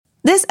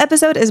This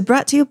episode is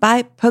brought to you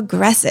by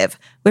Progressive,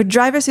 where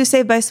drivers who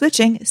save by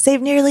switching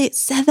save nearly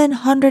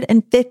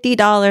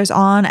 $750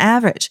 on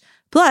average.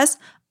 Plus,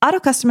 auto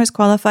customers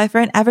qualify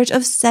for an average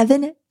of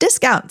 7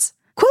 discounts.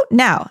 Quote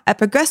now at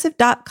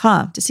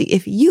Progressive.com to see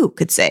if you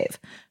could save.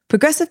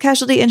 Progressive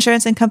Casualty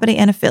Insurance and Company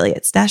and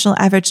Affiliates. National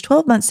average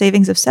 12-month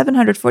savings of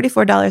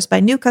 $744 by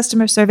new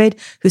customers surveyed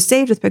who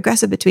saved with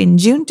Progressive between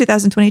June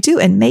 2022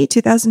 and May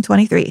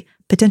 2023.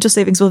 Potential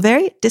savings will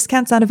vary.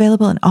 Discounts not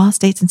available in all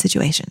states and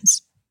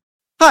situations.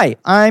 Hi,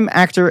 I'm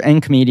actor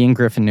and comedian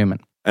Griffin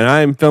Newman. And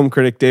I'm film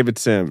critic David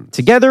Sims.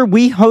 Together,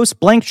 we host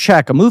Blank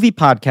Check, a movie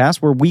podcast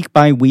where week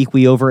by week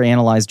we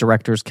overanalyze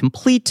directors'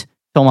 complete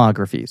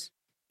filmographies.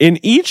 In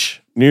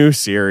each new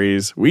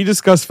series, we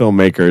discuss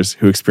filmmakers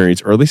who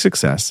experience early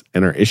success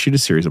and are issued a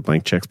series of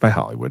blank checks by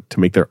Hollywood to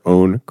make their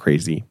own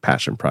crazy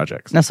passion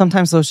projects. Now,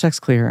 sometimes those checks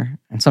clear,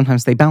 and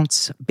sometimes they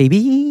bounce,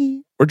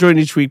 baby. We're joined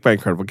each week by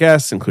incredible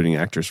guests, including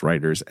actors,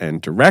 writers,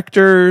 and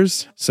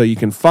directors. So you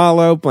can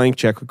follow Blank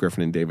Check with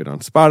Griffin and David on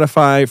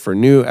Spotify for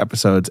new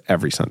episodes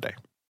every Sunday.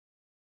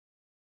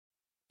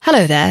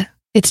 Hello there,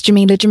 it's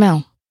Jamila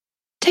Jamel.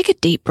 Take a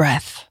deep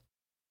breath.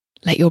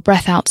 Let your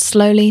breath out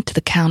slowly to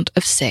the count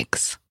of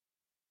 6.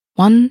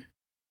 1,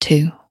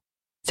 2,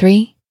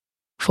 3,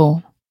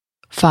 4,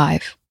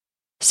 5,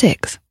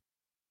 6.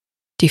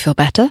 Do you feel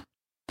better?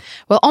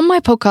 Well, on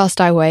my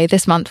podcast, I Weigh,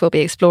 this month we'll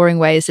be exploring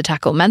ways to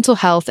tackle mental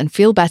health and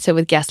feel better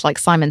with guests like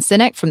Simon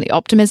Sinek from The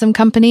Optimism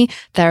Company,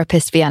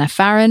 therapist Vienna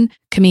Farron,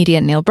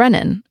 comedian Neil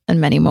Brennan, and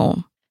many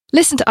more.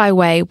 Listen to I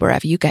Weigh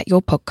wherever you get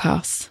your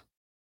podcasts.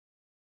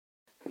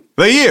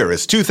 The year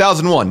is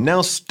 2001.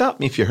 Now, stop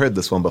me if you heard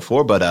this one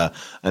before, but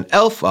an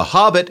elf, a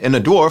hobbit, and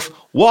a dwarf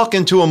walk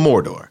into a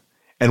Mordor.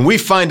 And we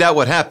find out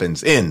what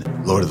happens in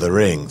Lord of the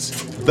Rings,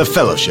 The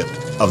Fellowship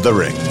of the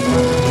Ring.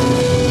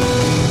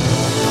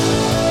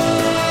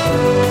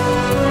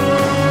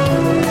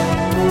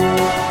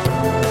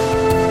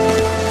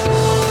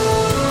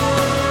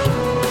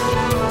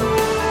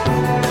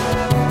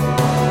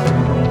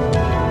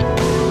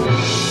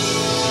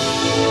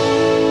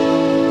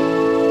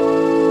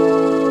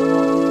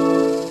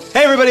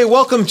 Everybody,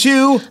 welcome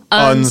to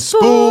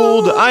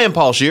Unspooled. I am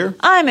Paul Scheer.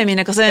 I'm Amy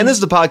Nicholson. And this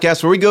is the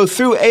podcast where we go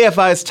through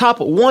AFI's top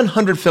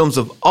 100 films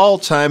of all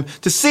time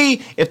to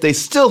see if they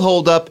still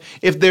hold up,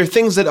 if they're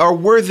things that are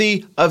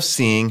worthy of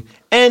seeing,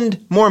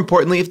 and more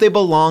importantly, if they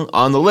belong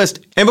on the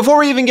list. And before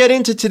we even get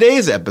into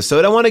today's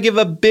episode, I want to give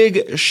a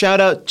big shout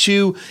out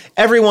to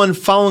everyone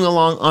following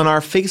along on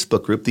our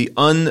Facebook group, the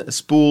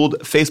Unspooled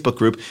Facebook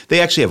group.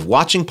 They actually have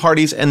watching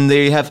parties and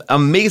they have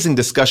amazing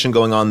discussion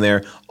going on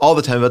there all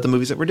the time about the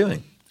movies that we're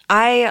doing.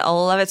 I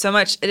love it so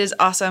much. It is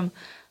awesome.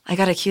 I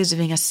got accused of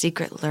being a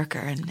secret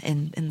lurker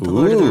in the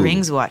Lord of the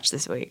Rings watch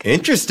this week.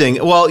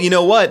 Interesting. Well, you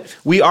know what?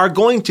 We are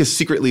going to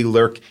secretly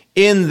lurk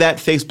in that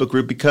Facebook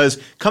group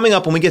because coming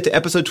up when we get to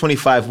episode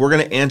 25, we're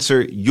going to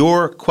answer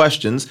your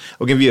questions.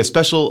 We'll give you a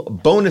special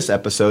bonus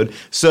episode.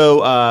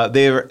 So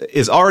there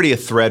is already a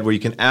thread where you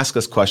can ask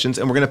us questions,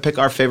 and we're going to pick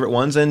our favorite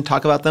ones and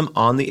talk about them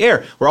on the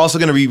air. We're also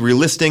going to be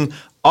relisting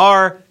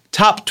our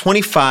top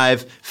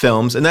 25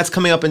 films, and that's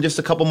coming up in just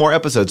a couple more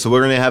episodes. So we're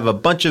going to have a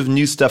bunch of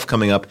new stuff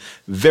coming up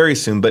very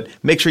soon, but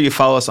make sure you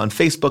follow us on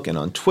Facebook and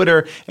on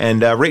Twitter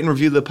and rate and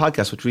review the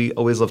podcast, which we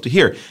always love to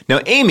hear. Now,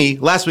 Amy,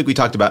 last week we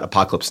talked about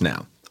Apocalypse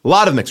Now. A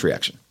lot of mixed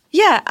reaction.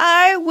 Yeah,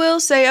 I will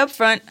say up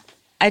front,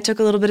 I took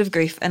a little bit of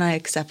grief, and I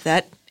accept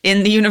that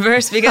in the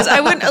universe because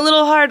I went a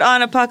little hard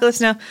on Apocalypse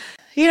Now.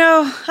 You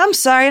know, I'm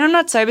sorry, and I'm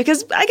not sorry,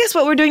 because I guess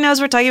what we're doing now is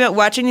we're talking about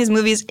watching these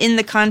movies in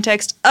the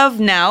context of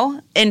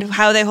now and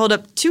how they hold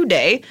up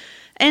today.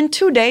 And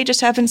today just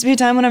happens to be a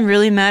time when I'm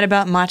really mad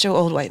about macho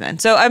old white men.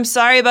 So I'm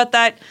sorry about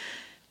that.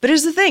 But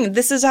here's the thing.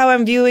 This is how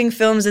I'm viewing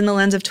films in the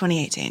lens of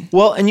 2018.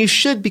 Well, and you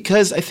should,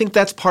 because I think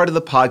that's part of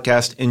the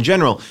podcast in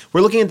general.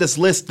 We're looking at this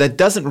list that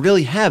doesn't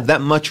really have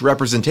that much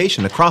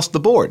representation across the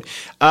board.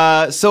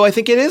 So I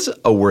think it is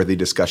a worthy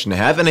discussion to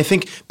have. And I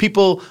think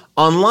people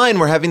online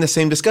were having the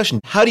same discussion.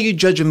 How do you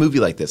judge a movie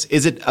like this?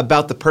 Is it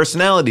about the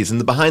personalities and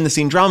the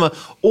behind-the-scene drama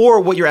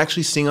or what you're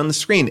actually seeing on the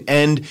screen?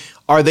 And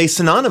are they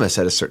synonymous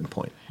at a certain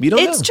point? You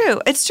don't know. It's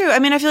true. It's true. I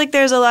mean, I feel like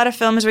there's a lot of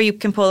films where you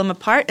can pull them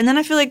apart. And then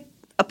I feel like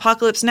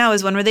Apocalypse Now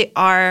is one where they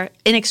are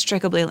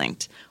inextricably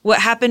linked. What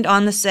happened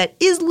on the set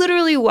is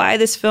literally why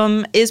this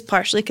film is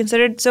partially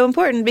considered so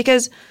important,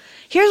 because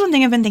here's one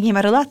thing I've been thinking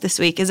about a lot this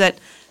week is that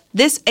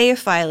this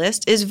AFI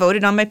list is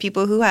voted on by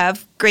people who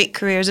have great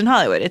careers in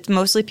Hollywood. It's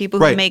mostly people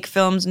who make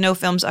films, know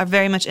films, are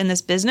very much in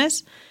this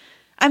business.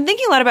 I'm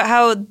thinking a lot about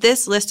how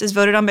this list is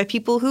voted on by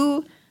people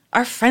who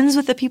are friends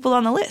with the people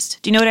on the list.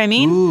 Do you know what I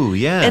mean? Ooh,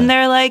 yeah. And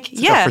they're like,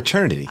 it's like a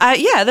fraternity.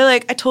 Yeah, they're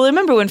like, I totally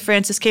remember when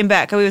Francis came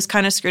back. How he was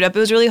kind of screwed up. It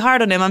was really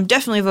hard on him. I'm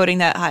definitely voting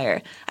that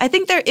higher. I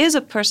think there is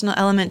a personal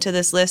element to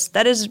this list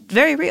that is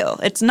very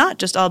real. It's not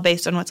just all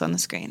based on what's on the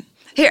screen.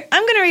 Here,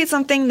 I'm going to read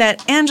something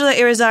that Angela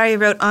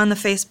Irizarry wrote on the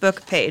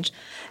Facebook page.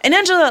 And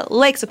Angela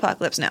likes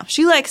Apocalypse Now.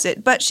 She likes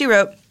it, but she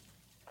wrote,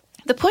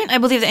 the point I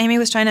believe that Amy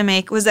was trying to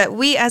make was that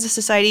we as a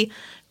society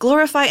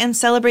glorify and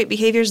celebrate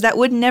behaviors that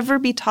would never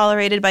be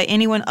tolerated by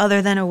anyone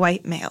other than a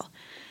white male.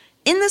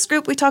 In this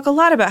group, we talk a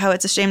lot about how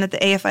it's a shame that the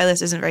AFI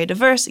list isn't very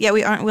diverse, yet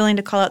we aren't willing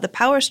to call out the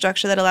power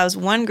structure that allows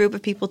one group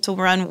of people to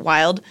run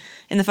wild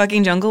in the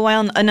fucking jungle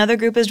while another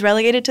group is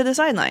relegated to the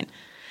sideline.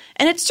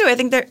 And it's true, I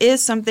think there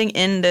is something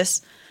in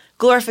this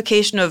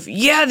glorification of,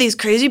 yeah, these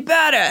crazy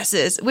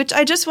badasses, which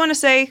I just want to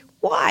say,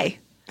 why?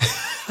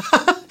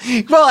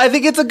 Well, I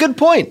think it's a good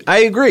point.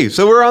 I agree.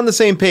 So we're on the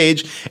same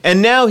page.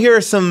 And now here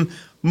are some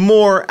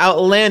more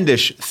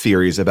outlandish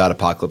theories about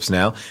Apocalypse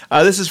Now.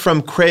 This is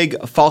from Craig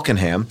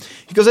Falkenham.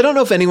 He goes, I don't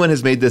know if anyone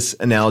has made this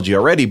analogy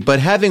already, but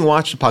having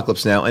watched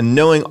Apocalypse Now and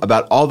knowing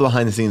about all the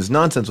behind-the-scenes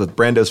nonsense with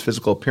Brando's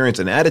physical appearance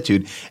and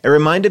attitude, it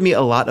reminded me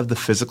a lot of the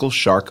physical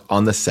shark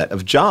on the set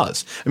of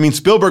Jaws. I mean,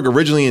 Spielberg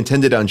originally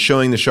intended on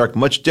showing the shark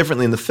much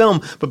differently in the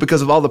film, but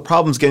because of all the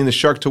problems getting the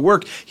shark to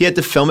work, he had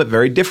to film it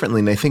very differently,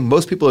 and I think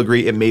most people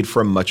agree it made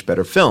for a much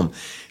better film.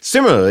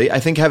 Similarly,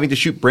 I think having to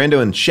shoot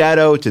Brando in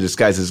shadow to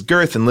disguise his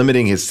girth and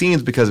limiting his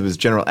scenes because of his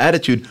general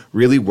attitude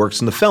really works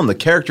in the film. The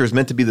character is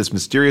meant to be this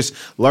mysterious,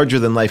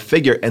 larger-than-life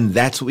figure, and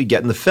that's what we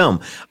get in the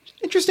film.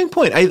 Interesting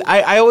point.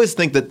 I always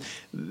think that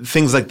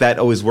things like that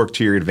always work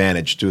to your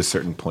advantage to a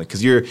certain point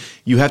because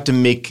you have to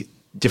make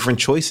different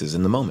choices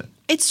in the moment.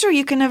 It's true,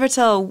 you can never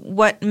tell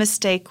what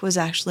mistake was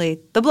actually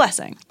the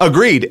blessing.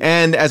 Agreed.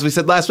 And as we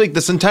said last week,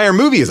 this entire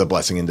movie is a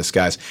blessing in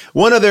disguise.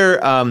 One other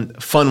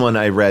fun one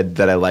I read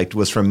that I liked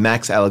was from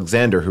Max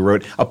Alexander, who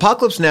wrote,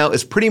 Apocalypse Now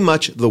is pretty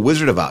much The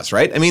Wizard of Oz,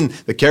 right? I mean,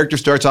 the character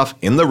starts off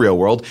in the real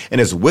world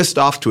and is whisked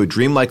off to a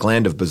dreamlike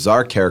land of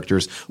bizarre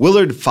characters.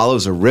 Willard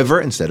follows a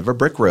river instead of a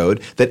brick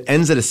road that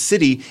ends at a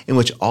city in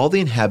which all the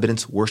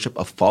inhabitants worship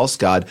a false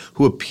god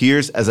who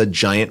appears as a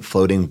giant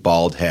floating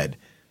bald head.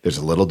 There's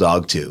a little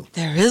dog, too.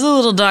 There is a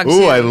little dog, too.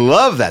 Ooh, I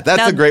love that.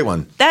 That's a great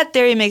one. That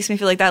theory makes me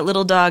feel like that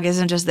little dog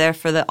isn't just there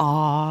for the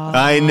aw.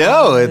 I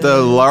know. It's a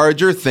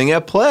larger thing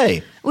at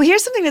play. Well,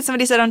 here's something that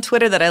somebody said on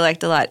Twitter that I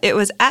liked a lot. It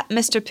was at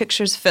Mr.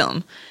 Pictures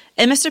Film.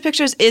 And Mr.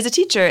 Pictures is a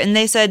teacher, and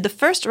they said, the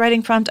first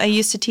writing prompt I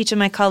used to teach in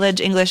my college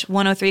English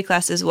 103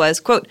 classes was,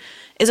 quote,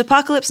 is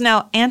Apocalypse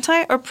Now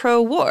anti or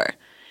pro-war?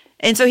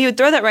 And so he would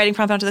throw that writing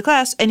prompt onto the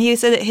class, and he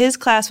said that his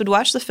class would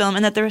watch the film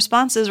and that the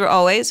responses were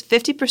always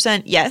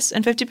 50% yes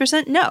and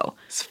 50% no.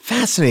 It's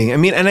fascinating. I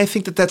mean, and I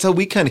think that that's how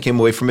we kind of came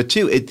away from it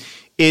too.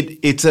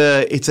 It's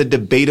a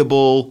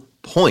debatable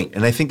point,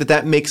 and I think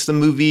that makes the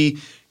movie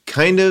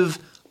kind of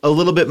a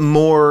little bit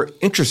more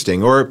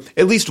interesting, or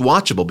at least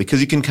watchable,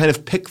 because you can kind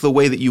of pick the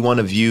way that you want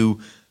to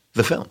view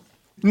the film.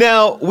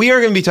 Now, we are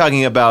going to be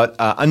talking about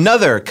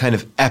another kind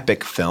of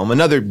epic film,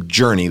 another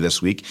journey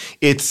this week.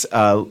 It's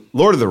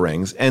Lord of the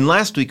Rings. And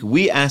last week,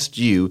 we asked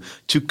you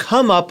to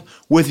come up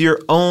with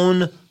your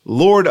own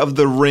Lord of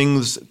the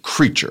Rings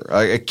creature,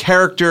 a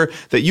character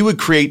that you would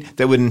create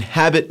that would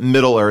inhabit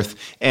Middle-earth,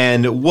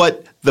 and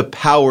what the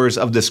powers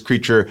of this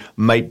creature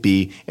might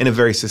be in a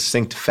very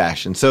succinct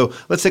fashion. So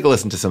let's take a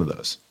listen to some of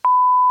those.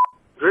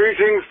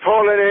 Greetings,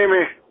 Paul and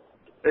Amy.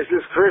 This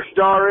is Chris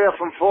Daria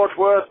from Fort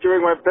Worth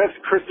doing my best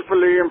Christopher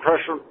Lee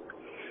impression.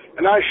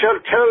 And I shall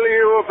tell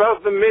you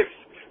about the myth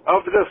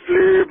of the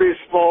Flooby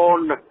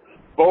spawn.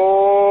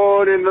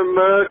 Born in the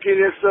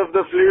murkiness of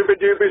the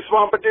Flooby-Dooby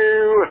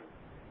Swampadoo.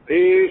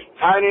 These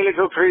tiny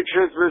little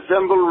creatures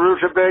resemble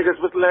rutabagas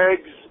with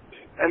legs,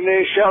 and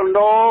they shall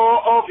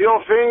gnaw off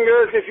your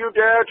fingers if you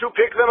dare to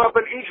pick them up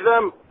and eat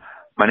them.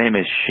 My name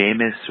is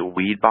Seamus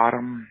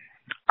Weedbottom.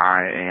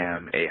 I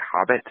am a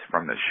hobbit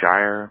from the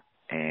Shire,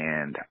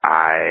 and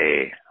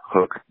I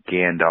hook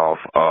Gandalf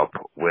up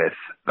with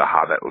the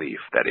hobbit leaf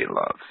that he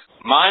loves.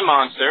 My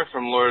monster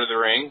from Lord of the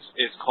Rings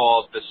is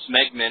called the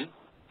Smegman.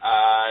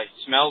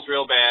 He smells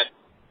real bad,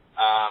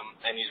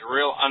 and he's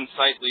real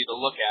unsightly to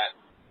look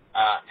at.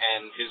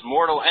 And his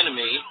mortal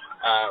enemy,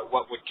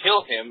 what would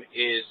kill him,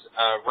 is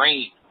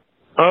rain.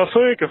 I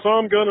think if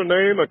I'm going to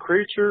name a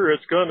creature,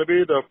 it's going to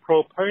be the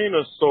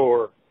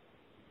Propanosaur.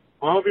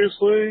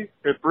 Obviously,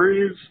 it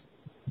breathes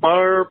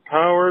fire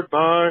powered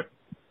by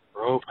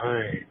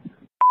propane.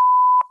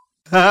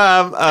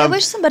 I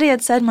wish somebody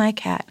had said my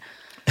cat.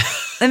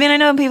 I mean, I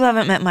know people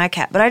haven't met my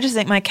cat, but I just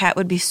think my cat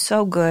would be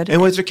so good. And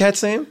what's your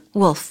cat's name?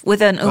 Wolf,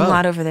 with an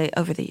umlaut over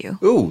the U.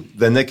 Ooh,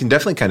 then they can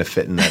definitely kind of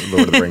fit in that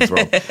Lord of the Rings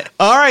role.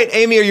 All right,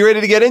 Amy, are you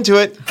ready to get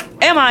into it?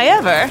 Am I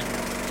ever?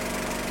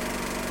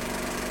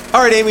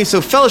 All right, Amy,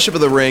 so Fellowship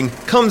of the Ring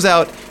comes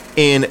out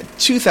in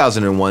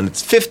 2001.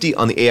 It's 50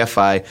 on the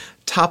AFI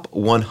Top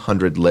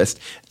 100 list,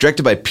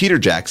 directed by Peter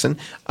Jackson.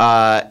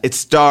 It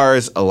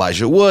stars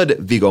Elijah Wood,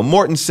 Viggo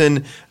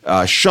Mortensen,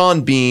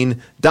 Sean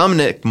Bean,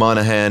 Dominic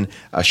Monaghan,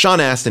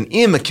 Sean Astin,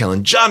 Ian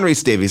McKellen, John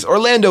Rhys Davies,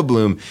 Orlando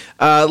Bloom,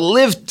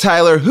 Liv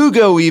Tyler,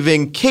 Hugo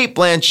Weaving, Cate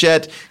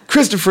Blanchett,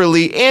 Christopher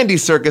Lee, Andy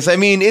Serkis. I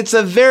mean, it's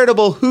a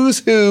veritable who's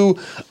who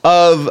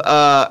of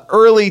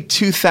early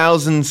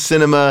 2000s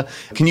cinema.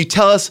 Can you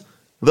tell us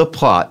the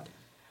plot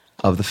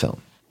of the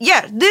film?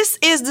 Yeah, this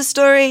is the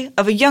story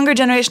of a younger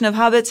generation of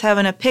hobbits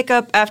having a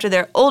pickup after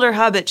their older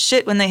hobbits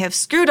shit when they have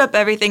screwed up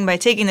everything by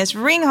taking this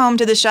ring home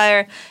to the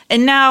Shire.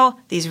 And now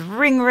these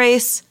ring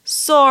race,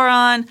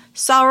 Sauron,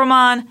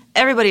 Saruman,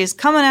 everybody is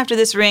coming after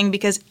this ring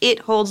because it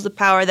holds the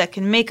power that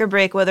can make or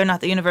break whether or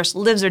not the universe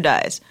lives or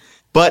dies.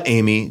 But,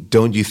 Amy,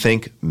 don't you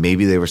think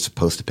maybe they were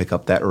supposed to pick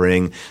up that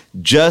ring?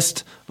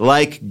 Just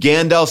like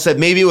Gandalf said,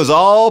 maybe it was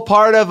all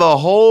part of a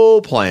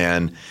whole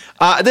plan.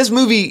 This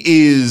movie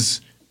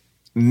is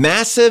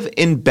massive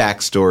in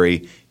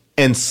backstory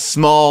and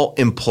small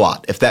in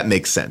plot, if that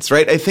makes sense,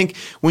 right? I think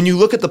when you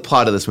look at the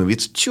plot of this movie,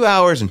 it's 2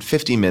 hours and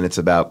 50 minutes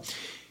about.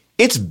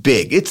 It's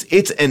big.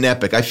 It's an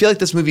epic. I feel like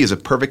this movie is a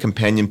perfect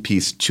companion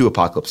piece to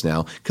Apocalypse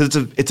Now because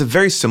it's a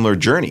very similar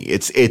journey.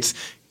 It's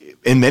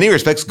in many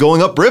respects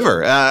going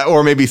upriver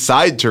or maybe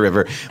side to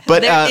river.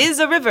 But there is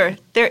a river.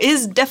 There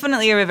is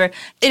definitely a river.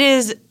 It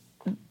is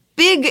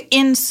big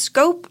in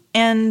scope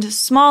and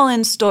small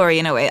in story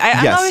in a way.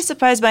 I'm always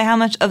surprised by how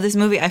much of this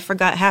movie I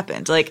forgot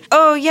happened. Like,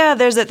 oh yeah,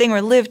 there's that thing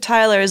where Liv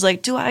Tyler is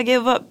like, do I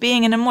give up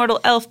being an immortal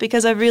elf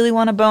because I really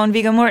want to bone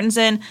Viggo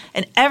Mortensen?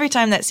 And every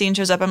time that scene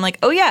shows up, I'm like,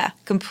 oh yeah,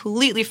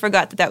 completely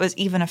forgot that was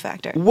even a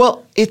factor.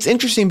 Well, it's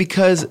interesting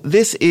because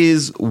this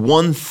is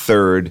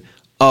 1/3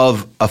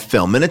 of a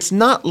film. And it's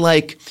not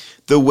like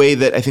the way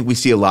that I think we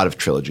see a lot of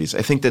trilogies.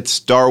 I think that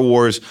Star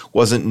Wars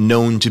wasn't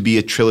known to be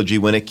a trilogy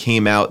when it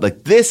came out.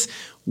 Like this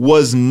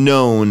was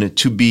known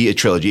to be a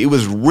trilogy. It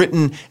was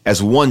written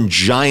as one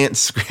giant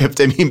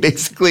script. I mean,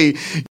 basically,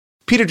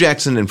 Peter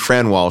Jackson and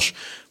Fran Walsh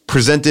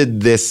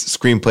presented this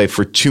screenplay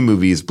for 2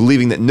 movies,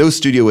 believing that no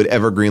studio would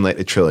ever greenlight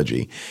a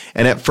trilogy.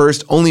 And at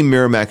first, only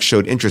Miramax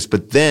showed interest,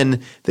 but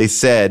then they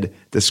said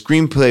the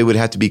screenplay would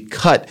have to be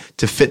cut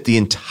to fit the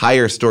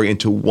entire story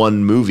into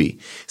one movie.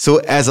 So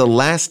as a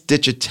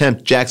last-ditch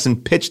attempt, Jackson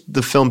pitched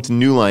the film to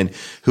New Line,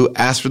 who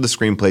asked for the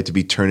screenplay to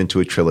be turned into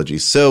a trilogy.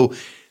 So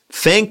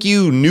thank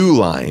you, New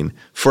Line,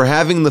 for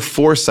having the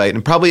foresight,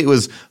 and probably it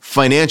was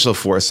financial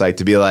foresight,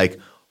 to be like,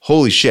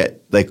 holy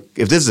shit, like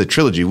if this is a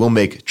trilogy, we'll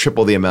make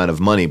triple the amount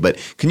of money. But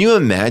can you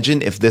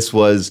imagine if this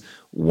was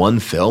 1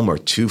 film or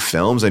 2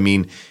 films? I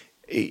mean,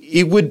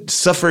 it would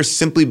suffer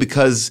simply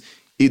because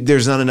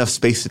there's not enough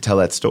space to tell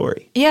that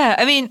story. Yeah,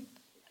 I mean,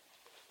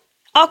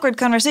 awkward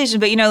conversation,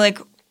 but like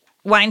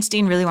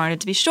Weinstein really wanted it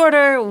to be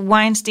shorter.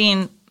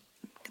 Weinstein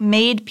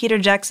made Peter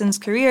Jackson's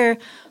career.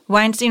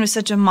 Weinstein was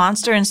such a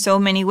monster in so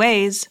many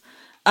ways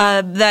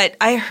that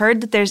I heard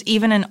that there's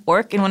even an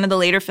orc in one of the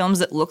later films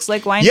that looks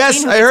like Weinstein.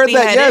 Yes, I heard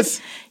that, yes.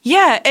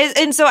 Yeah,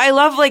 and so I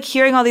love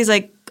hearing all these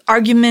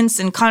arguments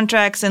and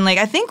contracts, and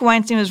I think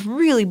Weinstein was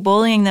really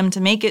bullying them to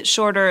make it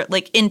shorter,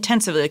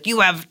 intensively.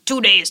 You have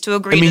 2 days to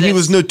agree to this. He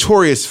was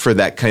notorious for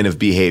that kind of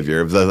behavior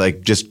of the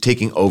just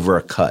taking over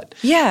a cut.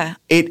 Yeah.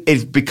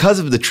 It because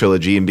of the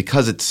trilogy and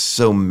because it's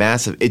so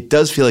massive, it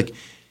does feel like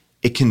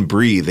it can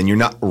breathe and you're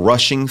not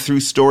rushing through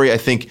story. I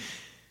think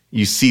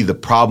you see the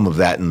problem of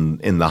that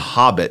in the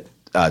Hobbit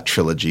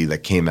trilogy that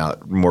came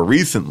out more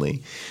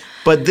recently.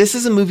 But this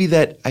is a movie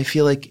that I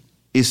feel like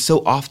is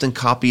so often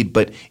copied,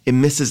 but it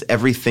misses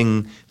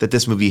everything that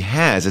this movie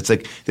has. It's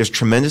like there's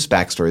tremendous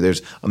backstory.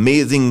 There's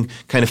amazing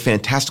kind of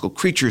fantastical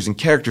creatures and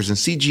characters and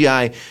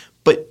CGI,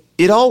 but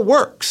it all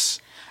works.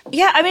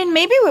 Yeah, I mean,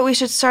 maybe what we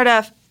should start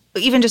off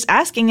even just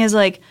asking is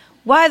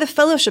why the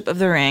Fellowship of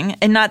the Ring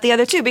and not the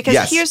other 2?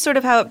 Because here's sort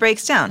of how it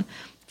breaks down.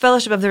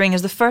 Fellowship of the Ring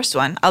is the first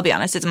one. I'll be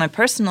honest, it's my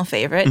personal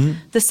favorite. Mm-hmm.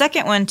 The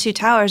second one, Two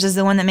Towers, is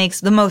the one that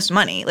makes the most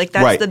money.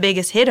 That's the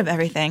biggest hit of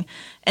everything.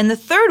 And the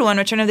third one,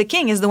 Return of the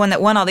King, is the one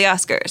that won all the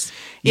Oscars.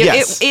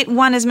 It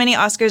won as many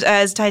Oscars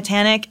as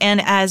Titanic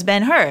and as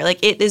Ben-Hur.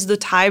 It is the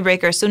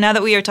tiebreaker. So now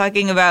that we are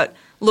talking about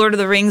Lord of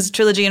the Rings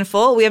trilogy in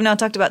full, we have now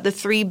talked about the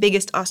 3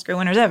 biggest Oscar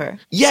winners ever.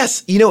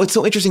 Yes. It's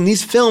so interesting.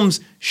 These films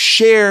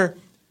share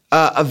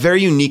a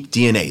very unique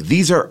DNA.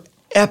 These are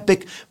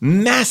epic,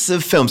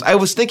 massive films. I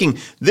was thinking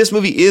this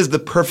movie is the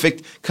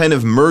perfect kind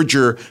of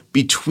merger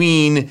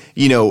between,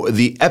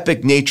 the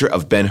epic nature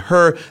of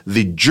Ben-Hur,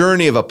 the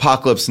journey of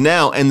Apocalypse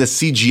Now, and the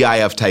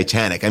CGI of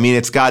Titanic. I mean,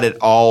 it's got it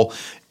all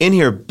in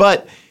here.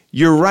 But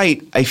you're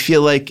right. I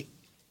feel like,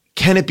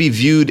 can it be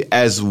viewed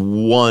as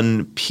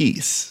one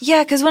piece?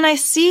 Yeah, because when I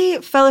see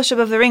Fellowship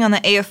of the Ring on the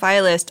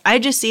AFI list, I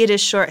just see it as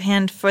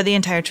shorthand for the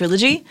entire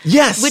trilogy.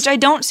 Yes. Which I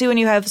don't see when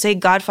you have, say,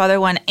 Godfather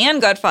 1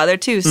 and Godfather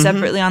 2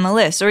 separately on the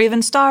list, or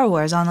even Star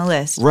Wars on the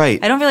list.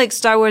 Right. I don't feel like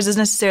Star Wars is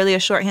necessarily a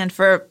shorthand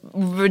for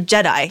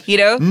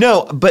Jedi,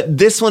 No, but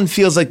this one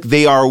feels like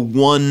they are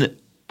one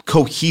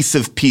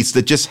cohesive piece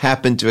that just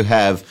happened to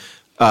have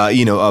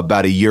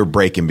about a year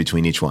break in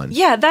between each one.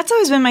 Yeah, that's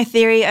always been my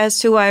theory as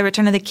to why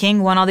Return of the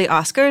King won all the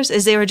Oscars,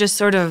 is they were just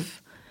sort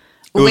of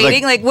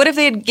waiting. What if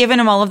they had given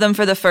them all of them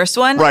for the first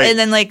one? Right. And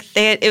then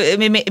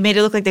it made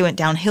it look like they went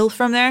downhill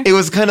from there? It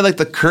was kind of like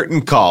the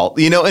curtain call,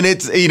 and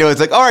it's, it's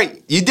like, all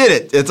right, you did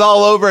it. It's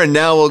all over and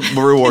now we'll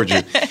reward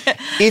you.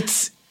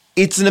 It's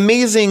an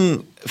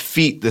amazing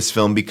feat, this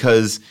film,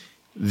 because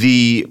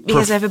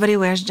everybody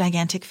wears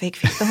gigantic fake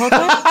feet the whole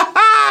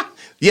time?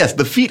 Yes,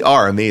 the feet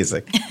are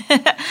amazing.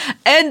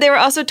 And they were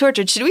also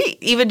tortured. Should we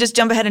even just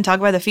jump ahead and talk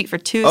about the feet for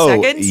 2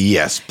 seconds? Oh,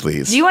 yes,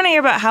 please. Do you want to hear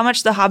about how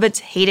much the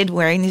hobbits hated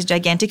wearing these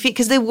gigantic feet?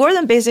 Because they wore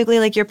them basically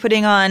like you're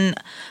putting on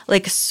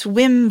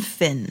swim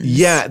fins.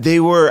 Yeah,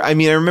 they were. I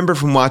mean, I remember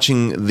from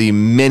watching the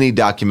many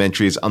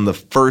documentaries on the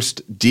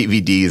first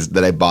DVDs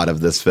that I bought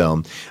of this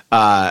film,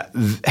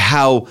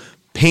 how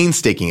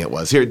painstaking it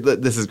was. Here,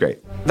 this is great.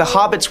 The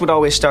Hobbits would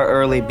always start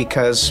early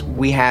because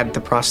we had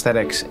the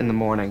prosthetics in the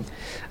morning.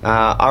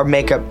 Our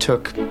makeup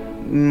took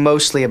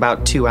mostly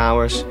about 2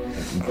 hours.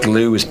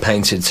 Glue was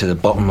painted to the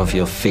bottom of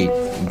your feet.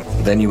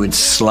 Then you would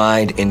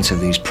slide into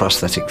these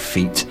prosthetic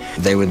feet.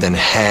 They would then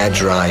hair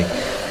dry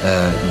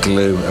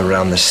glue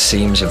around the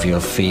seams of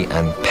your feet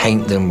and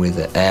paint them with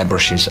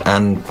airbrushes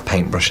and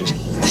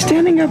paintbrushes.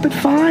 Standing up at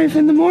 5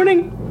 in the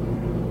morning,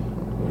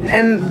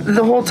 and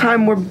the whole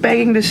time we're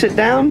begging to sit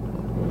down,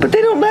 but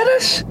they don't let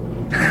us.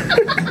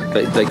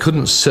 They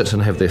couldn't sit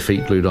and have their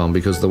feet glued on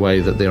because the way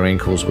that their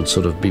ankles would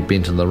sort of be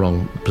bent in the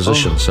wrong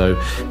position. So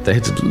they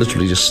had to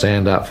literally just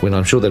stand up when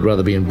I'm sure they'd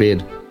rather be in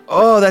bed.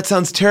 Oh, that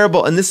sounds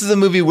terrible. And this is a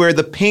movie where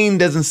the pain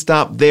doesn't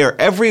stop there.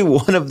 Every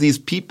one of these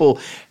people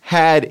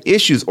had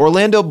issues.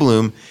 Orlando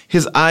Bloom,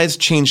 his eyes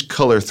changed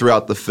color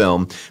throughout the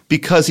film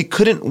because he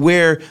couldn't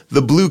wear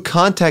the blue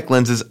contact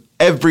lenses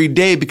every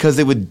day because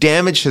they would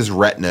damage his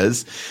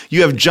retinas.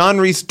 You have John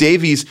Rhys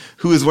Davies,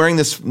 who is wearing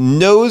this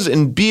nose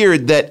and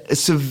beard that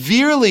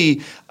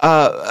severely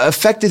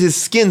affected his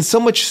skin, so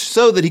much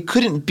so that he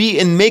couldn't be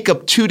in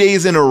makeup 2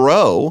 days in a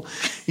row.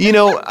 You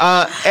know,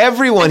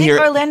 everyone here.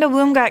 Orlando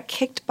Bloom got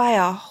kicked by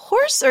a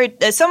horse, or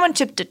someone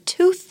chipped a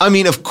tooth. I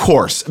mean, of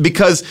course,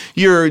 because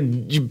you're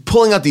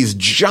pulling out these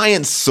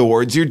giant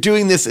swords. You're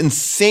doing this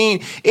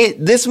insane.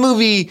 This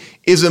movie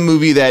is a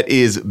movie that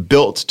is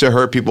built to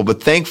hurt people,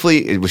 but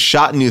thankfully it was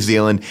shot in New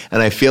Zealand,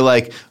 and I feel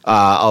like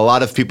a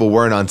lot of people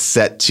weren't on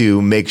set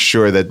to make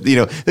sure that, you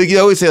know, like you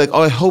always say, like,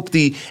 oh, I hope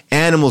the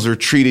animals are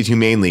treated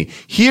humanely.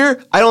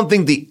 Here, I don't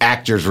think the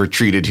actors were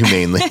treated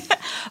humanely.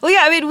 Well,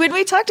 yeah, I mean, when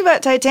we talked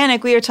about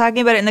Titanic, we were talking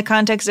about it in the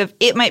context of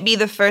it might be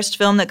the first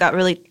film that got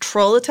really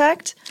troll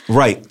attacked.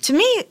 Right. To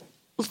me,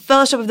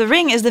 Fellowship of the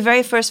Ring is the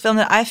very first film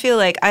that I feel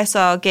like I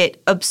saw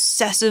get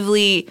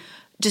obsessively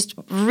just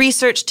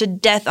researched to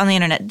death on the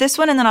internet. This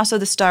one and then also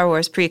the Star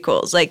Wars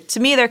prequels. Like,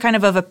 to me, they're kind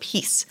of a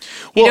piece.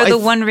 You know, the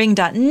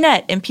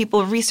OneRing.net and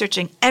people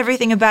researching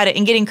everything about it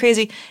and getting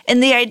crazy.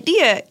 And the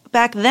idea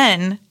back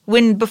then,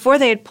 before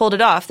they had pulled it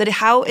off, that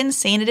how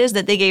insane it is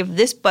that they gave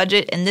this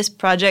budget and this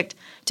project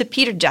to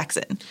Peter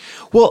Jackson.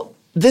 Well,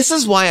 this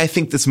is why I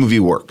think this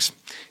movie works.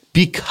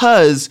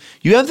 Because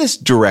you have this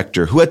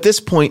director who at this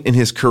point in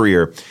his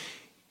career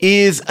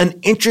is an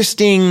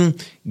interesting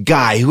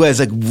guy who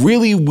has like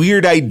really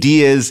weird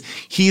ideas.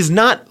 He's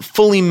not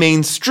fully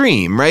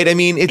mainstream, right? I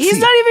mean, he's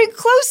not even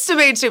close to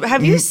mainstream.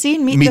 Have you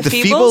seen Meet the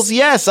Feebles?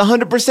 Yes,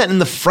 100%. And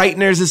The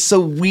Frighteners is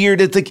so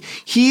weird. It's like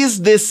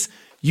he's this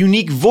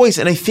unique voice.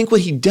 And I think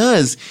what he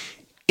does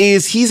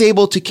is he's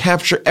able to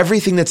capture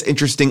everything that's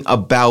interesting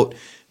about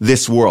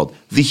this world.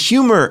 The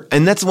humor,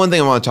 and that's one thing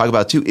I want to talk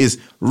about too, is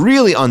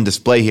really on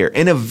display here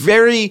in a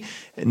very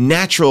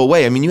natural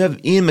way. I mean, you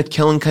have Ian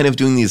McKellen kind of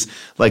doing these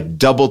like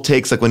double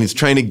takes, like when he's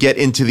trying to get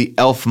into the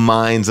elf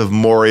mines of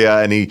Moria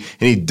and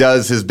he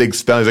does his big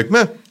spell. He's like,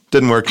 meh,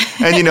 didn't work.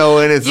 And you know,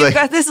 and it's You've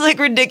got this like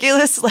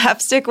ridiculous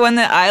slapstick one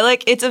that I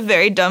like. It's a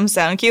very dumb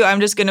sound cue.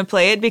 I'm just going to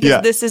play it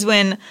because this is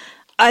when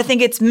I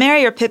think it's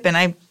Merry or Pippin.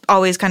 I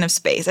always kind of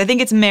space. I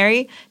think it's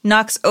Merry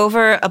knocks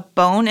over a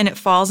bone and it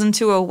falls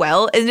into a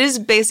well. It is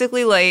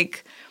basically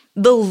like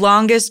the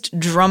longest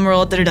drum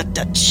roll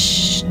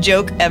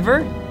joke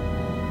ever.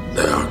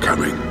 They are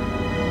coming.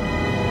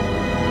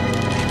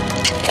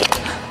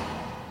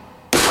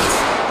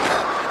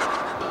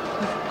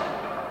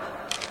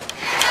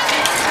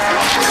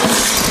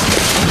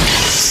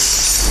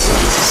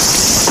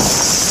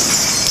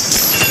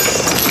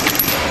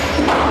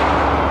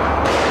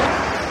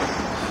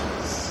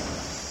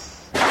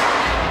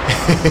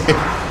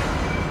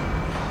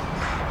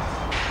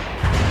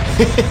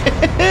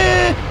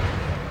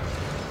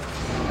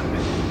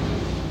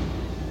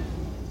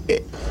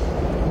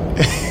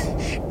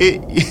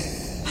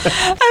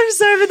 I'm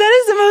sorry, but that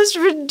is the most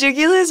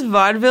ridiculous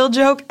vaudeville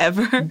joke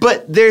ever.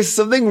 But there's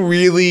something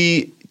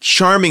really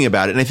charming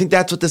about it, and I think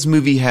that's what this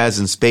movie has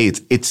in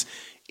spades. It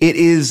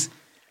is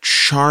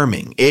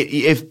charming.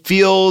 It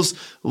feels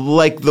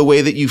like the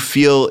way that you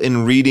feel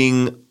in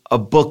reading a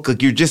book.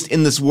 Like you're just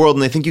in this world,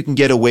 and I think you can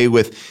get away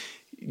with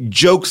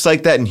jokes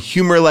like that and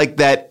humor like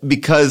that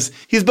because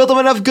he's built up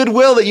enough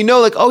goodwill that you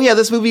know, like, oh yeah,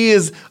 this movie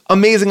is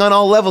amazing on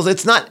all levels.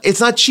 It's not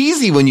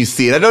cheesy when you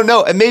see it. I don't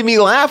know. It made me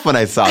laugh when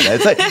I saw that.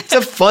 It's like, it's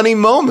a funny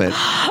moment.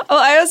 Oh,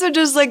 I also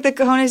just like the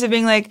cojones of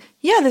being like,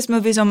 yeah, this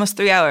movie's almost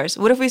 3 hours.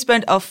 What if we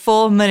spent a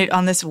full minute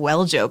on this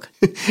well joke?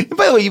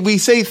 By the way, we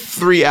say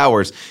 3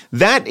 hours.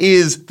 That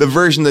is the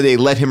version that they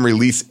let him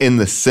release in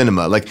the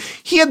cinema. Like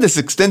he had this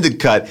extended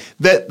cut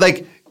that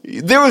like,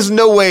 there was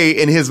no way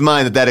in his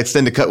mind that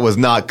extended cut was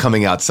not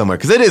coming out somewhere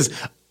because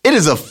it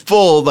is a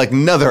full like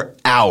another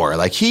hour.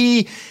 Like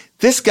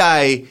this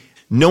guy,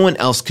 no one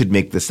else could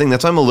make this thing.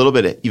 That's why I'm a little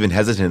bit even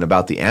hesitant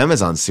about the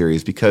Amazon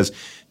series because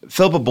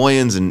Philippa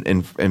Boyens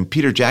and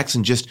Peter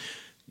Jackson just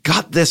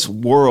got this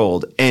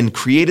world and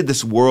created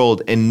this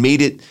world and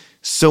made it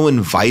so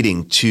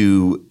inviting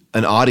to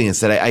an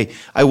audience that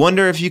I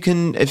wonder if you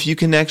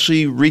can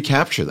actually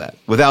recapture that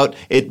without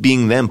it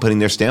being them putting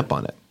their stamp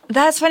on it.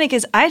 That's funny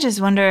because I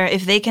just wonder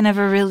if they can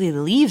ever really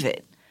leave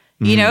it.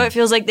 You know, it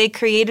feels like they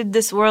created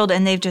this world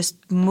and they've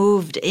just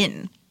moved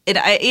in.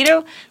 The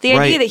idea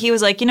that he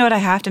was like, you know what, I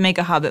have to make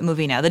a Hobbit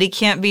movie now, that he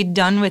can't be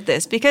done with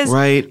this. Because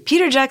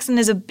Peter Jackson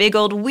is a big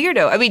old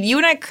weirdo. I mean, you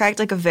and I cracked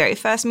like a very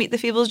fast Meet the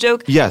Feebles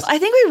joke. Yes. I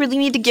think we really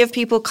need to give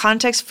people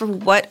context for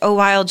what A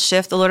Wild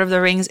Shift, The Lord of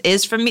the Rings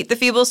is from Meet the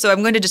Feebles. So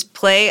I'm going to just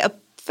play a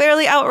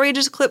fairly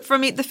outrageous clip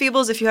from Meet the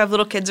Feebles. If you have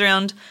little kids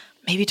around,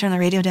 maybe turn the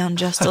radio down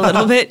just a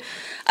little bit.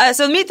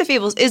 So Meet the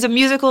Feebles is a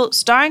musical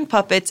starring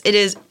puppets. It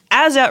is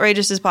as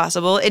outrageous as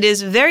possible. It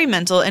is very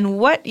mental, and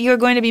what you're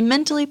going to be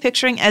mentally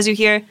picturing as you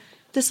hear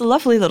this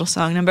lovely little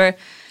song number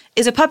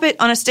is a puppet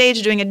on a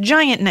stage doing a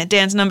giant net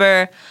dance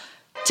number.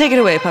 Take it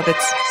away,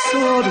 puppets.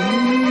 Sodomy,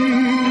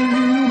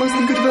 you must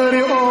think it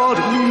very odd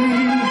of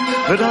me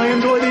that I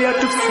enjoy the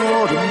act of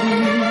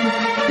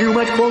sodomy. You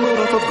might call the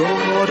wrath of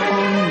God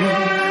on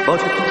me,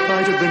 but if you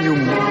tried it, then you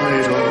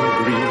might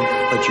agree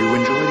that you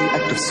enjoy the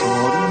act of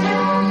sodomy.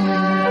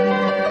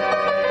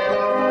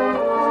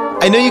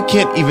 I know you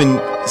can't even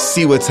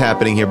see what's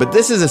happening here, but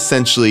this is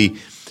essentially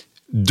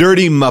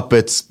Dirty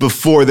Muppets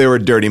before there were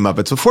Dirty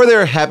Muppets. Before there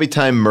were Happy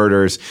Time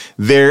Murders,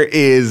 there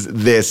is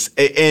this.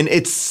 And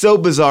it's so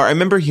bizarre. I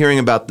remember hearing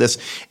about this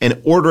and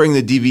ordering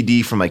the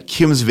DVD from like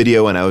Kim's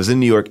Video when I was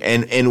in New York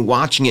and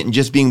watching it and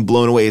just being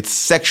blown away. It's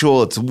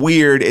sexual. It's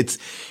weird.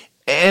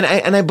 And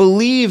I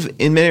believe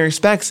in many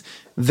respects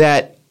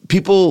that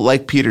people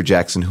like Peter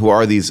Jackson, who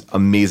are these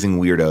amazing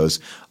weirdos,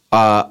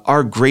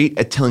 are great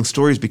at telling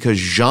stories because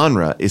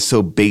genre is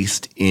so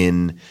based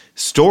in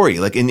story.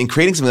 Like in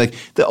creating something like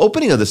the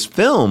opening of this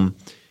film,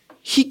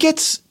 he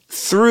gets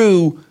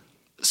through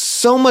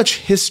so much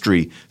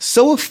history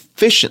so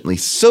efficiently,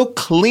 so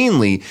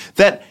cleanly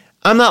that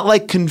I'm not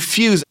like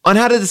confused on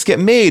how did this get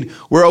made.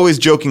 We're always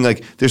joking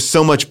like there's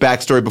so much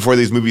backstory before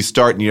these movies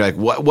start and you're like,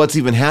 what's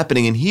even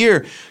happening? And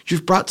here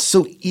you're brought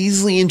so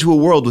easily into a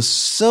world with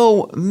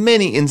so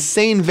many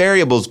insane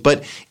variables,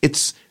 but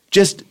it's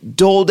just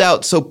doled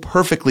out so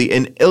perfectly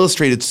and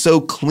illustrated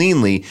so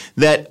cleanly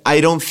that I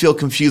don't feel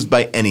confused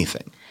by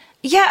anything.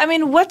 Yeah, I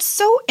mean, what's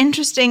so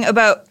interesting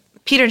about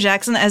Peter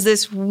Jackson as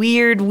this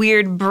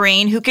weird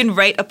brain who can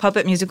write a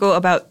puppet musical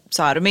about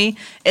sodomy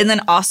and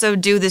then also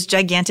do this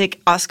gigantic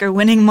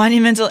Oscar-winning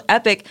monumental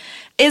epic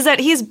is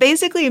that he's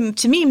basically,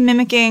 to me,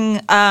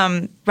 mimicking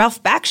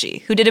Ralph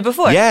Bakshi, who did it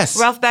before. Yes.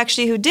 Ralph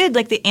Bakshi, who did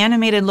like the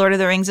animated Lord of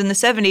the Rings in the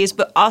 70s,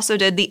 but also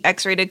did the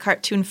X-rated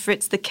cartoon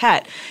Fritz the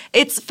Cat.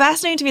 It's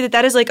fascinating to me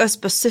that is like a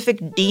specific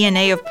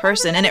DNA of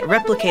person, and it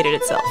replicated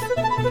itself.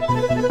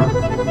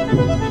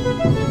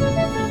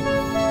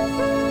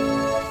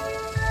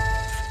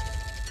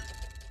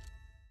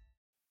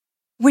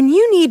 When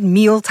you need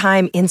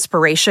mealtime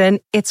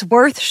inspiration, it's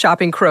worth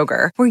shopping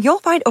Kroger, where you'll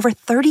find over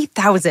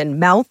 30,000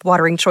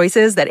 mouth-watering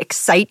choices that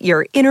excite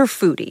your inner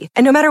foodie.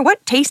 And no matter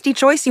what tasty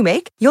choice you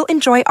make, you'll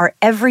enjoy our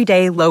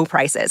everyday low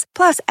prices,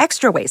 plus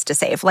extra ways to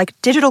save, like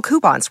digital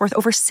coupons worth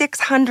over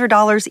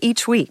 $600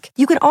 each week.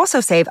 You can also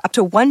save up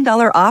to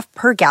 $1 off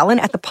per gallon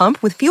at the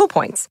pump with fuel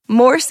points.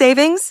 More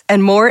savings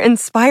and more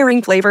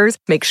inspiring flavors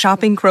make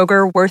shopping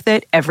Kroger worth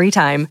it every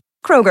time.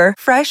 Kroger,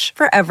 fresh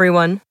for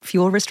everyone.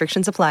 Fuel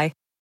restrictions apply.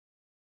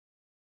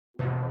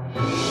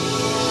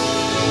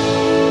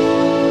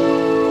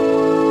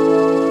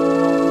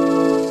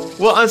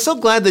 Well, I'm so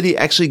glad that he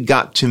actually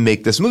got to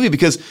make this movie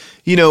because,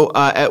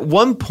 at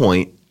one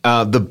point,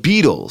 the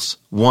Beatles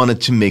wanted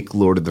to make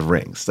Lord of the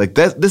Rings. Like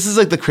this is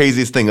like the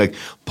craziest thing. Like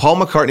Paul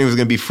McCartney was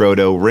going to be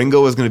Frodo,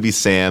 Ringo was going to be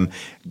Sam,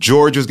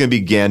 George was going to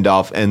be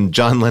Gandalf, and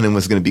John Lennon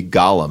was going to be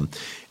Gollum.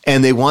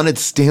 And they wanted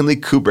Stanley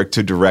Kubrick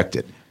to direct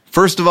it.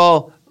 First of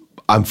all,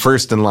 I'm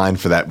first in line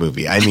for that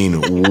movie. I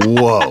mean,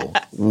 whoa.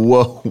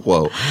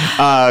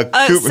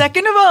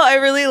 Second of all, I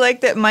really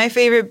like that my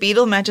favorite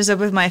Beatle matches up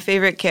with my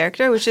favorite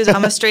character, which is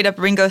I'm a straight up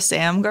Ringo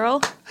Sam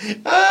girl.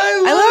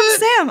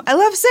 I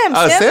love Sam.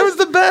 Sam is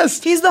the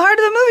best. He's the heart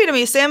of the movie to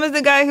me. Sam is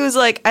the guy who's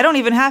like, I don't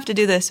even have to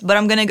do this, but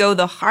I'm going to go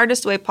the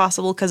hardest way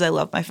possible because I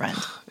love my friend.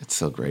 It's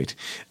so great.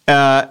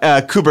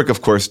 Kubrick,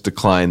 of course,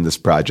 declined this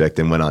project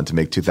and went on to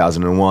make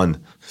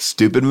 2001.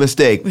 Stupid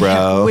mistake,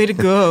 bro. Way to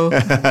go.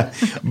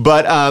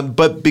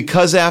 But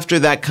because after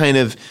that kind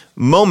of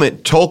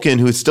moment, Tolkien,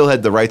 who still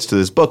had the rights to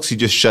his books, he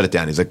just shut it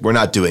down. He's like, we're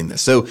not doing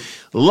this. So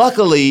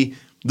luckily,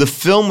 the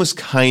film was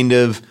kind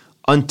of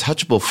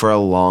untouchable for a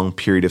long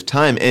period of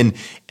time. And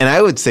I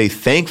would say,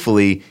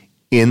 thankfully,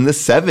 in the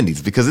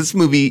 70s, because this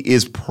movie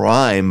is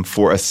prime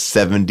for a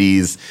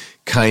 70s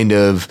kind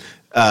of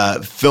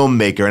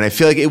filmmaker. And I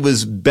feel like it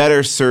was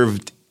better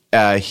served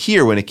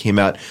here when it came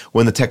out,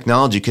 when the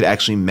technology could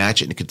actually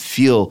match it and it could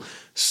feel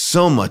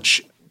so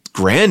much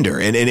grander.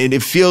 And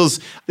it feels,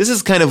 this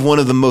is kind of one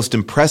of the most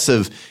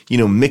impressive,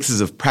 mixes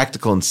of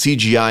practical and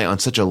CGI on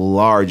such a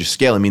large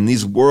scale. I mean,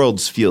 these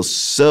worlds feel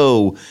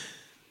so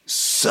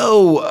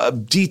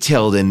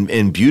detailed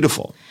and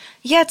beautiful.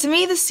 Yeah, to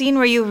me, the scene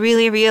where you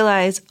really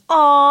realize,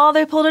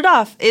 they pulled it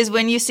off, is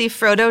when you see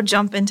Frodo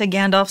jump into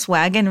Gandalf's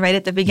wagon right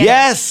at the beginning.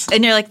 Yes!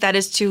 And you're like, that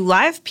is two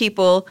live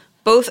people,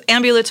 both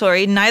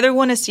ambulatory, neither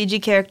one a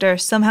CG character,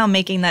 somehow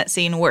making that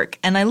scene work.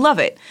 And I love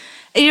it.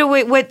 You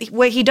know,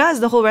 what he does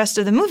the whole rest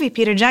of the movie,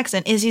 Peter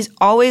Jackson, is he's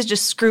always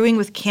just screwing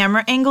with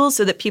camera angles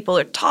so that people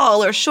are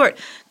tall or short.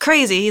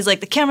 Crazy. He's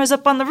like, the camera's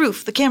up on the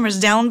roof, the camera's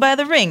down by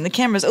the ring, the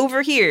camera's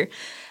over here.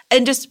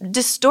 And just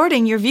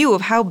distorting your view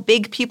of how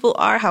big people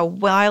are, how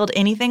wild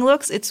anything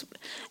looks. It's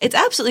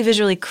absolutely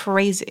visually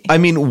crazy. I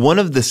mean, one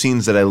of the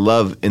scenes that I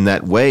love in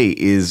that way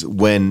is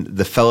when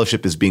the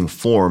Fellowship is being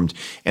formed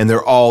and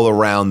they're all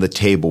around the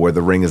table where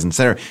the ring is in the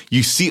center.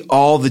 You see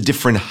all the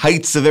different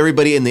heights of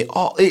everybody, and they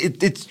all.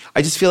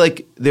 I just feel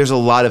like there's a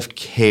lot of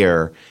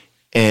care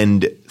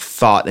and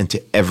thought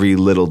into every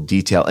little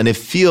detail, and it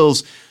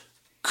feels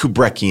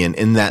Kubrickian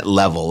in that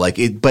level,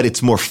 but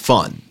it's more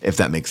fun, if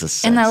that makes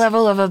sense. In that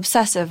level of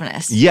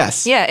obsessiveness.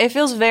 Yes. Yeah, it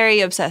feels very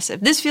obsessive.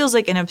 This feels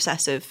like an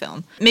obsessive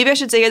film. Maybe I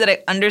should say here that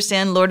I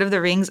understand Lord of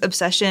the Rings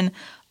obsession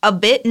a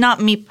bit,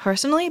 not me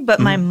personally, but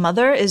my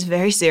mother is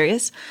very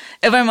serious.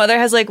 If my mother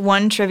has like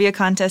one trivia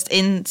contest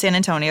in San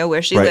Antonio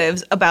where she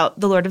lives about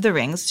the Lord of the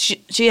Rings,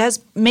 she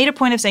has made a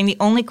point of saying the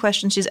only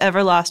question she's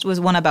ever lost was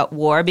one about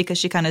war because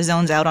she kind of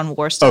zones out on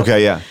war stuff.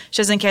 Okay, yeah.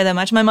 She doesn't care that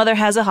much. My mother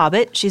has a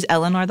hobbit. She's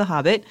Eleanor the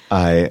Hobbit.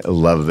 I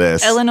love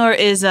this. Eleanor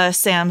is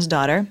Sam's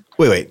daughter.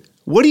 Wait.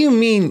 What do you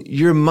mean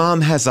your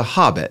mom has a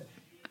hobbit?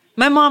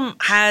 My mom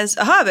has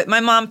a hobbit. My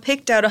mom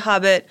picked out a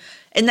hobbit,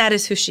 and that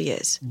is who she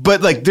is.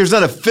 But there's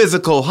not a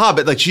physical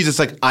hobbit. She's just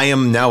like, I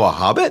am now a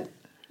hobbit?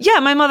 Yeah,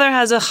 my mother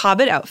has a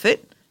hobbit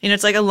outfit. You know,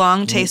 it's like a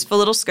long, tasteful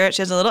little skirt.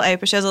 She has a little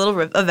apron. She has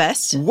a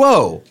vest.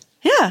 Whoa.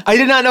 Yeah. I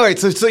did not know. Right.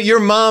 So your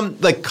mom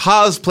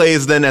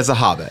cosplays then as a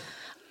hobbit.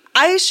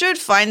 I should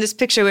find this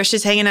picture where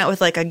she's hanging out with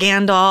like a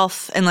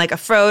Gandalf and like a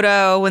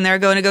Frodo when they're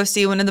going to go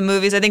see one of the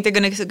movies. I think they're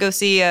going to go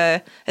see,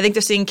 I think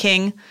they're seeing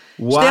King.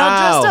 Wow. They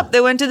all dressed up.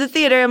 They went to the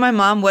theater and my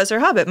mom was her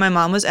hobbit. My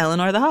mom was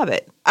Eleanor the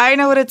Hobbit. I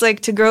know what it's like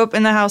to grow up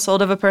in the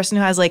household of a person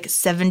who has like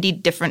 70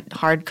 different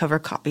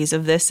hardcover copies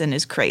of this and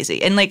is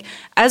crazy. And like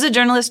as a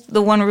journalist,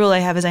 the one rule I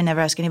have is I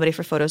never ask anybody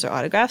for photos or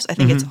autographs. I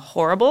think it's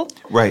horrible.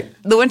 Right.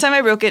 The one time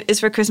I broke it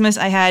is for Christmas.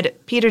 I had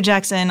Peter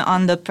Jackson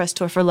on the press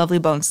tour for Lovely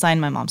Bones sign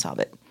my mom's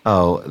hobbit.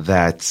 Oh,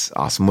 that's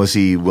awesome. Was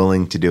he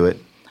willing to do it?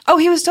 Oh,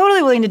 he was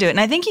totally willing to do it. And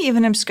I think he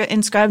even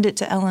inscribed it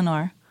to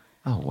Eleanor.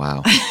 Oh,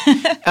 wow.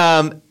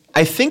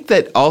 I think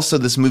that also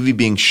this movie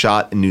being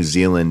shot in New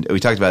Zealand, we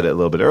talked about it a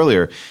little bit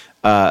earlier,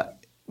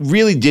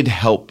 really did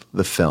help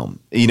the film.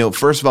 You know,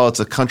 first of all,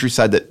 it's a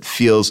countryside that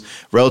feels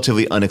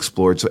relatively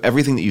unexplored. So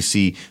everything that you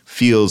see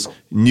feels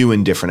new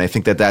and different. I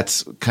think that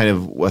that's kind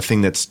of a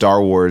thing that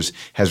Star Wars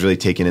has really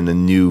taken in the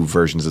new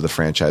versions of the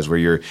franchise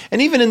where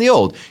and even in the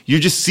old,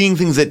 you're just seeing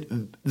things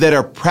that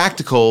are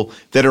practical,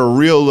 that are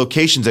real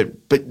locations,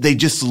 but they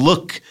just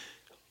look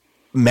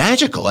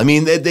magical. I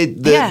mean, you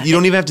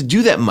don't even have to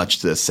do that much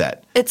to the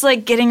set. It's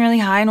like getting really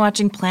high and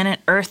watching Planet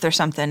Earth or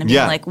something and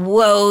being like,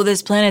 whoa,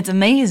 this planet's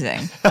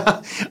amazing.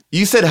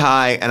 You said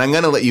hi, and I'm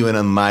going to let you in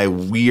on my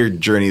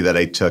weird journey that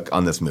I took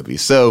on this movie.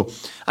 So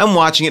I'm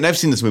watching it, and I've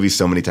seen this movie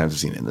so many times. I've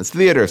seen it in this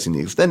theater. I've seen the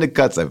extended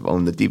cuts. I've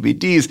owned the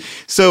DVDs.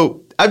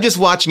 So I'm just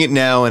watching it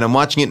now, and I'm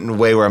watching it in a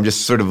way where I'm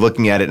just sort of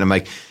looking at it, and I'm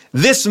like,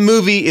 this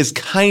movie is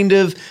kind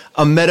of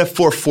a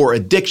metaphor for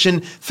addiction.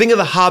 Think of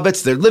the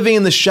hobbits. They're living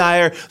in the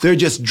Shire. They're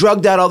just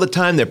drugged out all the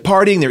time. They're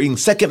partying. They're eating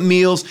second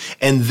meals.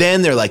 And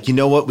then they're like, you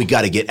know what? We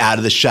got to get out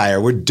of the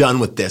Shire. We're done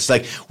with this.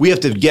 Like, we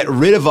have to get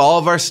rid of all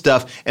of our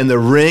stuff. And the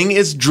ring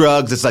is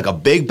drugs. It's like a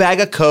big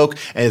bag of Coke.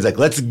 And it's like,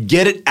 let's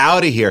get it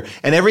out of here.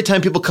 And every time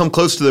people come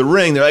close to the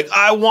ring, they're like,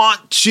 I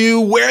want to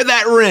wear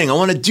that ring. I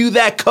want to do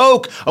that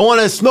Coke. I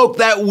want to smoke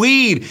that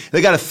weed.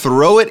 They got to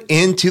throw it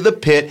into the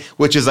pit,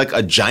 which is like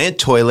a giant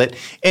toilet.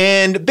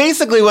 And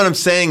basically what I'm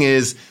saying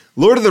is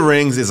Lord of the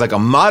Rings is like a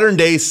modern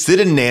day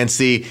Sid and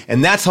Nancy,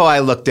 and that's how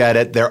I looked at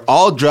it. They're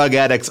all drug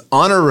addicts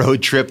on a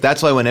road trip.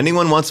 That's why when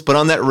anyone wants to put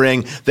on that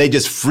ring, they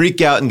just freak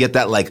out and get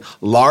that like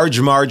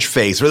large Marge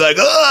face. We're like,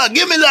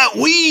 give me that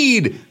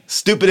weed.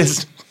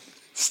 Stupidest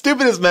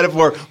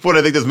metaphor for what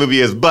I think this movie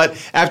is. But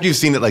after you've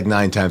seen it like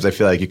 9 times, I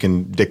feel like you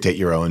can dictate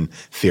your own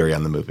theory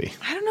on the movie.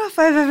 I don't know if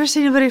I've ever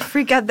seen anybody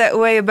freak out that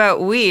way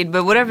about weed,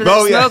 but whatever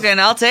they're smoking,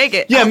 I'll take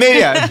it. Yeah,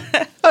 maybe.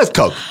 That's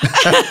Coke.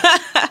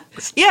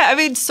 Yeah, I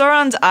mean,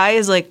 Sauron's eye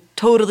is like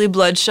totally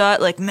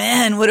bloodshot. Like,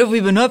 man, what have we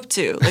been up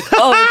to? Like,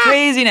 oh, we're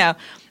crazy now.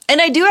 And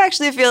I do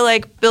actually feel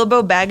like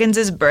Bilbo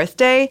Baggins'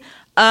 birthday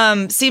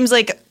seems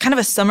like kind of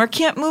a summer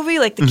camp movie.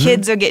 Like the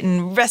kids are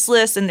getting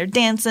restless and they're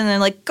dancing and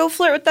like, go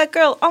flirt with that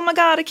girl. Oh my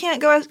God, I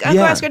can't go ask her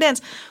to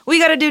dance. We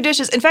got to do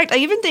dishes. In fact, I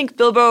even think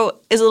Bilbo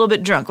is a little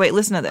bit drunk. Wait,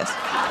 listen to this.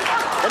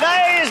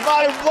 Today is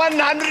my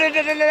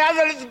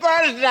 111th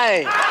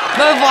birthday.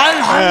 The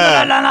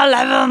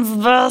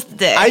 111th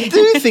birthday. I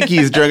do think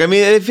he's drunk. I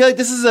mean, I feel like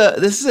this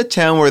is a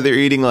town where they're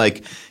eating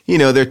like, you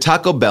know, they're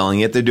Taco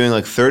Belling it. They're doing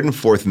like 3rd and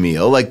 4th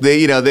meal. Like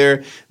they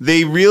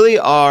really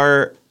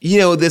are, you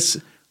know,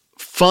 this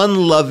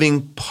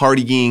fun-loving,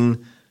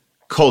 partying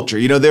culture.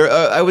 You know,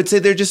 I would say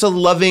they're just a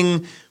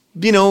loving,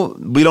 you know,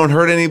 we don't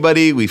hurt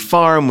anybody, we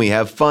farm, we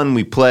have fun,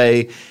 we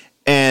play.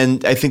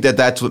 And I think that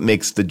that's what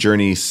makes the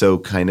journey so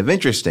kind of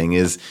interesting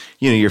is,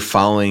 you know, you're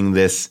following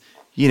this,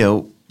 you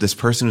know, this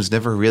person who's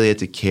never really had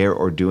to care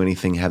or do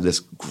anything have this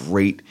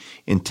great,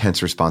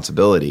 intense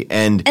responsibility.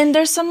 And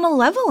there's some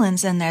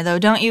malevolence in there, though,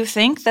 don't you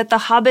think? That the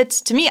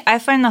hobbits, to me, I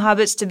find the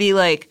hobbits to be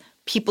like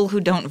people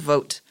who don't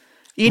vote.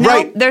 You know,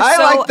 right. They're I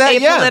so like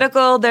that,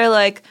 apolitical. Yeah. They're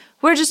like,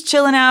 we're just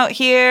chilling out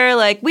here.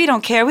 Like, we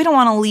don't care. We don't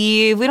want to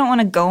leave. We don't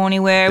want to go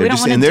anywhere. They're we don't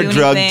want to do anything. in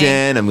their drug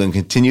den. I'm going to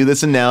continue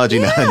this analogy.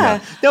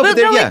 Yeah. No, but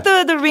they're like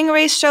the ring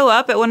race show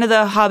up at one of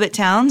the hobbit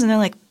towns, and they're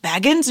like,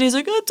 Baggins? And he's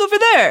like, oh, it's over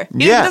there.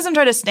 He doesn't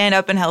try to stand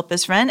up and help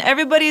his friend.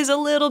 Everybody's a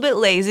little bit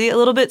lazy, a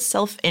little bit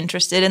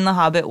self-interested in the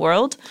hobbit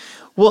world.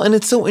 Well, and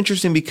it's so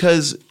interesting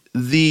because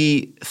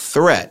the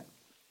threat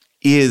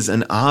is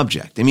an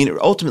object. I mean, it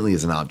ultimately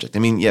is an object. I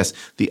mean, yes,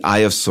 the Eye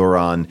of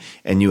Sauron,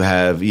 and you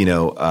have,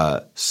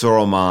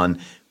 Saruman,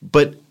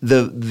 but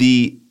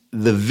the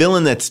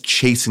villain that's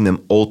chasing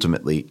them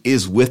ultimately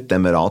is with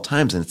them at all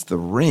times, and it's the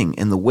ring.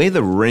 And the way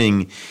the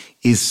ring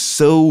is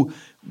so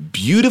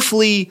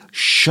beautifully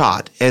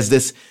shot as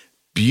this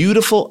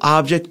beautiful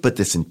object, but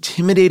this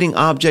intimidating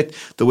object,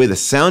 the way the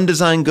sound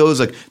design goes,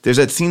 like there's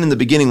that scene in the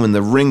beginning when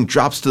the ring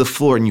drops to the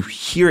floor and you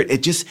hear it,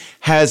 it just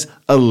has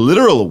a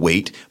literal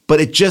weight,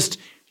 but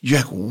you're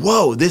like,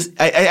 whoa,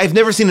 I've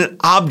never seen an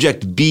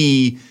object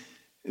be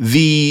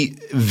the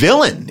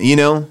villain, you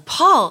know?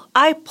 Paul,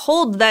 I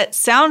pulled that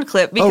sound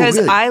clip because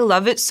really? I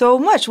love it so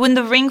much when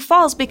the ring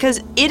falls, because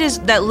it is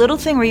that little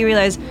thing where you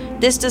realize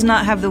this does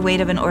not have the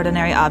weight of an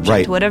ordinary object.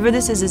 Right. Whatever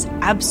this is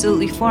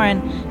absolutely foreign,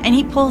 and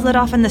he pulls that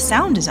off in the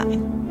sound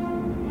design.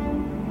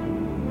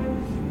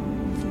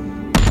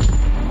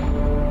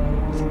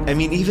 I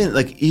mean,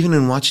 even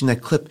in watching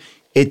that clip,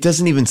 it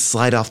doesn't even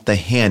slide off the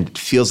hand. It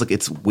feels like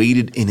it's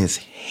weighted in his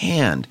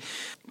hand.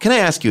 Can I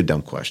ask you a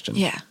dumb question?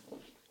 Yeah.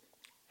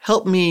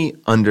 Help me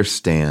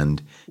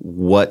understand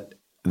what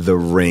the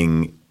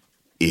ring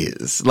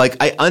is. Like,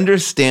 I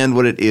understand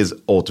what it is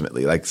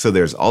ultimately. Like, so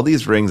there's all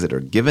these rings that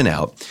are given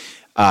out,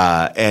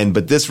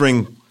 but this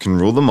ring can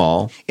rule them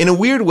all. In a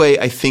weird way,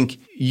 I think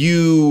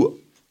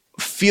you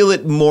feel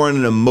it more on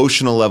an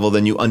emotional level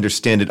than you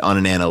understand it on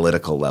an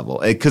analytical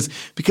level.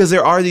 Because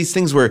there are these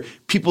things where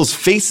people's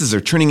faces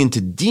are turning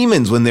into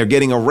demons when they're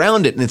getting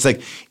around it. And it's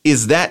like,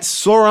 is that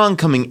Sauron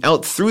coming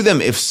out through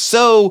them? If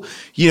so,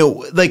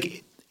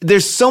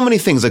 there's so many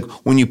things. Like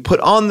when you put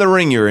on the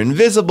ring, you're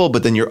invisible,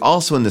 but then you're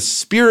also in the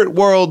spirit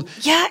world.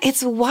 Yeah,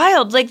 it's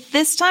wild. Like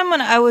this time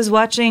when I was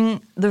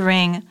watching The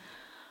Ring,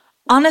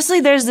 honestly,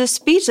 there's this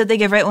speech that they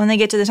give right when they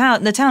get to the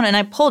town, and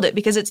I pulled it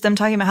because it's them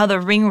talking about how the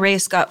ring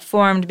race got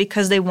formed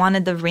because they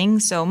wanted the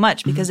ring so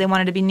much, because they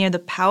wanted to be near the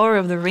power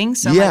of the ring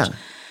so much.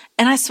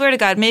 And I swear to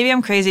God, maybe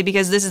I'm crazy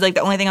because this is like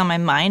the only thing on my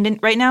mind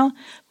right now,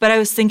 but I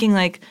was thinking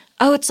like,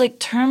 oh, it's like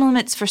term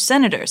limits for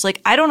senators.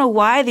 Like, I don't know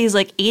why these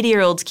like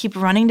 80-year-olds keep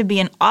running to be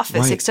in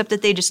office, except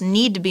that they just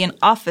need to be in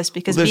office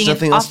because being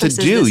in office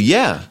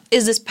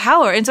is this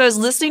power. And so I was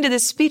listening to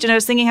this speech and I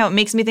was thinking how it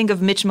makes me think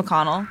of Mitch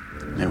McConnell.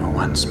 There were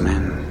once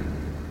men,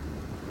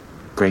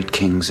 great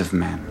kings of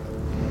men.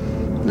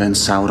 Then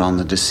Sauron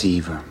the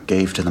Deceiver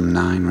gave to them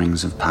 9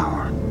 rings of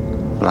power.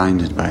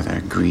 Blinded by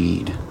their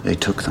greed, they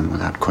took them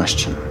without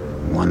question,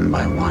 one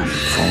by one,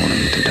 falling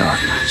into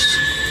darkness.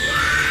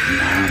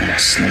 Now they're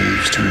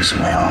slaves to his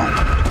will.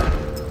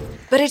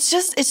 But it's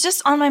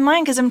just on my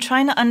mind because I'm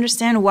trying to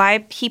understand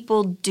why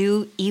people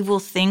do evil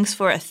things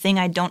for a thing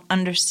I don't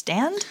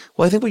understand.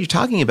 Well, I think what you're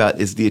talking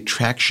about is the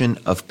attraction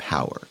of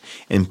power.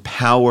 And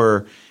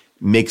power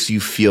makes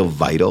you feel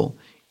vital.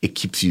 It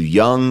keeps you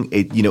young.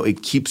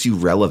 It keeps you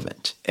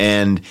relevant.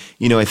 And,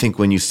 I think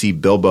when you see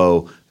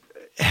Bilbo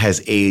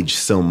has aged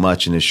so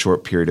much in his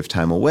short period of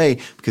time away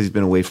because he's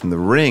been away from the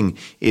ring,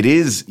 it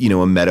is,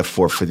 a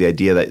metaphor for the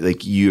idea that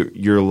like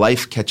your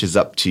life catches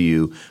up to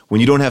you. When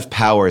you don't have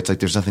power, it's like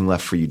there's nothing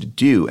left for you to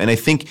do. And I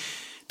think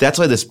that's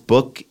why this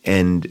book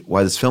and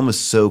why this film is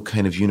so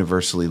kind of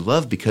universally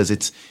loved,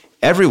 because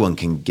everyone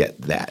can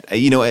get that.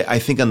 I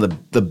think on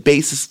the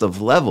basest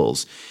of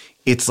levels,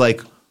 it's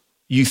like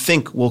you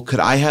think, well, could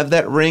I have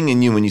that ring?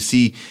 And when you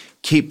see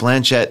Cate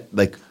Blanchett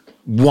like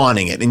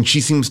wanting it, and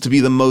she seems to be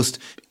the most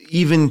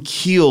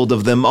even-keeled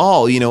of them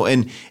all,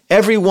 and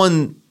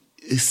everyone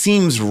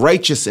seems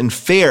righteous and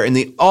fair, and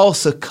they all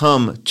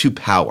succumb to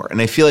power.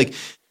 And I feel like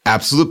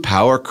absolute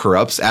power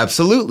corrupts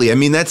absolutely. I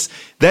mean,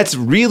 that's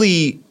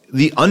really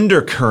the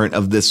undercurrent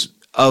of this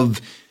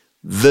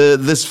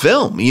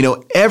film.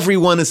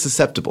 Everyone is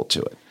susceptible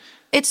to it.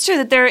 It's true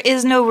that there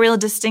is no real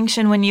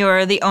distinction when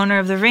you're the owner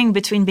of the ring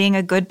between being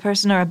a good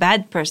person or a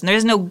bad person. There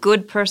is no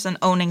good person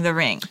owning the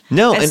ring.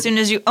 No. As soon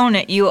as you own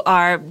it, you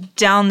are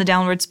down the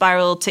downward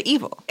spiral to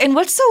evil. And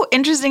what's so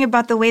interesting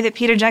about the way that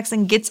Peter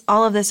Jackson gets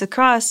all of this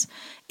across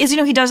is,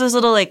 he does those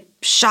little like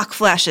shock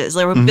flashes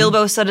where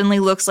Bilbo suddenly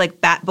looks like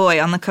Bat Boy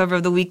on the cover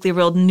of the Weekly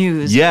World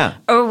News. Yeah.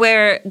 Or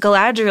where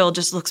Galadriel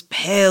just looks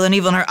pale and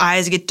evil and her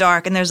eyes get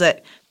dark and there's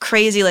that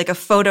crazy, like a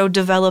photo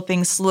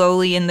developing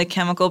slowly in the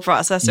chemical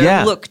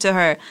processor look to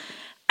her.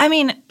 I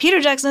mean, Peter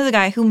Jackson is a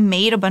guy who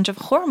made a bunch of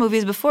horror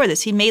movies before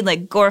this. He made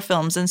like gore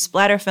films and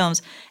splatter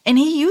films, and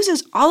he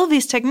uses all of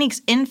these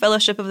techniques in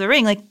Fellowship of the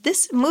Ring. Like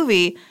this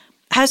movie,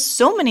 has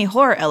so many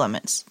horror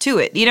elements to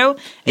it. You know,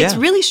 it's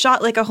really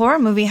shot like a horror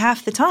movie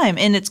half the time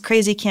in its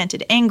crazy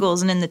canted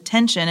angles and in the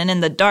tension and in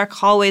the dark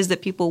hallways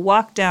that people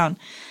walk down.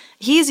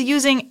 He's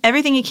using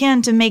everything he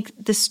can to make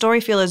the story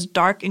feel as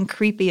dark and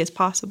creepy as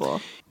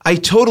possible. I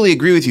totally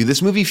agree with you.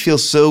 This movie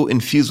feels so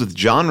infused with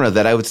genre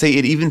that I would say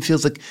it even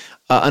feels like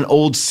an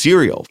old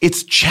serial.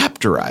 It's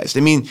chapterized. I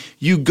mean,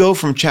 you go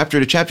from chapter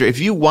to chapter. If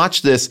you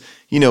watch this,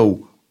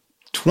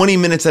 20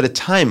 minutes at a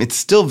time, it's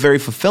still very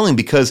fulfilling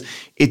because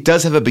it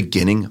does have a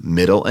beginning,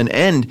 middle, and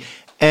end.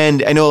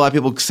 And I know a lot of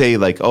people say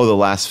like, oh, the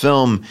last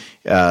film,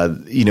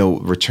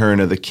 Return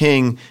of the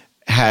King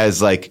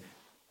has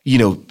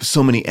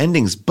so many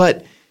endings.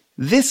 But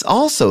this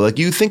also, like,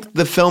 you think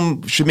the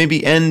film should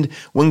maybe end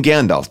when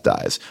Gandalf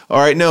dies. All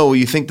right, no,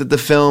 you think that the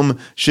film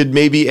should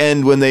maybe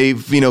end when they,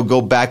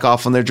 go back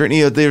off on their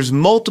journey. There's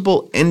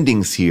multiple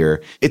endings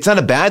here. It's not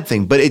a bad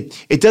thing, but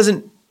it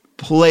doesn't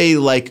play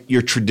like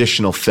your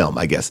traditional film,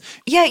 I guess.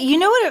 Yeah, you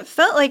know what it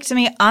felt like to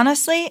me,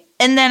 honestly?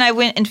 And then I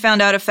went and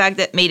found out a fact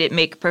that made it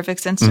make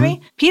perfect sense to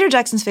me. Peter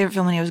Jackson's favorite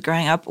film when he was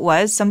growing up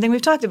was something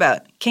we've talked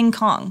about, King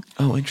Kong.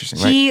 Oh, interesting.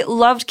 He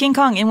loved King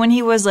Kong. And when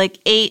he was like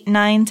 8,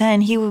 9,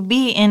 10, he would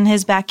be in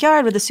his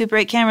backyard with a Super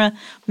 8 camera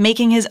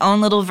making his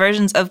own little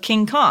versions of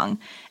King Kong.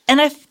 And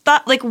I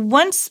thought, like,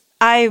 once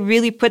I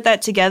really put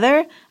that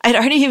together, I'd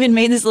already even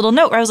made this little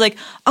note where I was like,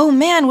 oh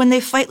man, when they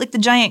fight like the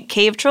giant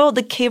cave troll,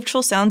 the cave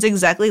troll sounds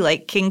exactly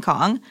like King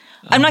Kong.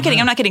 I'm not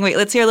kidding. Wait,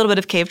 let's hear a little bit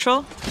of Cave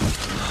Troll.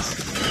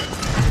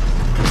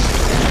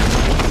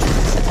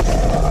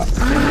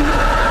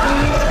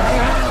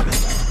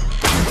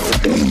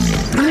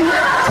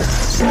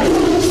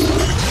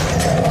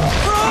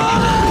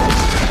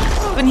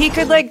 When he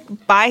could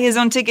like buy his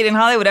own ticket in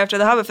Hollywood after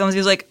the Hobbit films, he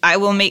was like, I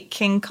will make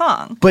King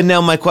Kong. But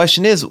now my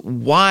question is,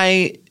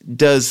 why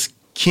does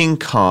King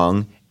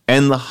Kong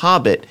and The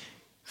Hobbit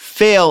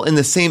fail in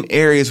the same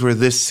areas where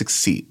this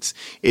succeeds?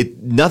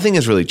 Nothing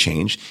has really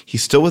changed.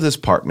 He's still with his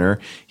partner.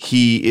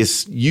 He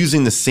is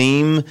using the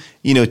same,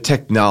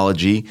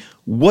 technology.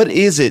 What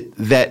is it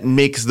that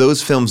makes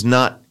those films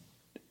not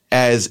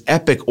as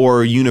epic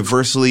or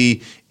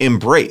universally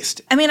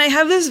embraced? I mean, I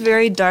have this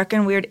very dark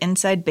and weird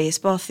inside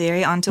baseball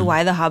theory onto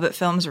why the Hobbit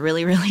films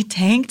really, really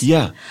tanked.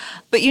 Yeah.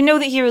 But you know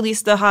that he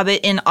released The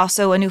Hobbit in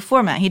also a new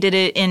format. He did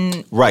it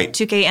in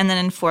 2K and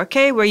then in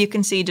 4K, where you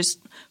can see just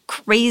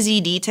crazy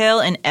detail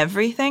in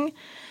everything.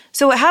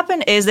 So what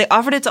happened is they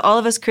offered it to all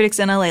of us critics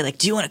in LA, like,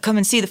 do you want to come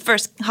and see the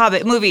first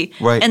Hobbit movie?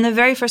 Right. And the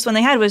very first one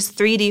they had was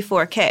 3D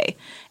 4K.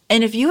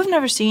 And if you have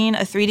never seen a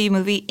 3D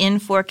movie in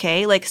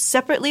 4K, like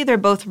separately, they're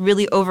both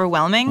really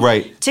overwhelming.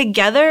 Right.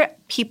 Together,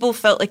 people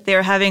felt like they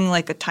were having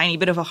like a tiny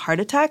bit of a heart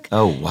attack.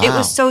 Oh, wow. It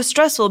was so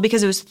stressful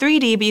because it was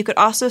 3D, but you could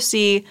also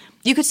see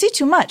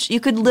too much. You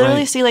could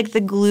literally see like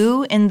the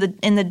glue in the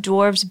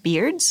dwarves'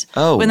 beards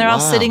when they're all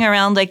sitting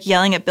around like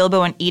yelling at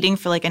Bilbo and eating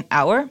for like an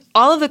hour.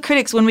 All of the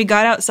critics, when we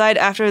got outside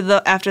after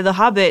the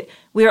Hobbit,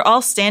 we were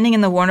all standing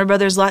in the Warner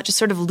Brothers lot just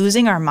sort of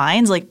losing our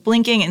minds, like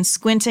blinking and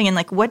squinting and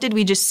like, what did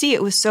we just see?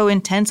 It was so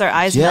intense, our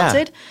eyes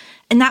melted.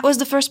 And that was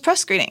the first press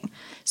screening.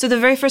 So the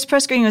very first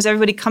press screening was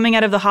everybody coming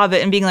out of The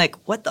Hobbit and being like,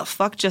 what the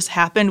fuck just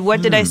happened?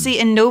 What did I see?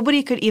 And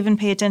nobody could even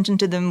pay attention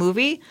to the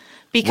movie.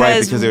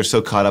 Because they're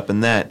so caught up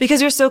in that.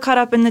 Because you're so caught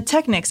up in the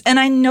technics. And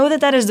I know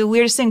that is the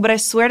weirdest thing, but I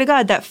swear to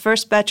God, that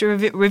first batch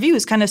of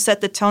reviews kind of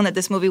set the tone that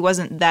this movie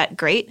wasn't that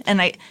great.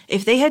 And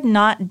if they had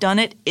not done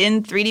it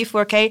in 3D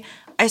 4K,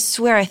 I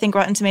swear I think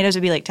Rotten Tomatoes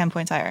would be like 10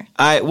 points higher.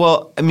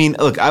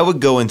 Look, I would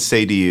go and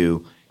say to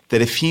you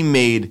that if he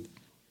made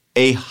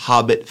a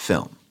Hobbit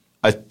film,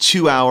 a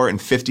 2-hour and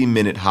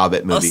 50-minute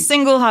Hobbit movie. A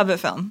single Hobbit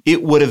film.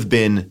 It would have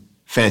been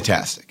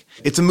fantastic.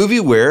 It's a movie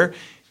where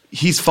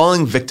he's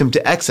falling victim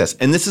to excess.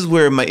 And this is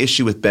where my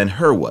issue with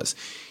Ben-Hur was.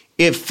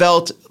 It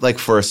felt like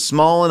for a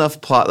small enough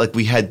plot, like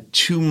we had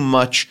too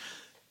much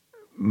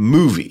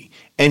movie.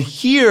 And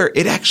here,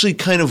 it actually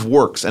kind of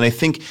works. And I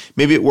think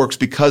maybe it works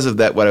because of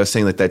that, what I was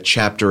saying, like that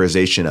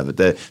chapterization of it,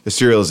 the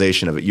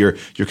serialization of it. You're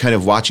kind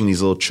of watching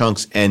these little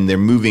chunks and they're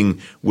moving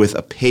with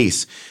a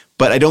pace.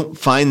 But I don't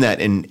find that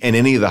in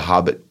any of the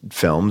Hobbit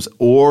films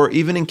or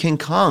even in King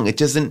Kong. It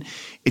doesn't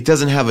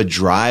have a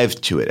drive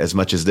to it as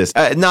much as this.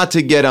 Not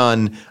to get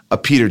on a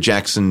Peter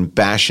Jackson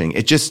bashing.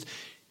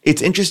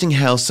 It's interesting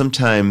how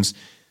sometimes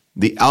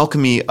the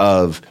alchemy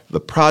of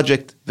the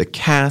project, the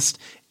cast,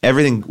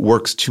 everything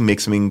works to make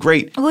something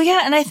great. Well,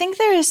 yeah, and I think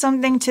there is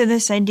something to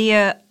this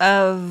idea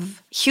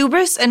of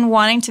hubris and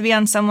wanting to be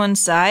on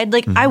someone's side.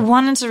 Like, I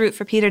wanted to root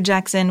for Peter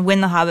Jackson when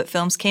the Hobbit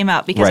films came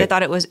out because I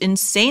thought it was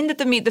insane that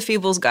the Meet the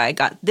Feebles guy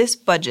got this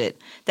budget,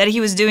 that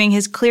he was doing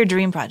his clear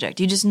dream project.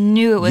 You just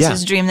knew it was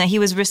his dream, that he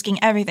was risking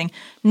everything.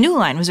 New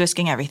Line was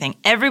risking everything.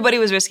 Everybody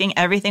was risking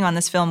everything on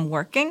this film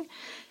working.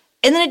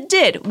 And then it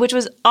did, which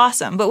was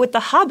awesome. But with The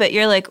Hobbit,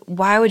 you're like,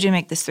 why would you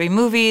make this 3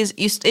 movies?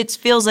 It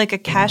feels like a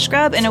cash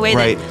grab in a way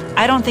that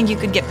I don't think you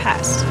could get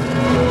past.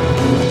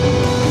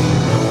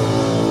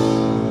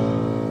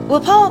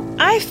 Well, Paul,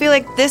 I feel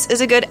like this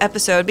is a good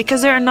episode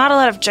because there are not a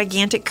lot of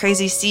gigantic,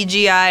 crazy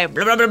CGI,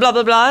 blah, blah, blah, blah,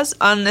 blah, blahs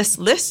on this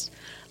list.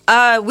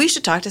 we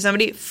should talk to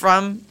somebody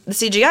from the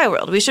CGI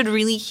world. We should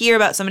really hear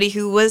about somebody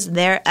who was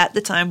there at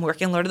the time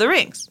working Lord of the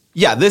Rings.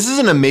 Yeah, this is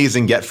an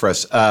amazing get for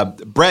us.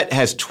 Brett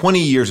has 20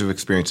 years of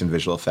experience in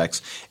visual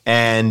effects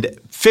and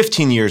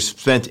 15 years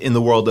spent in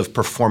the world of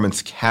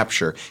performance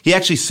capture. He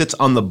actually sits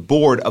on the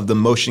board of the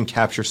Motion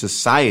Capture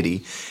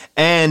Society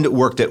and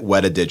worked at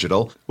Weta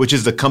Digital, which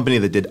is the company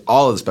that did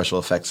all of the special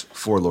effects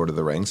for Lord of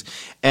the Rings.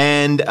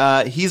 And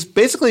he's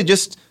basically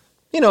just,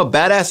 a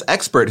badass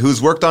expert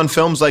who's worked on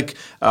films like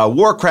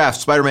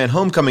Warcraft, Spider-Man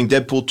Homecoming,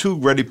 Deadpool 2,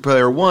 Ready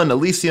Player One,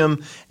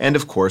 Elysium, and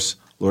of course,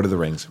 Lord of the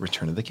Rings,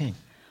 Return of the King.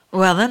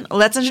 Well then,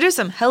 let's introduce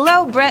him.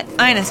 Hello, Brett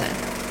Einason.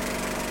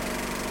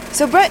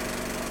 So Brett,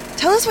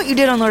 tell us what you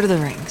did on Lord of the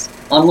Rings.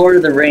 On Lord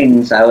of the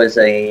Rings, I was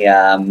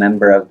a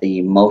member of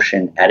the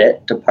motion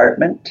edit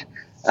department.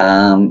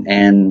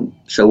 And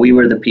so we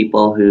were the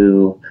people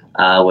who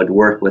would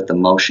work with the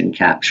motion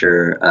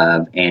capture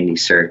of Andy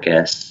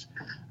Serkis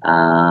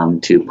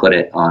to put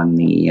it on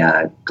the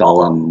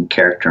Gollum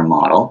character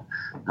model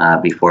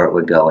before it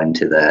would go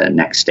into the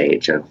next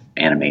stage of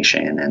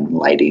animation and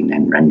lighting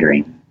and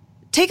rendering.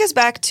 Take us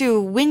back to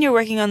when you're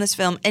working on this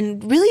film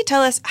and really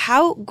tell us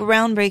how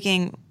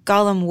groundbreaking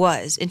Gollum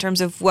was in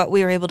terms of what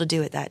we were able to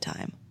do at that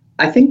time.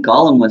 I think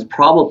Gollum was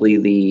probably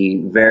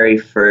the very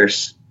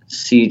first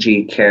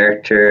CG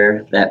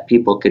character that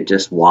people could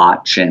just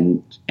watch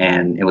and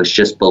it was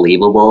just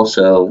believable.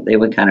 So they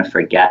would kind of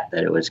forget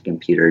that it was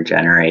computer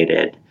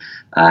generated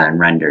and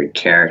rendered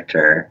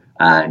character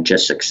and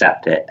just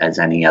accept it as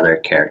any other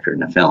character in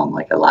the film,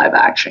 like a live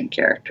action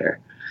character.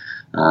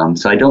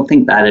 So I don't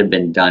think that had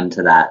been done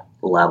to that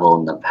level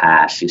in the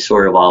past. You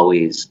sort of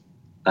always,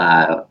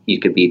 you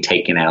could be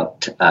taken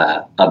out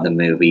of the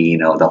movie,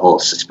 the whole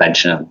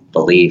suspension of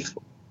belief.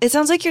 It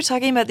sounds like you're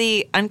talking about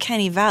the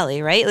uncanny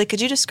valley, right? Like,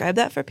 could you describe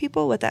that for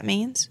people, what that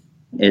means?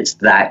 It's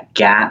that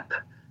gap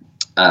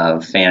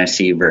of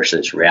fantasy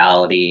versus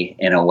reality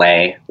in a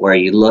way where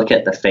you look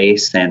at the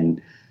face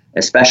and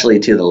especially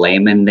to the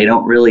layman, they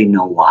don't really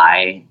know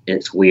why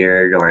it's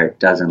weird or it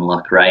doesn't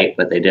look right,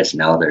 but they just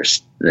know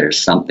there's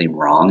something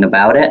wrong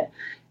about it.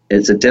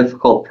 It's a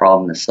difficult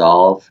problem to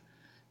solve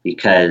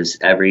because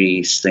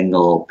every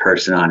single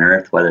person on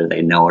Earth, whether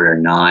they know it or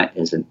not,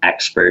 is an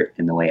expert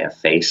in the way a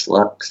face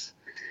looks.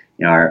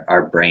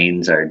 Our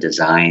brains are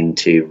designed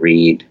to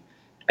read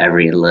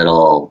every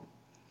little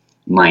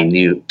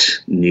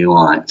minute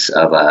nuance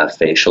of a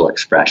facial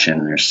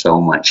expression. There's so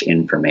much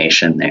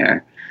information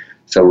there.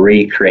 So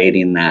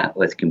recreating that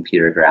with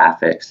computer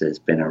graphics has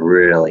been a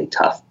really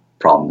tough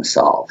problem to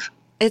solve.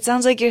 It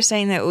sounds like you're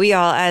saying that we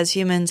all, as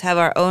humans, have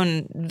our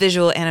own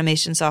visual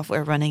animation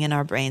software running in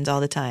our brains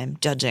all the time,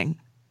 judging.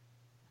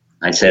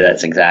 I'd say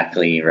that's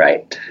exactly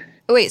right.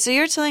 Wait, so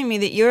you're telling me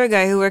that you're a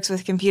guy who works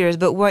with computers,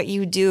 but what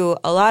you do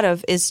a lot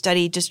of is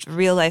study just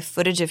real-life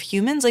footage of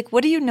humans? Like,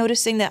 what are you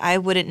noticing that I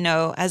wouldn't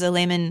know as a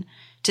layman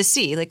to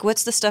see? Like,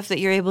 what's the stuff that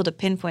you're able to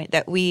pinpoint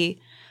that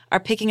we are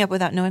picking up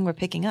without knowing we're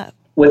picking up?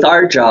 With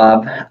our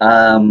job,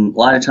 a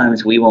lot of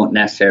times we won't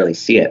necessarily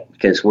see it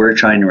because we're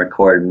trying to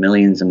record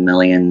millions and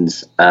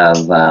millions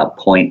of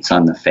points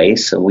on the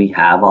face. So we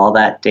have all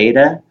that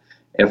data.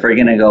 If we're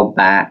going to go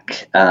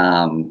back,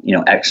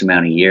 X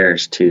amount of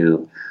years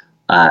to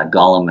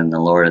Gollum and the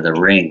Lord of the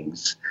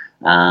Rings,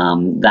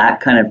 that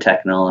kind of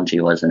technology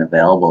wasn't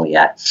available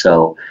yet.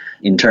 So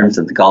in terms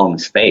of the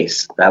Gollum's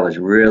face, that was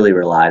really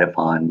relied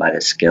upon by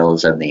the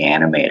skills of the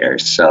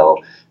animators.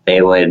 So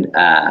they would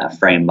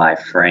frame by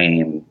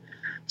frame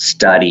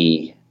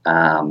study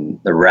the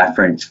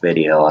reference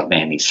video of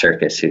Andy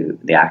Serkis,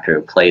 the actor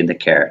who played the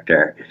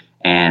character,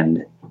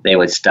 and they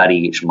would study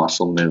each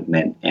muscle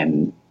movement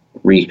and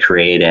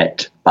recreate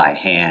it by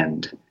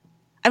hand.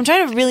 I'm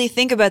trying to really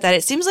think about that.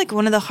 It seems like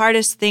one of the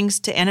hardest things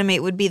to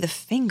animate would be the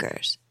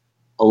fingers.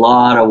 A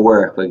lot of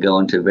work would go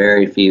into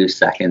very few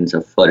seconds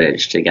of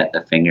footage to get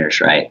the fingers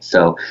right.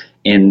 So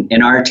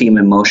in our team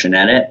in Motion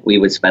Edit, we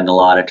would spend a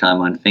lot of time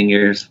on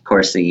fingers. Of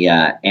course, the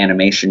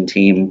animation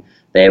team,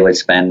 they would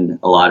spend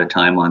a lot of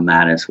time on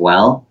that as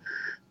well.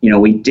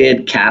 We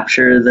did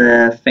capture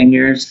the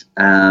fingers,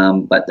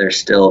 but there's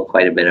still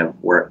quite a bit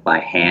of work by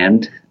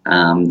hand.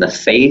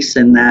 The face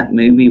in that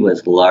movie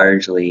was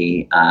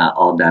largely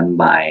all done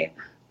by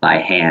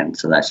hand,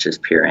 so that's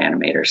just pure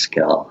animator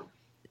skill.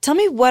 Tell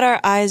me what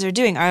our eyes are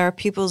doing. Are our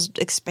pupils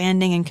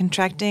expanding and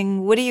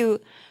contracting? What do you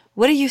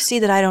see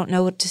that I don't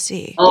know what to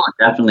see? Oh,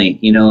 definitely.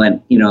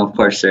 Of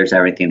course, there's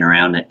everything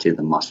around it too,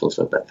 the muscles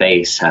of the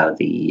face, how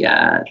the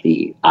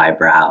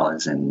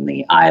eyebrows and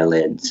the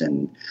eyelids,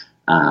 and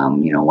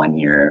when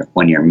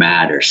you're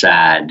mad or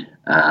sad,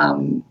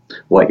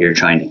 what you're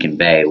trying to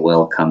convey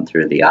will come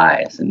through the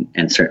eyes,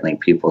 and certainly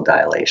pupil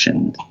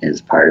dilation is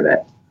part of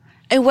it.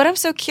 And what I'm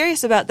so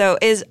curious about, though,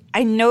 is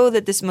I know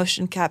that this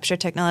motion capture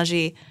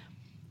technology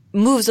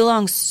moves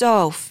along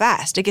so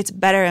fast. It gets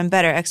better and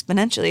better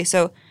exponentially.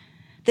 So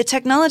the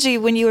technology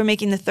when you were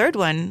making the third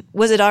one,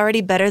 was it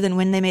already better than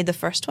when they made the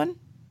first one?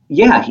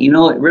 Yeah,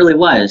 it really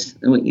was.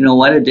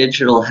 Weta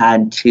Digital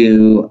had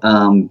to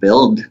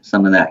build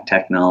some of that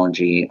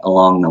technology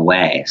along the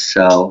way.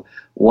 So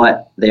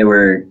what they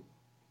were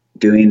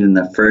doing in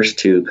the first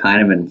two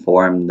kind of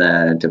informed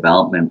the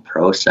development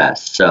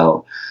process.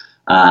 So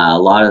a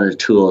lot of the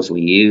tools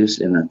we used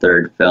in the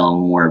third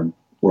film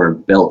were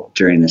built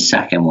during the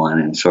second one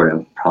and sort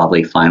of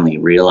probably finally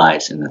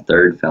realized in the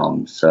third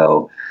film,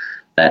 so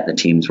that the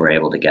teams were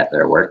able to get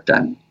their work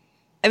done.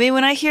 I mean,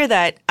 when I hear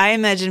that, I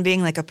imagine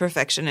being like a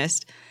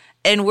perfectionist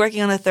and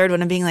working on the third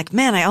one and being like,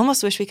 man, I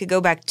almost wish we could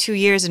go back 2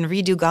 years and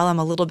redo Gollum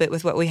a little bit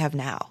with what we have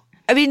now.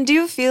 I mean, do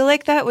you feel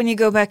like that when you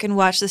go back and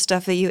watch the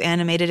stuff that you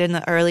animated in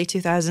the early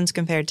 2000s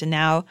compared to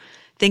now,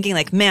 thinking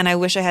like, man, I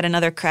wish I had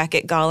another crack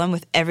at Gollum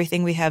with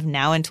everything we have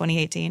now in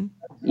 2018?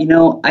 You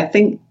know, I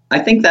think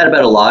that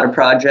about a lot of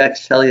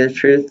projects, to tell you the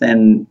truth.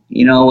 And,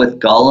 you know, with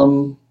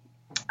Gollum,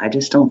 I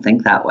just don't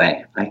think that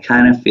way. I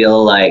kind of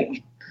feel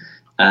like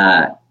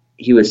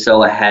he was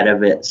so ahead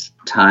of its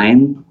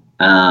time.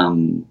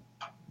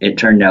 It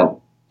turned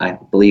out, I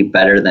believe,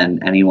 better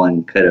than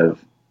anyone could have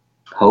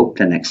hoped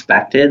and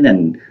expected.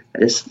 And I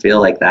just feel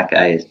like that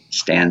guy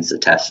stands the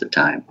test of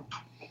time.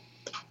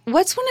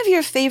 What's one of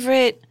your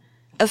favorite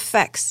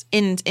effects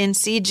in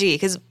CG?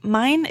 Because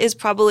mine is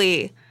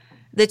probably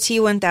the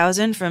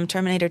T-1000 from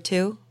Terminator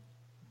 2.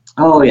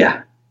 Oh,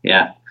 yeah.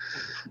 Yeah.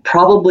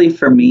 Probably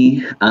for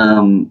me,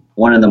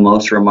 one of the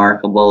most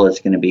remarkable is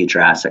going to be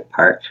Jurassic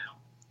Park.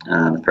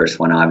 The first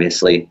one,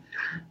 obviously.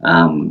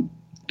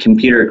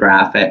 Computer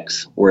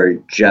graphics were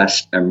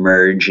just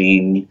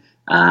emerging.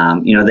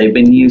 You know, they've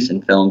been used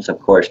in films, of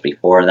course,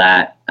 before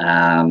that,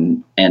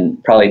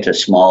 and probably to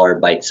smaller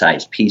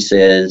bite-sized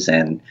pieces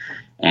and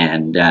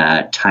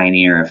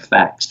tinier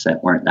effects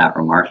that weren't that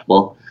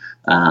remarkable.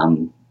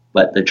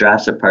 But the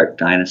Jurassic Park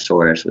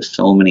dinosaurs with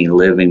so many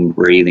living,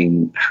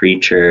 breathing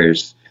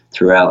creatures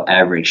throughout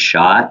every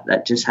shot,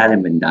 that just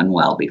hadn't been done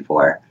well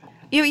before.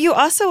 You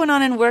also went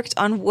on and worked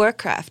on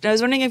Warcraft. I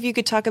was wondering if you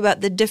could talk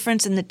about the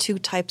difference in the two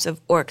types of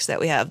orcs that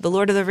we have, the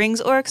Lord of the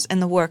Rings orcs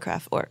and the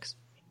Warcraft orcs.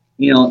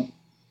 You know,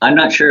 I'm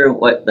not sure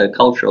what the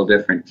cultural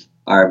difference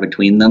are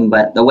between them,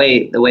 but the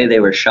way they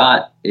were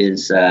shot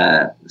is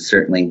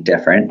certainly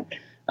different.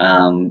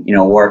 You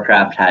know,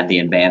 Warcraft had the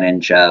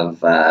advantage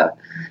of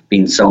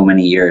being so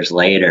many years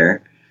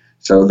later.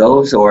 So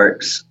those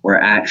orcs were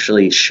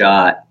actually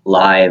shot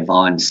live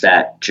on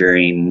set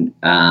during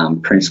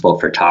principal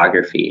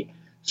photography.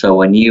 So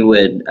when you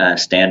would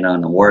stand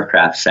on the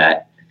Warcraft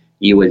set,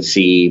 you would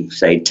see,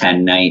 say,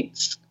 10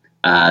 knights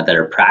that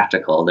are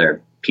practical.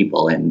 They're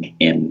people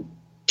in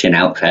tin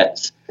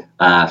outfits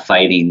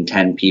fighting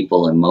 10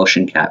 people in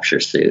motion capture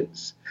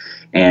suits.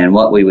 And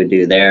what we would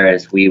do there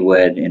is we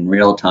would, in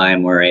real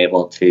time, we're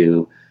able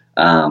to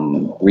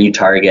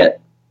retarget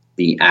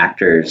the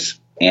actors'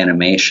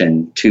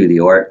 animation to the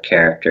orc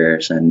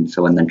characters. And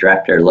so when the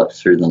director looks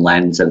through the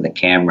lens of the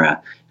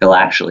camera, he'll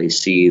actually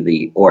see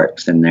the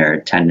orcs in their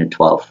 10 to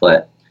 12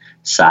 foot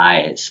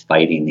size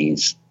fighting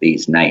these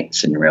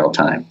knights in real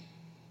time.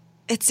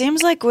 It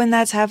seems like when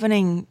that's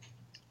happening,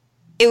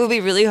 it would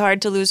be really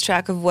hard to lose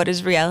track of what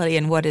is reality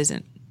and what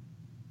isn't.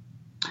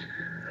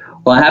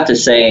 Well, I have to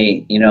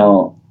say, you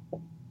know,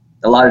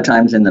 a lot of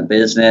times in the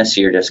business,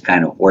 you're just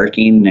kind of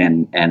working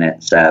and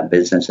it's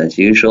business as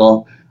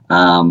usual.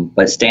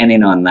 But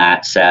standing on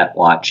that set,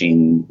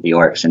 watching the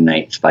orcs and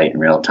knights fight in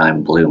real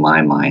time blew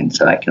my mind.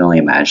 So I can only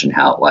imagine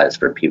how it was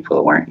for people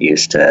who weren't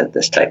used to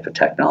this type of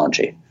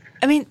technology.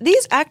 I mean,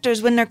 these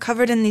actors, when they're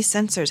covered in these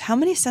sensors, how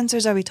many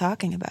sensors are we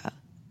talking about?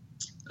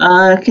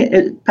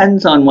 It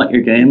depends on what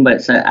you're doing, but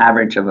it's an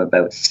average of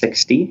about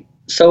 60.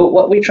 So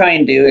what we try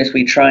and do is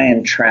we try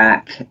and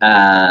track,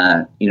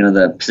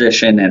 the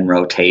position and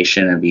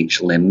rotation of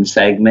each limb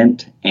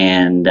segment.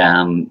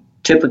 And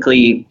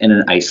typically in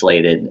an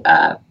isolated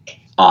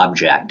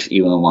object,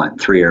 you will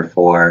want 3 or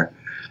 4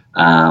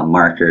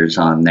 markers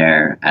on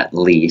there at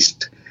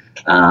least.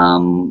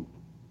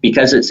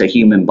 Because it's a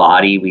human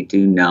body, we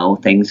do know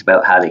things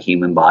about how the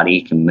human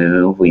body can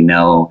move. We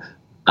know,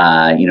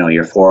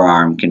 your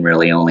forearm can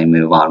really only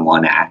move on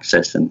one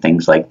axis and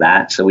things like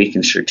that. So we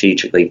can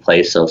strategically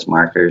place those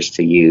markers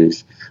to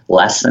use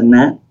less than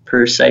that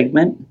per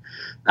segment.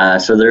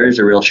 So there is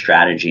a real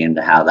strategy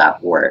into how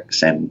that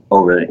works. And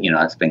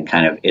it's been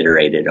kind of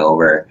iterated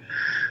over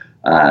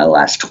the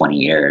last 20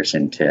 years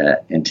into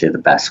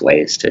the best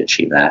ways to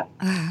achieve that.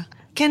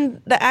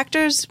 Can the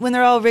actors, when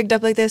they're all rigged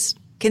up like this,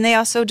 can they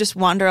also just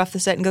wander off the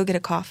set and go get a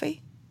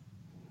coffee?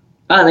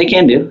 They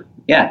can do.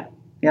 Yeah.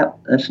 Yep.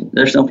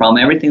 There's no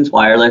problem. Everything's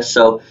wireless.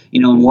 So,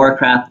 in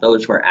Warcraft,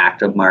 those were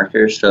active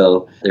markers.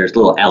 So there's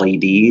little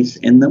LEDs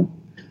in them.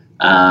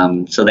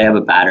 So they have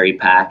a battery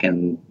pack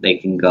and they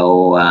can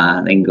go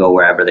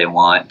wherever they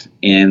want.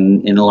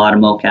 In a lot of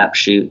mocap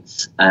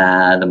shoots,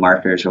 the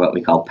markers are what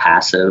we call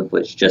passive,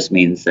 which just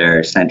means they're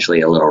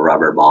essentially a little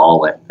rubber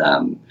ball with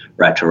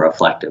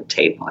retroreflective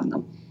tape on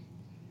them.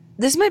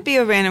 This might be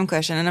a random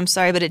question, and I'm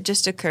sorry, but it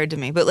just occurred to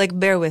me. But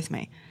bear with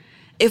me.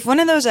 If one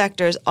of those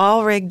actors,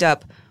 all rigged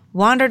up,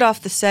 wandered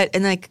off the set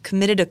and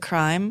committed a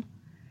crime,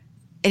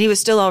 and he was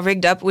still all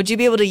rigged up, would you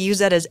be able to use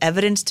that as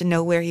evidence to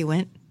know where he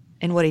went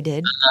and what he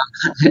did?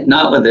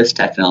 Not with this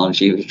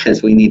technology,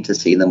 because we need to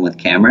see them with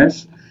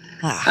cameras.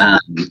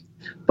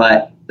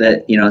 But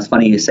that, it's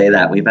funny you say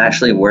that. We've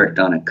actually worked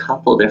on a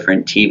couple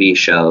different TV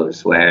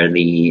shows where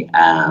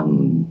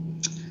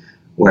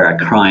where a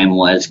crime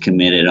was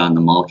committed on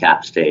the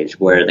mocap stage,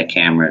 where the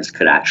cameras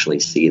could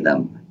actually see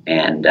them.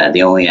 And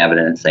the only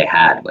evidence they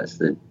had was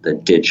the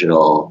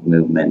digital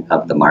movement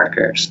of the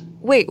markers.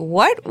 Wait,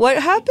 what? What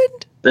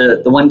happened?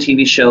 The one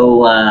TV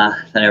show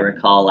that I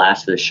recall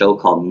last was a show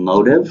called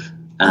Motive,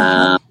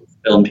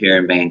 filmed here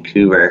in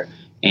Vancouver.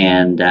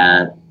 And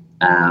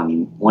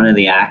one of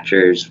the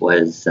actors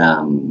was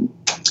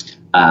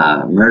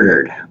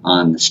murdered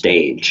on the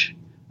stage.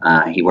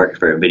 He worked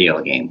for a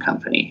video game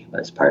company,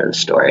 was part of the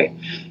story.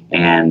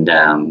 And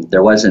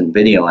there wasn't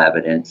video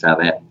evidence of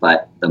it,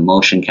 but the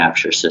motion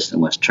capture system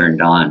was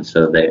turned on.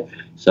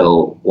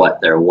 So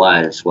what there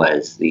was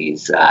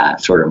these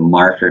sort of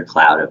marker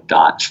cloud of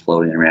dots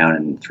floating around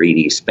in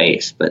 3D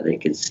space, but they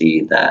could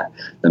see the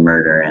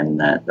murder and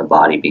the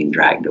body being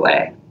dragged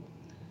away.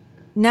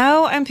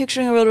 Now I'm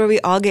picturing a world where we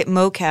all get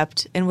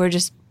mocapped and we're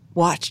just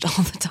watched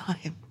all the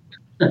time.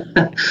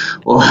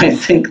 Well, I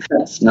think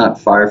that's not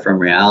far from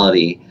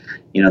reality.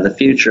 The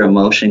future of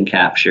motion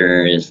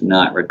capture is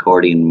not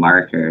recording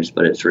markers,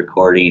 but it's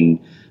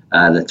recording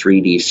the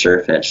 3D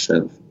surface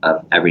of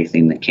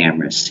everything the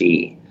cameras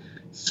see.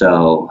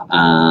 So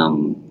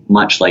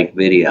much like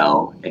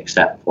video,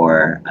 except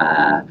for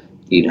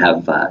you'd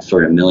have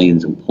sort of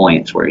millions of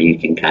points where you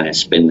can kind of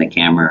spin the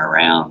camera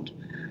around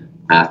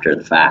after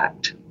the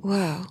fact.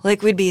 Wow.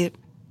 Like we'd be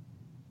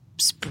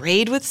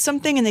sprayed with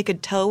something and they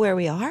could tell where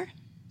we are?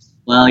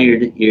 Well,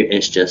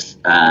 it's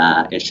just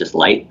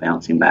light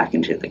bouncing back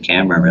into the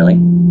camera, really.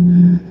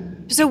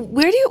 So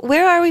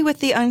where are we with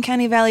the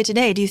Uncanny Valley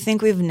today? Do you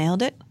think we've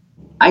nailed it?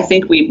 I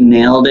think we've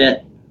nailed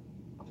it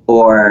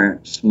for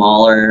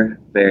smaller,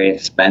 very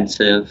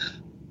expensive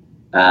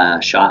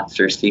shots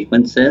or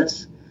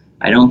sequences.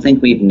 I don't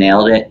think we've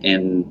nailed it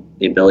in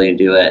the ability to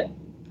do it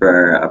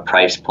for a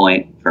price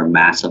point for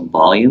massive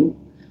volume,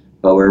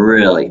 but we're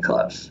really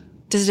close.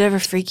 Does it ever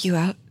freak you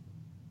out?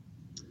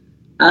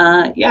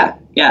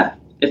 Yeah,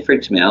 it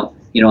freaks me out.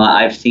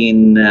 I've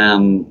seen, a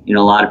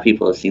lot of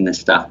people have seen this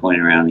stuff going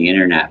around the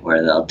internet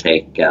where they'll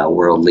take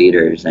world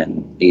leaders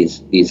and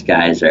these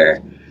guys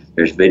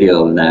there's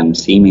video of them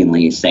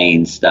seemingly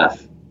saying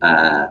stuff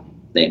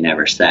they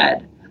never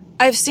said.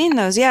 I've seen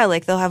those, yeah,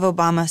 like they'll have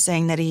Obama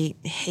saying that he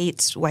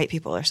hates white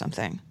people or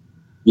something.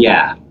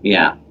 Yeah.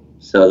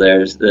 So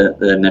there's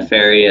the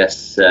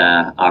nefarious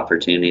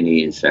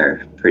opportunities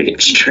are pretty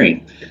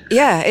extreme.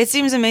 Yeah, it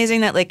seems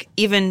amazing that like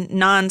even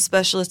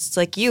non-specialists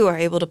like you are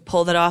able to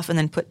pull that off and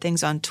then put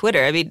things on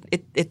Twitter. I mean,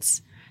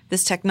 it's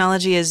this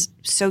technology is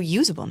so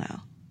usable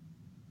now.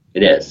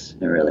 It is.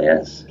 It really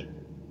is.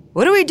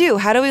 What do we do?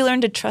 How do we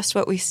learn to trust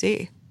what we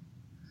see?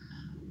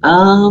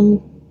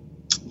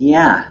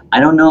 Yeah, I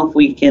don't know if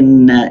we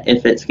can,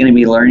 if it's going to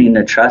be learning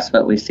to trust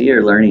what we see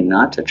or learning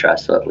not to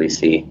trust what we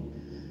see.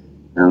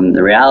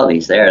 The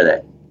reality's there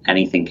that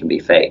anything can be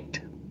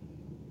faked.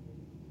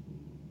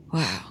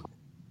 Wow.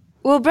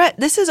 Well, Brett,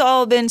 this has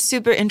all been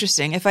super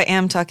interesting if I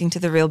am talking to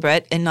the real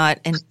Brett and not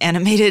an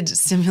animated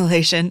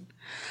simulation.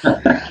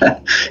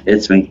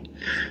 It's me.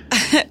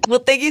 Well,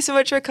 thank you so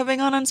much for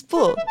coming on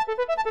Unspooled.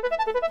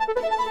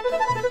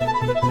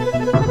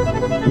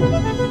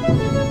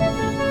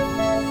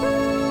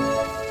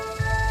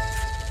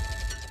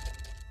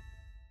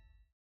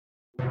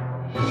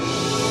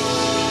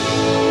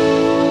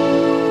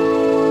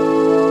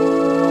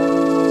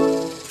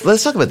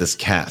 Let's talk about this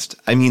cast.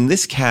 I mean,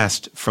 this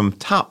cast from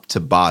top to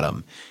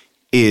bottom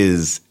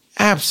is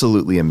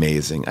absolutely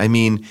amazing. I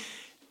mean,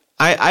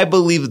 I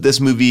believe that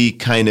this movie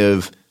kind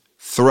of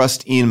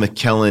thrust Ian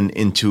McKellen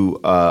into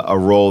a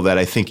role that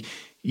I think,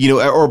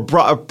 or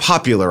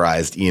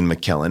popularized Ian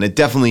McKellen. It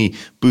definitely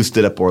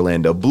boosted up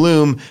Orlando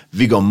Bloom.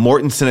 Viggo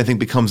Mortensen, I think,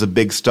 becomes a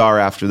big star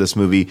after this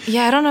movie.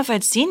 Yeah, I don't know if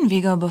I'd seen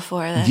Viggo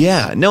before then.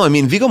 Yeah, no, I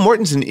mean, Viggo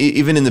Mortensen,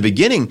 even in the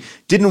beginning,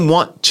 didn't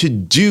want to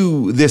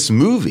do this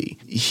movie.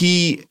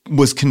 He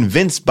was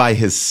convinced by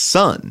his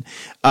son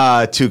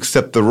to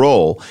accept the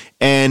role.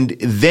 And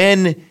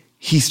then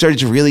he started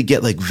to really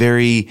get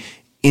very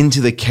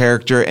into the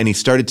character, and he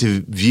started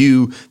to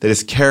view that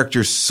his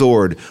character's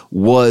sword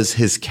was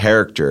his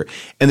character.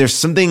 And there's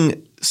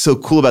something so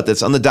cool about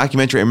this. On the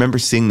documentary, I remember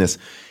seeing this.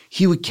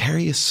 He would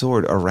carry a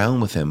sword around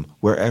with him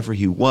wherever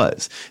he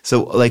was.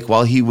 So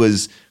while he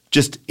was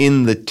just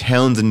in the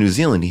towns in New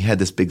Zealand, he had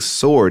this big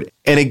sword.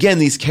 And again,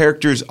 these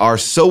characters are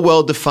so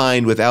well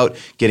defined without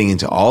getting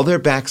into all their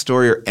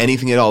backstory or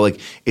anything at all.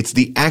 It's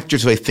the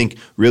actors who I think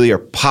really are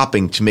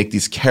popping to make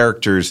these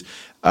characters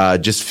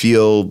just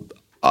feel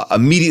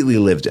immediately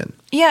lived in.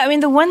 Yeah, I mean,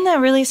 the one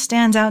that really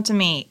stands out to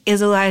me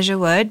is Elijah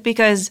Wood,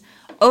 because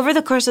over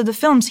the course of the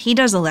films, he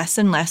does less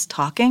and less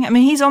talking. I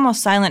mean, he's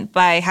almost silent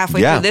by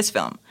halfway through this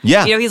film.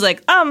 Yeah. He's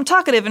like, I'm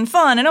talkative and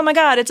fun, and oh my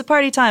God, it's a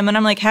party time, and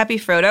I'm like, happy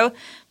Frodo.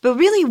 But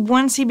really,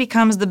 once he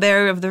becomes the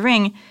bearer of the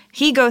ring,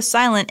 he goes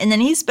silent, and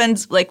then he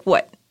spends,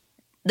 the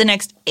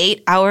next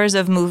 8 hours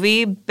of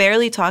movie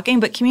barely talking,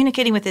 but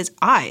communicating with his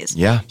eyes.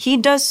 Yeah. He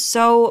does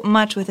so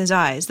much with his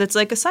eyes. That's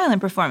like a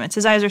silent performance.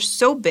 His eyes are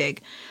so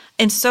big.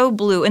 and so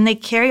blue, and they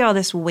carry all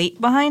this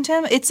weight behind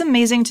him. It's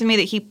amazing to me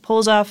that he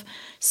pulls off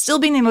still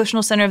being the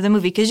emotional center of the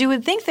movie, because you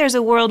would think there's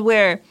a world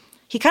where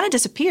he kind of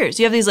disappears.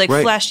 You have these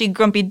flashy,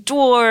 grumpy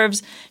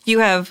dwarves. You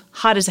have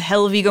hot as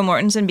hell Viggo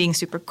Mortensen being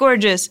super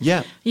gorgeous.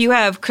 Yeah. You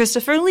have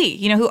Christopher Lee,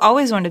 who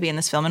always wanted to be in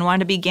this film and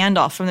wanted to be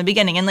Gandalf from the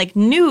beginning, and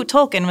knew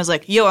Tolkien was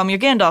like, "Yo, I'm your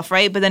Gandalf,"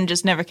 right? But then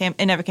it never came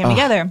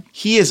together.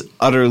 He is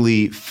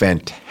utterly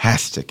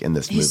fantastic in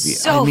this movie.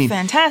 He's so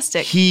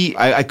fantastic.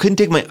 I couldn't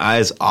take my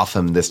eyes off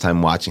him this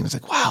time watching. It's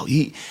like, wow,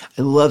 I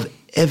love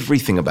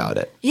everything about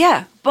it.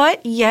 Yeah,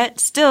 but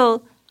yet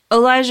still,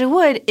 Elijah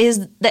Wood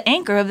is the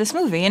anchor of this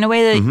movie in a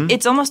way that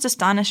it's almost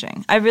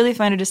astonishing. I really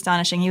find it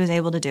astonishing he was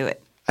able to do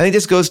it. I think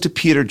this goes to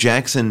Peter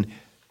Jackson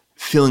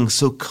feeling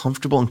so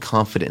comfortable and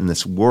confident in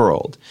this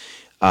world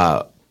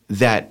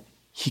that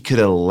he could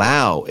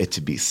allow it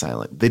to be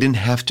silent. They didn't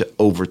have to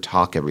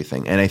overtalk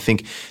everything. And I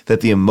think that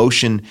the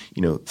emotion,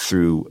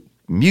 through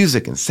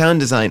music and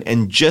sound design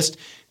and just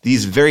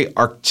these very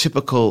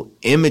archetypical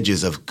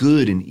images of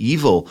good and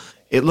evil,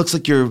 it looks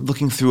like you're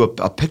looking through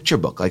a picture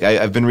book.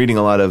 I've been reading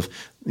a lot of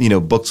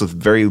books with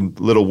very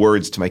little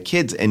words to my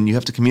kids, and you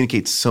have to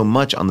communicate so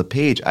much on the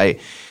page. I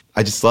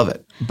just love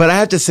it. But I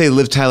have to say,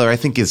 Liv Tyler, I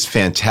think, is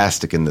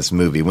fantastic in this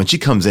movie. When she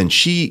comes in,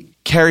 she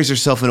carries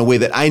herself in a way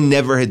that I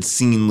never had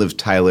seen Liv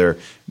Tyler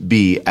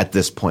be at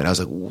this point. I was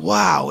like,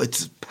 wow,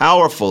 it's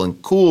powerful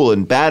and cool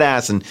and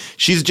badass, and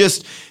she's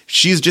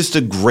just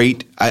a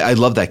great. I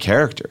love that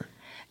character.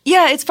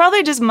 Yeah, it's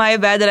probably just my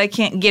bad that I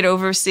can't get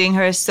over seeing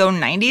her as so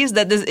 90s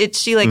that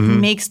she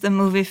makes the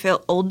movie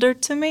feel older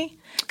to me.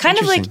 Kind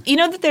of like,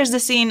 that there's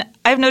this scene,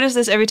 I've noticed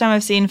this every time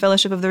I've seen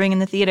Fellowship of the Ring in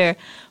the theater,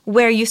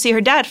 where you see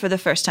her dad for the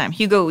first time,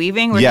 Hugo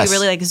Weaving, where he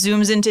really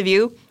zooms into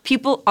view.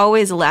 People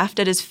always laughed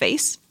at his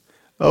face.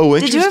 Oh,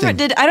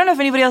 interesting. I don't know if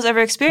anybody else ever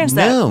experienced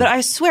that, but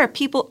I swear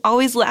people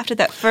always laughed at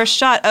that first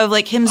shot of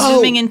him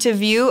zooming into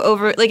view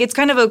over, it's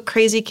kind of a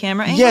crazy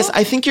camera angle. Yes,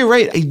 I think you're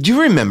right. I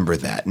do remember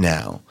that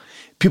now.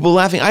 People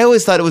laughing. I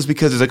always thought it was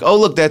because it's oh,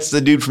 look, that's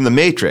the dude from The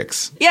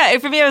Matrix. Yeah,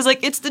 for me, I was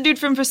like, it's the dude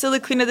from Priscilla,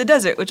 Queen of the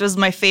Desert, which was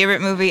my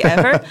favorite movie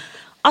ever.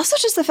 Also,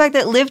 just the fact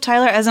that Liv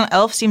Tyler as an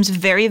elf seems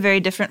very, very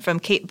different from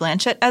Cate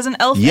Blanchett as an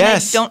elf.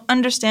 Yes. And I don't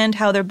understand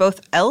how they're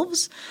both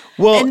elves.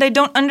 Well, and I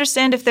don't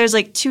understand if there's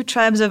two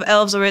tribes of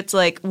elves where it's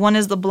one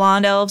is the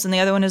blonde elves and the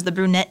other one is the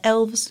brunette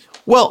elves.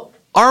 Well,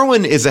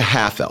 Arwen is a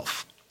half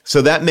elf.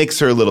 So that makes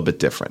her a little bit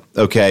different,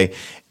 okay?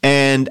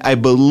 And I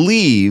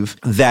believe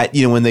that,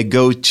 when they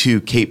go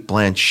to Cate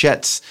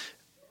Blanchett's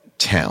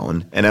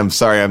town, and I'm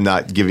sorry I'm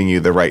not giving you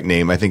the right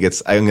name. I think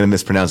I'm going to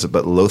mispronounce it,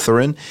 but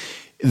Lotharin.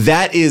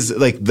 That is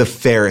the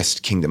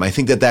fairest kingdom. I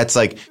think that's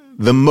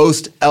the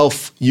most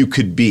elf you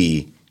could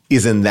be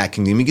is in that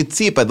kingdom. You can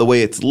see it by the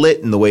way it's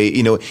lit and the way,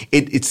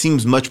 it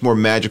seems much more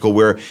magical,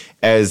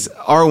 whereas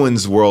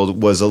Arwen's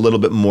world was a little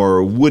bit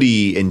more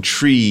woody and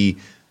tree.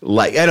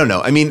 I don't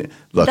know. I mean,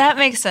 look. That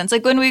makes sense.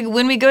 When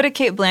we go to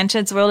Cate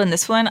Blanchett's world in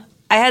this one,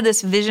 I had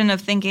this vision of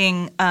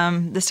thinking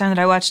this time that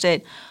I watched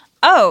it,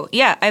 oh,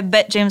 yeah, I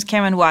bet James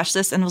Cameron watched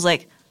this and was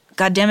like,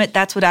 God damn it,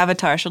 that's what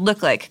Avatar should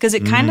look like. Because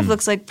it kind of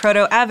looks like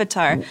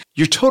proto-Avatar.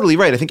 You're totally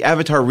right. I think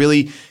Avatar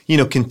really,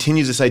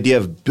 continues this idea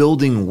of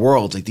building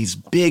worlds, these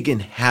big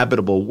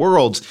inhabitable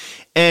worlds.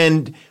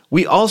 And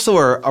we also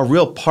are a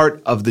real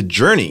part of the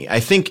journey. I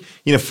think,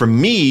 for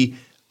me,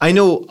 I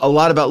know a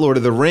lot about Lord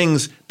of the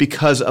Rings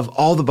because of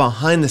all the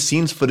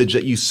behind-the-scenes footage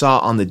that you saw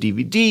on the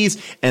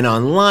DVDs and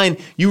online.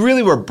 You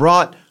really were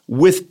brought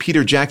with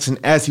Peter Jackson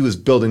as he was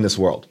building this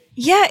world.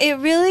 Yeah, it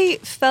really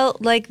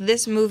felt like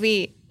this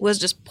movie was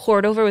just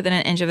poured over within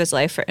an inch of his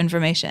life for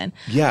information.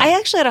 Yeah. I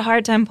actually had a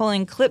hard time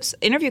pulling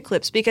interview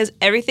clips, because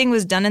everything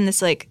was done in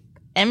this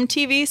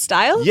MTV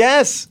style.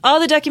 Yes.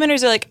 All the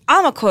documentaries are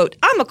I'm a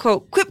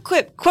quote, quip,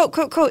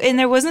 quote, and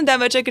there wasn't that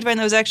much I could find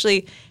that was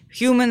actually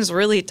humans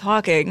really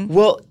talking.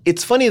 Well,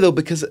 it's funny though,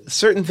 because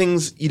certain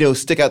things,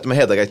 stick out to my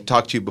head. I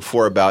talked to you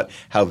before about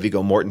how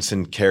Viggo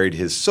Mortensen carried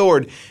his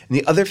sword. And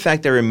the other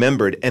fact I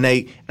remembered, and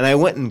I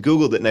went and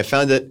Googled it and I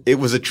found that it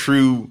was a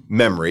true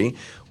memory,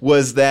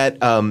 was that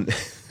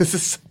this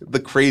is the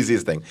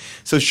craziest thing.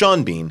 So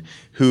Sean Bean,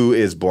 who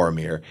is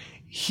Boromir,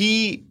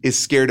 he is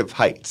scared of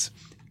heights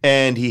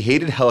and he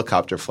hated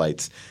helicopter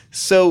flights.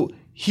 So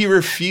he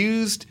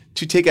refused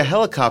to take a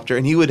helicopter,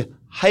 and he would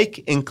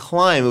hike and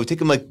climb. It would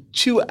take him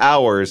 2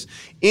 hours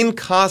in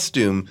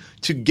costume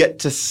to get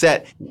to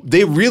set.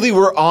 They really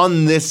were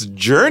on this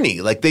journey.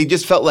 They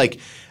just felt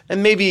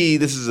and maybe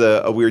this is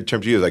a weird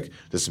term to use,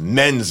 this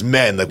men's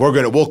men.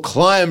 We'll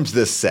climb to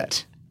this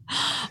set.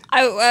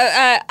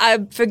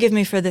 I forgive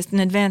me for this in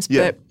advance,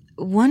 but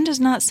one does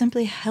not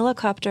simply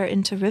helicopter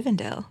into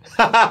Rivendell.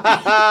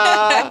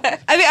 I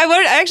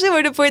actually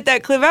wanted to point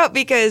that clip out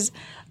because,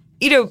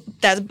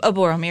 that's a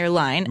Boromir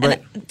line.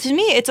 Right. And to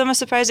me, it's almost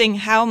surprising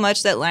how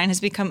much that line has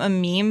become a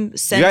meme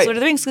since Lord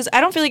of the Rings, because I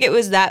don't feel like it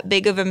was that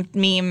big of a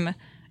meme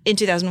in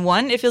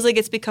 2001. It feels like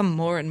it's become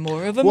more and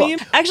more of a meme.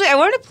 Actually, I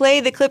want to play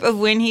the clip of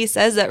when he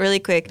says that really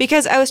quick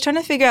because I was trying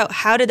to figure out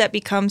how did that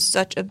become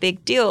such a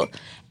big deal.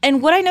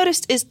 And what I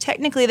noticed is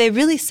technically they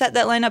really set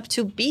that line up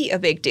to be a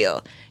big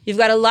deal. You've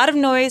got a lot of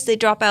noise, they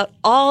drop out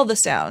all the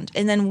sound,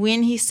 and then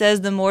when he says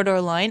the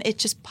Mordor line, it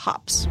just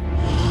pops.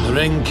 The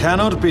ring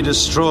cannot be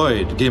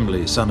destroyed,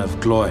 Gimli, son of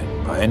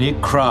Gloin, by any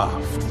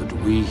craft that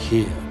we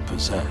here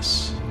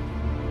possess.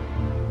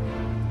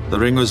 The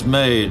ring was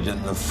made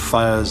in the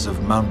fires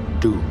of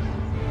Mount Doom.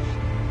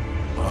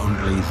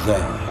 Only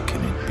there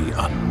can it be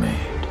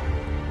unmade.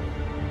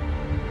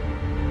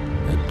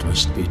 It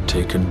must be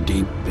taken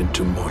deep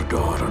into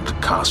Mordor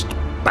and cast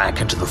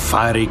back into the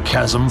fiery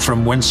chasm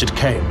from whence it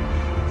came.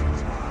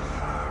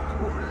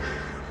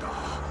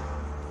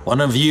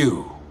 One of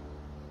you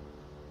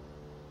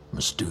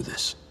must do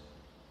this.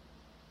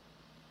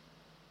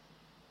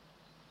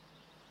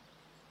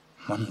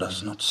 One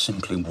does not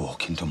simply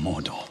walk into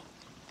Mordor.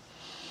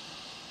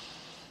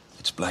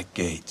 Its black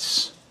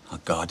gates are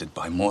guarded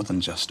by more than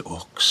just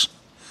orcs.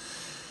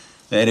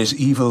 There is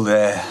evil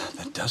there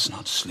that does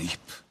not sleep.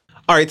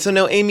 All right, so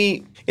now,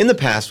 Amy, in the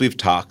past we've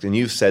talked and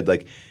you've said,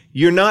 like,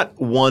 you're not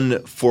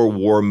one for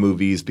war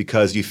movies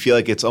because you feel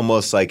like it's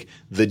almost like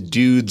the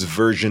dude's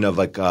version of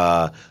like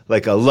a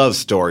love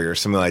story or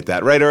something like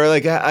that, right? Or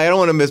like, I don't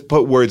want to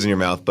put words in your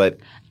mouth, but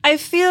I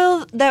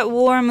feel that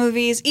war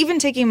movies, even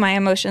taking my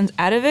emotions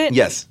out of it,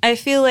 yes, I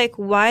feel like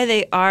why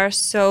they are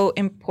so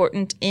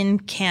important in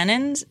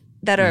canons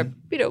that are,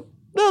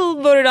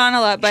 voted on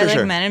a lot by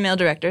men and male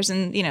directors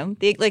and,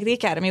 the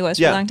Academy was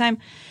for a long time,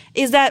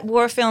 is that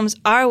war films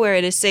are where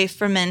it is safe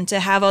for men to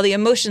have all the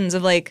emotions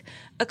of like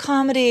a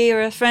comedy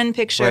or a friend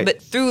picture,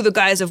 but through the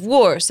guise of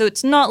war. So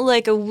it's not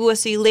like a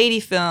wussy lady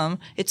film,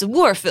 it's a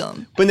war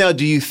film. But now,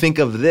 do you think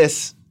of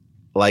this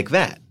like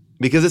that?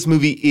 Because this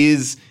movie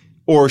is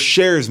or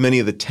shares many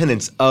of the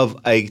tenets of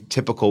a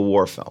typical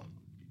war film.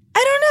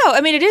 I don't know.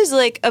 I mean, it is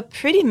like a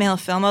pretty male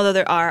film, although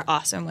there are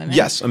awesome women.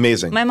 Yes,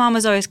 amazing. My mom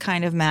was always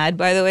kind of mad,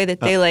 by the way, that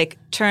they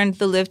turned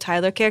the Liv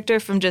Tyler character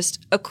from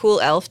just a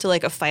cool elf to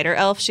like a fighter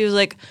elf. She was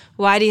like,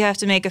 why do you have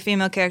to make a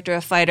female character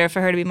a fighter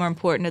for her to be more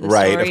important to the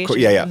story? Right, of course.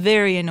 She was Yeah.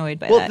 very annoyed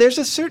by that. Well, there's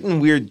a certain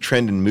weird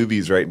trend in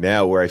movies right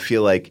now where I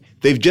feel like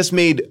they've just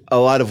made a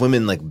lot of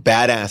women like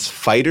badass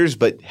fighters,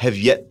 but have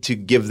yet to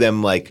give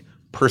them like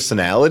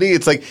personality.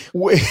 It's like,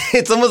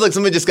 it's almost like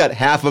someone just got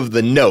half of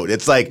the note.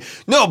 It's like,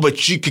 no, but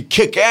she could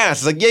kick ass.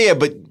 It's like, yeah,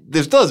 but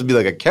there still has to be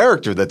like a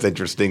character that's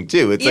interesting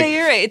too. It's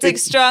you're right. It's like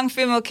strong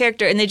female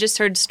character, and they just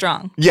heard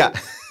strong. Yeah.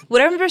 What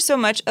I remember so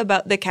much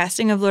about the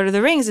casting of Lord of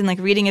the Rings and like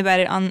reading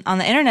about it on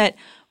the internet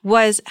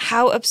was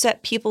how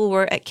upset people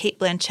were at Cate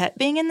Blanchett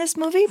being in this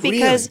movie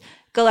because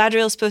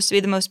Galadriel is supposed to be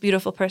the most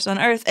beautiful person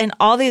on earth, and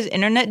all these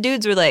internet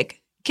dudes were like,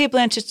 Cate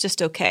Blanchett's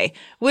just okay,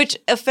 which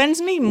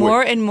offends me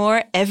more and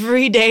more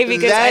every day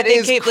because I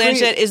think Cate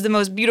Blanchett is the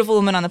most beautiful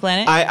woman on the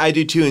planet. I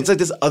do too. And it's like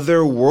this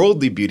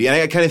otherworldly beauty. And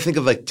I kind of think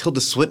of like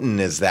Tilda Swinton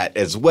as that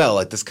as well.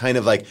 Like this kind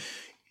of like,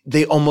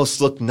 they almost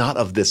look not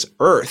of this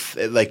earth.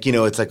 Like,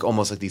 it's like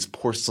almost like these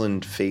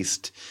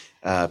porcelain-faced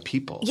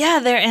people. Yeah,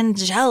 they're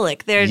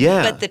angelic.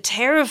 But the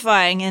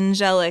terrifying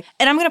angelic.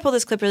 And I'm going to pull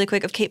this clip really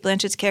quick of Cate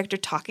Blanchett's character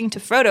talking to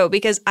Frodo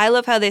because I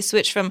love how they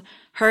switch from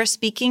her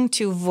speaking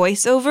to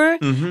voiceover.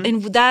 Mm-hmm.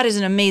 And that is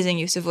an amazing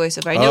use of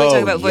voiceover. I know we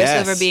talk about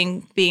voiceover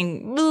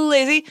being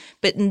lazy,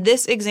 but in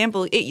this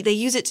example, they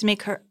use it to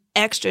make her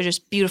extra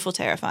just beautiful,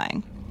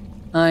 terrifying.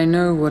 I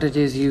know what it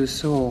is you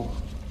saw.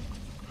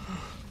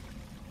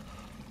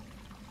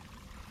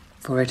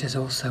 For it is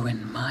also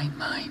in my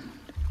mind.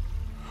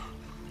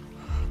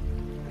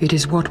 It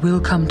is what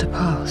will come to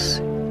pass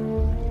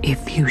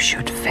if you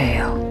should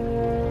fail.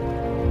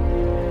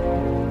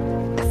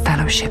 The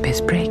fellowship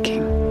is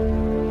breaking.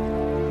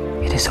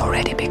 It has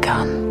already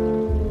begun.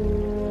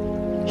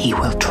 He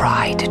will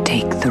try to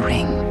take the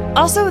ring.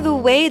 Also, the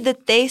way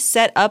that they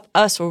set up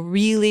us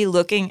really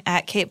looking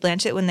at Cate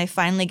Blanchett when they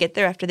finally get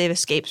there after they've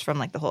escaped from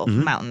like the whole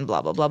mountain,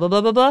 blah, blah, blah, blah,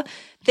 blah, blah, blah.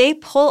 They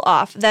pull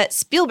off that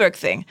Spielberg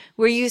thing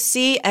where you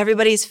see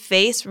everybody's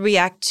face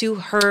react to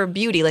her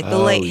beauty. Like the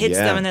light hits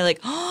them and they're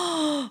like,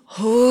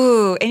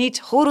 oh, and he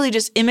totally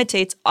just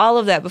imitates all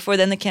of that before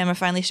then the camera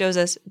finally shows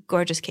us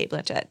gorgeous Cate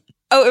Blanchett.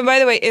 Oh, and by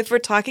the way, if we're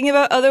talking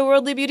about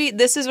otherworldly beauty,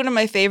 this is one of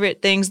my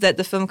favorite things that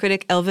the film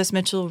critic Elvis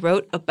Mitchell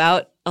wrote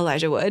about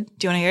Elijah Wood.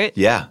 Do you want to hear it?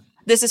 Yeah.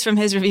 This is from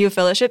his review of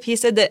Fellowship. He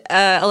said that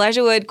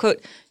Elijah Wood,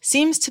 quote,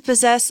 seems to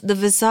possess the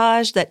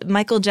visage that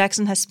Michael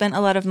Jackson has spent a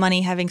lot of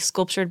money having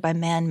sculptured by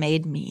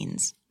man-made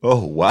means.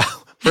 Oh, wow.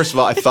 First of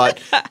all, I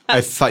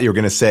thought you were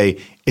going to say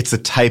it's a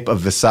type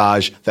of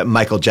visage that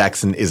Michael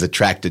Jackson is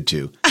attracted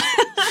to.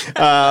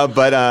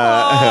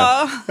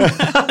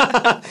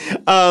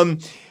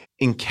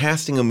 In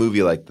casting a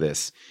movie like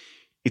this,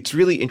 it's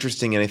really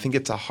interesting, and I think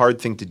it's a hard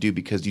thing to do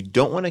because you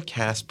don't want to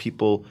cast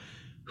people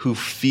who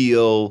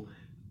feel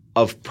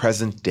of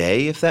present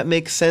day, if that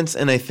makes sense.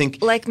 And I think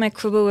like Mike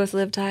Kruba with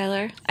Liv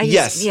Tyler.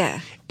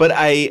 Yeah. But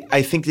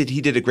I think that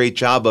he did a great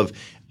job of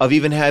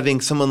even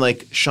having someone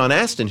like Sean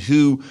Astin,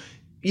 who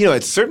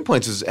at certain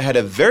points has had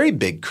a very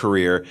big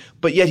career,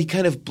 but yet he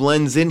kind of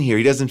blends in here.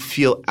 He doesn't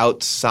feel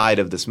outside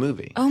of this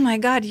movie. Oh my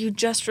God, you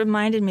just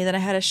reminded me that I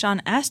had a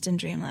Sean Astin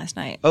dream last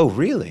night. Oh,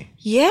 really?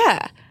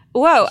 Yeah.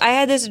 Whoa, I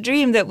had this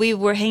dream that we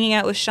were hanging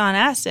out with Sean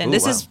Astin. Ooh,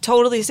 this is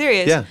totally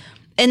serious. Yeah.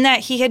 And that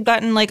he had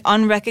gotten like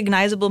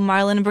unrecognizable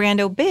Marlon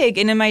Brando big.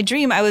 And in my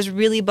dream, I was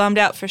really bummed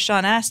out for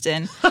Sean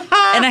Astin.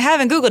 And I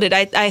haven't Googled it.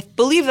 I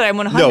believe that I'm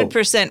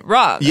 100%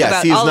 wrong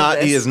Yes, about all of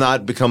this. he has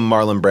not become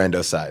Marlon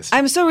Brando size.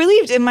 I'm so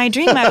relieved. In my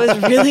dream, I was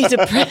really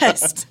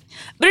depressed.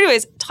 But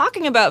anyways,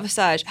 talking about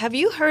Visage, have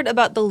you heard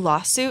about the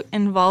lawsuit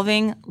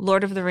involving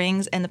Lord of the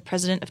Rings and the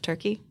president of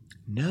Turkey?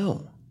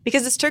 No.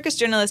 Because this Turkish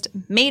journalist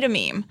made a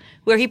meme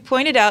where he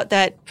pointed out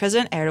that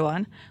President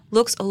Erdogan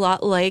looks a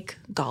lot like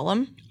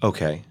Gollum.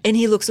 Okay. And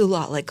he looks a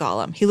lot like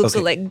Gollum. He looks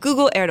like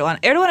Google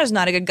Erdogan. Erdogan is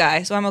not a good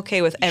guy, so I'm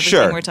okay with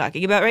everything we're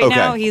talking about right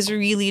now. He's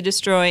really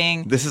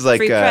destroying this is like,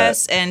 free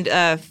press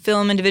and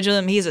film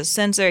individualism. He's a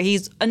censor.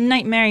 He's a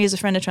nightmare. He's a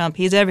friend of Trump.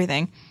 He's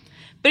everything.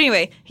 But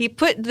anyway, he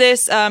put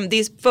these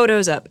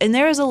photos up, and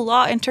there is a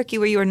law in Turkey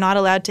where you are not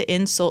allowed to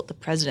insult the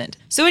president.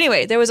 So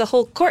anyway, there was a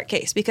whole court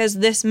case because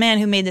this man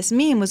who made this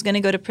meme was going to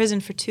go to prison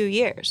for 2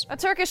 years. A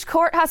Turkish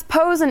court has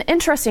posed an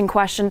interesting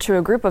question to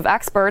a group of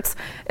experts.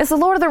 Is the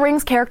Lord of the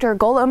Rings character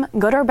Gollum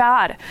good or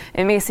bad?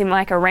 It may seem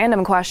like a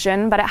random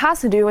question, but it has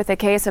to do with the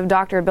case of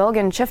Dr.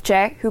 Bilgin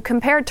Çiftçi, who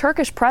compared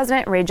Turkish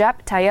President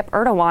Recep Tayyip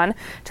Erdogan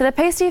to the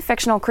pasty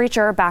fictional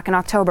creature back in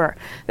October.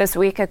 This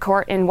week, a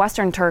court in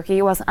western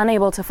Turkey was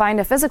unable to find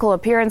a physical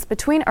appearance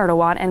between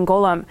Erdogan and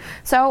Gollum.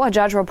 So a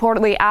judge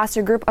reportedly asked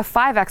a group of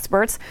 5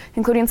 experts,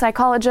 including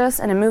psychologists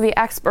and a movie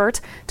expert,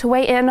 to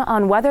weigh in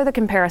on whether the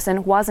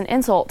comparison was an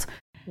insult.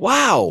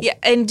 Wow. Yeah,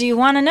 and do you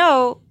want to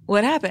know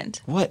what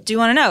happened? What? Do you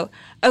want to know?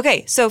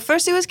 Okay, so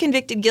first he was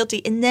convicted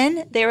guilty, and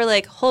then they were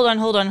like, hold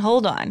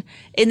on.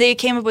 And they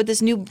came up with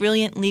this new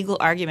brilliant legal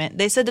argument.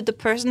 They said that the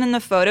person in the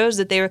photos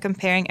that they were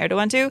comparing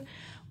Erdogan to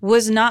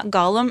was not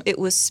Gollum, it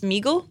was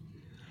Smeagol.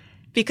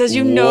 Because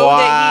you know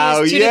that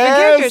he is 2 different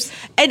characters.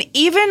 And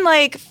even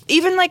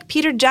like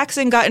Peter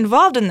Jackson got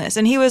involved in this.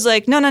 And he was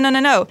like, no.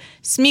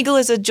 Smeagol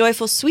is a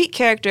joyful, sweet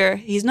character.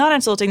 He's not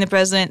insulting the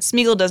president.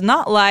 Smeagol does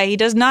not lie. He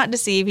does not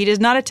deceive. He does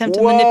not attempt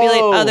to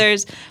manipulate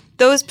others.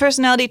 Those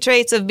personality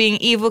traits of being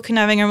evil,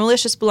 conniving, or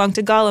malicious belong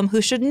to Gollum,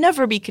 who should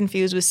never be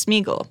confused with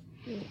Smeagol.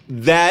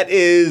 That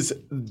is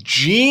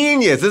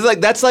genius.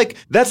 That's like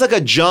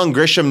a John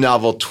Grisham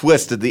novel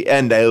twist at the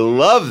end. I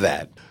love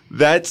that.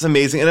 That's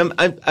amazing. And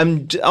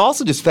I'm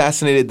also just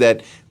fascinated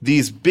that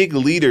these big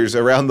leaders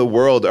around the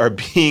world are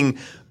being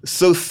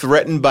so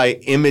threatened by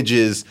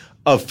images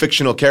of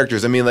fictional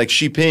characters. I mean, like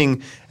Xi Jinping,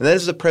 and that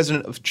is the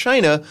president of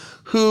China,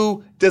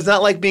 who does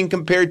not like being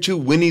compared to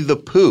Winnie the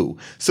Pooh.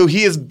 So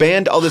he has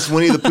banned all this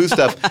Winnie the Pooh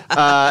stuff.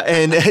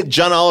 And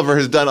John Oliver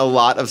has done a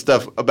lot of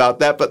stuff about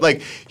that. But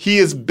like he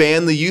has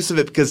banned the use of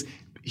it because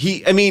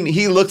he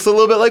looks a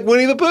little bit like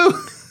Winnie the Pooh.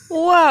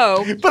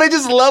 Whoa. But I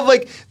just love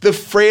like the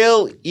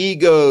frail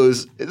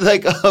egos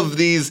like of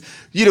these,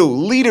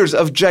 leaders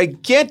of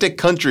gigantic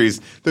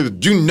countries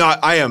that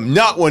I am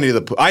not Winnie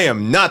the Pooh. I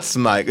am not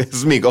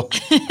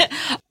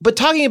Smeagol. But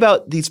talking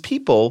about these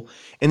people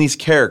and these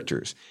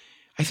characters,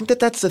 I think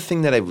that's the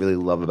thing that I really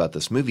love about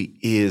this movie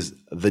is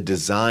the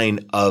design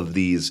of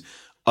these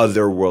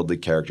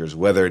otherworldly characters,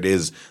 whether it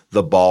is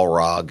the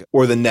Balrog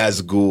or the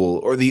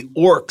Nazgul or the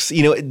orcs.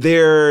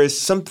 There's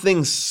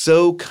something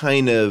so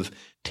kind of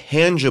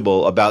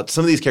tangible about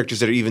some of these characters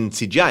that are even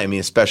CGI. I mean,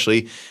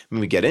 especially when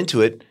we get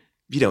into it,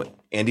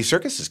 Andy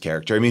Serkis's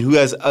character, who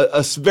has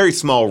a very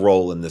small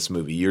role in this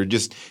movie. You're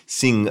just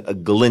seeing a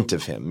glint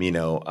of him,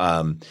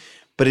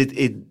 But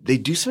they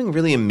do something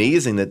really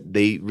amazing that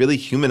they really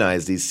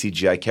humanize these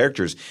CGI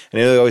characters.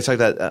 And I know they always talk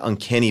about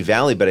Uncanny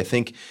Valley, but I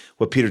think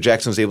what Peter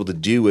Jackson was able to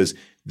do is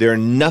they're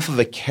enough of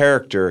a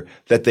character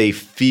that they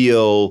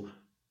feel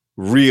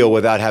real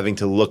without having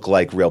to look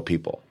like real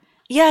people.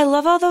 Yeah, I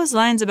love all those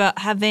lines about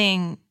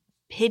having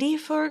pity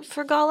for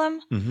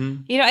Gollum.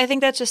 Mm-hmm. I think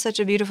that's just such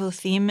a beautiful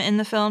theme in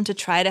the film to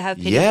try to have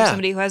pity for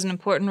somebody who has an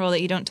important role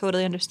that you don't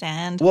totally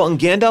understand. Well, and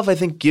Gandalf, I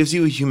think, gives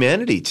you a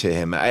humanity to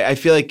him. I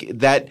feel like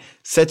that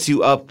sets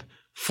you up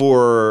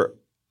for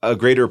a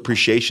greater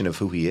appreciation of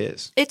who he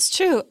is. It's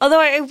true. Although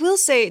I will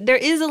say there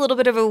is a little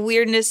bit of a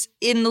weirdness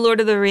in The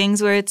Lord of the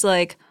Rings where it's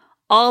like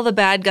all the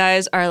bad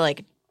guys are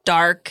like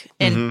dark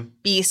and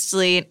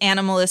beastly and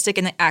animalistic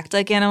and they act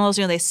like animals.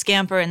 They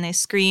scamper and they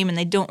scream and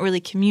they don't really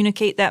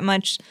communicate that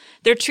much.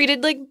 They're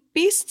treated like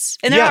beasts.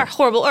 And there are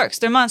horrible orcs.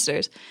 They're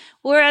monsters.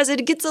 Whereas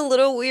it gets a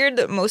little weird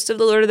that most of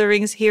the Lord of the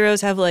Rings heroes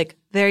have like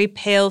very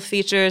pale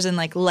features and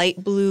like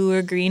light blue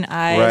or green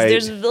eyes. Right.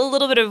 There's a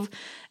little bit of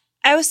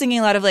 – I was thinking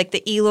a lot of like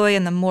the Eloi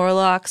and the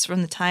Morlocks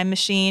from the Time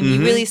Machine.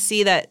 You really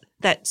see that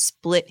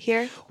split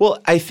here? Well,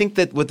 I think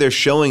that what they're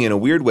showing in a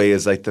weird way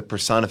is like the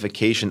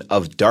personification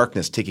of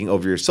darkness taking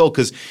over your soul.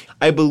 Because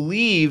I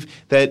believe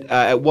that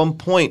at one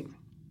point,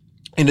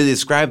 they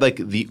described like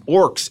the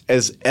orcs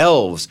as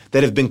elves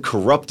that have been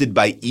corrupted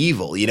by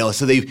evil,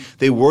 So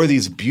they were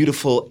these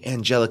beautiful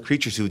angelic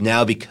creatures who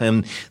now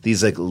become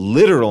these like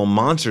literal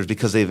monsters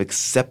because they've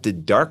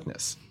accepted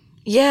darkness.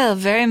 Yeah,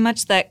 very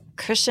much that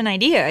Christian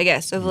idea, I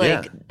guess, of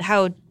like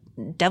how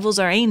devils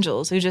are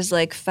angels who just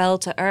like fell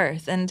to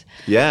earth. And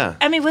yeah.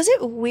 I mean, was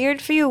it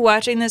weird for you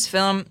watching this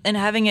film and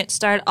having it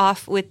start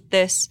off with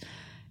this,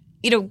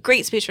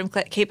 great speech from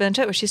Cate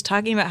Blanchett where she's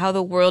talking about how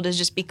the world is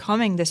just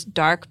becoming this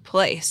dark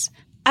place?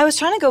 I was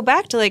trying to go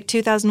back to like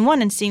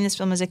 2001 and seeing this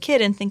film as a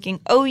kid and thinking,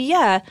 oh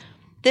yeah,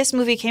 this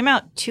movie came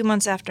out 2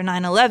 months after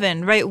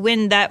 9/11, right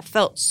when that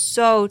felt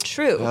so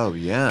true. Oh,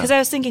 yeah. Because I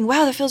was thinking,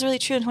 wow, that feels really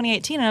true in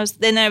 2018. And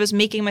then I was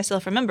making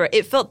myself remember.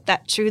 It felt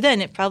that true then.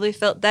 It probably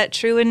felt that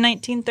true in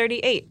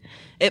 1938.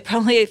 It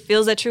probably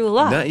feels that true a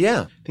lot.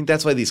 Yeah. I think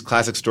that's why these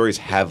classic stories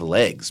have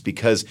legs,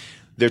 because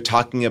they're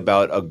talking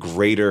about a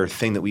greater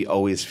thing that we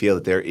always feel,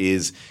 that there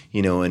is,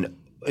 an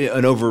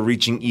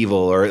overreaching evil,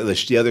 or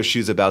the other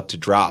shoe's about to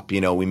drop.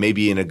 We may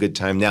be in a good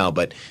time now,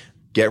 but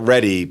get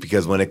ready,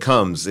 because when it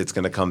comes, it's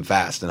going to come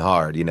fast and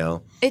hard,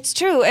 It's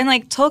true. And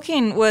like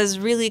Tolkien was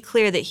really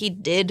clear that he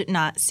did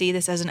not see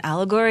this as an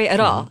allegory at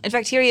all. In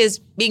fact, here he is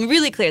being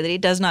really clear that he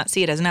does not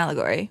see it as an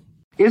allegory.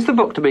 Is the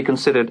book to be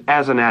considered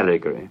as an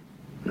allegory?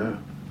 No.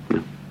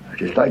 I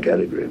just like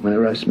allegory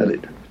whenever I smell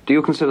it. Do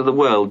you consider the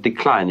world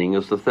declining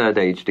as the third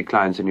age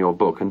declines in your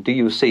book? And do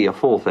you see a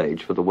fourth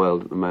age for the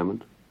world at the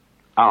moment?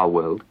 Our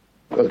world?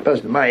 Well, the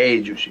person of my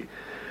age, you see,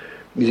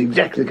 is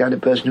exactly the kind of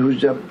person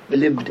who's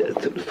lived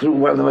through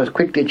one of the most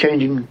quickly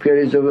changing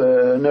periods of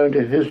known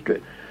to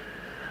history.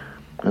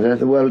 And that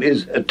the world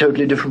is a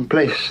totally different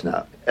place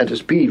now, at a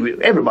speed.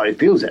 Everybody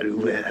feels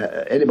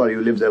that. Anybody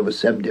who lives over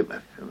 70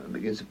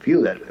 begins to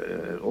feel that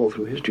all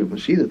through history. You can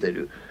see that they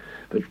do.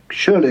 But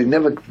surely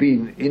never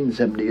been in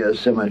 70 years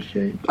so much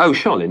change. Oh,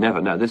 surely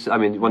never. No,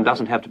 one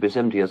doesn't have to be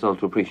 70 years old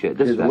to appreciate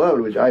this. It's the world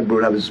which I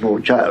brought up as a small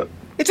child.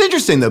 It's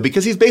interesting, though,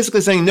 because he's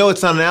basically saying, no,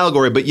 it's not an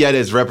allegory, but yet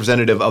is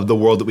representative of the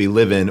world that we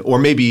live in, or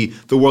maybe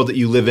the world that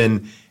you live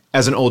in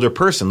as an older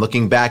person,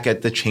 looking back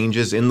at the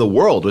changes in the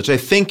world, which I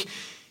think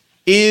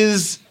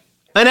is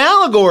an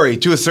allegory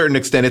to a certain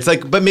extent. It's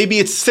like, but maybe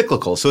it's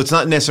cyclical, so it's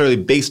not necessarily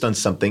based on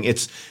something.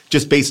 It's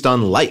just based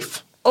on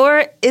life.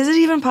 Or is it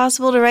even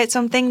possible to write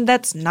something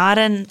that's not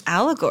an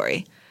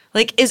allegory?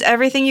 Like, is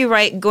everything you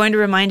write going to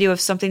remind you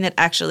of something that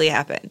actually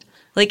happened?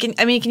 Like,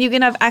 you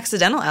can have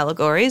accidental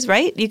allegories,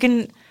 right? You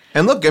can.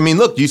 And look,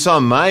 you saw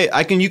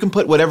you can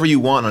put whatever you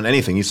want on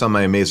anything. You saw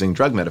my amazing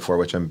drug metaphor,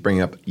 which I'm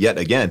bringing up yet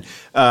again.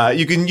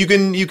 You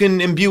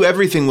can imbue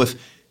everything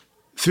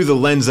through the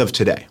lens of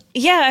today.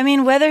 Yeah,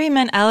 whether he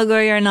meant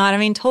allegory or not,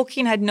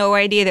 Tolkien had no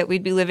idea that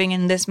we'd be living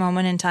in this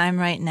moment in time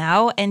right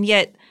now, and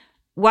yet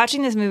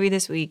watching this movie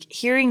this week,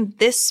 hearing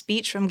this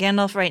speech from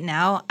Gandalf right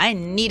now, I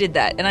needed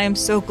that, and I am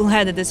so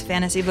glad that this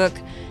fantasy book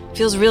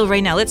feels real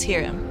right now. Let's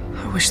hear him.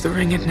 I wish the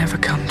ring had never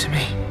come to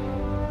me.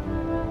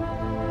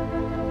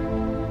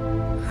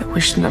 I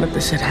wish none of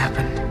this had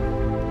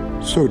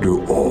happened. So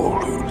do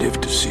all who live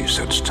to see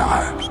such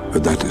times,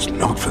 but that is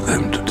not for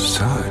them to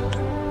decide.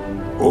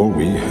 All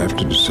we have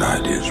to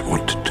decide is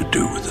what to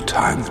do with the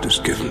time that is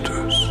given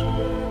to us.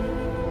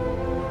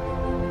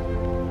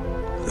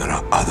 There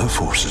are other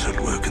forces at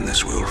work in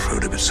this world,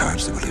 Frodo,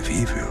 besides the will of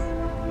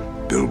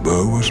evil.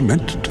 Bilbo was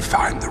meant to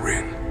find the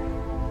ring,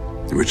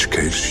 in which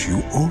case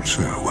you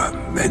also were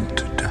meant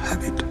to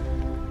have it.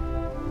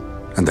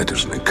 And that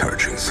is an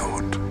encouraging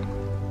thought.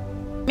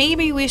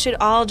 Maybe we should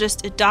all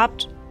just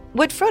adopt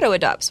what Frodo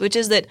adopts, which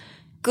is that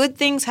good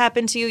things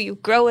happen to you, you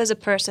grow as a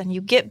person,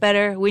 you get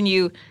better when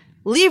you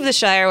leave the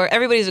Shire where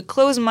everybody's a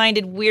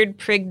closed-minded, weird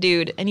prig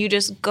dude, and you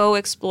just go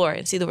explore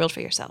and see the world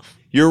for yourself.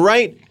 You're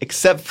right,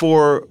 except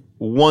for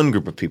one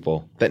group of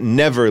people that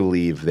never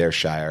leave their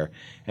Shire.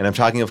 And I'm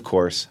talking, of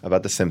course,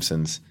 about the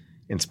Simpsons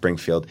in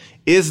Springfield.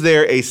 Is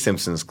there a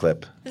Simpsons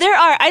clip? There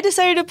are. I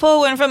decided to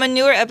pull one from a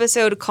newer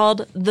episode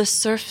called The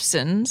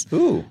Surfsons.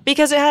 Ooh.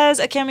 Because it has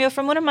a cameo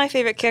from one of my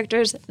favorite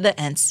characters, the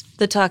Ents,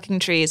 the talking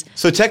trees.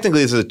 So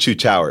technically this is a Two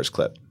Towers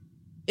clip.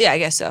 Yeah, I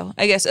guess so.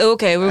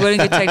 Okay, we're going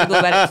to get technical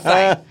about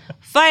it.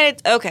 Fine.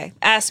 Okay,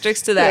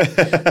 asterisk to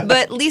that.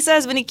 But Lisa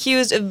has been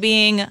accused of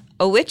being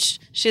a witch.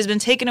 She has been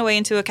taken away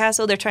into a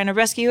castle. They're trying to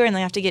rescue her, and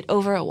they have to get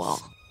over a wall.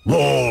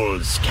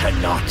 Walls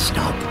cannot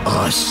stop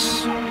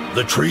us.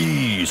 The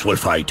trees will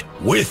fight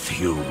with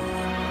you.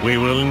 We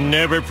will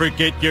never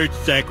forget your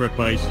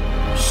sacrifice.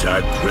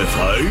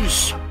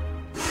 Sacrifice?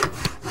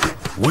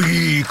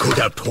 We could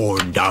have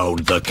torn down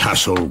the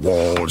castle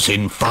walls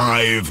in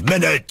 5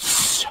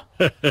 minutes.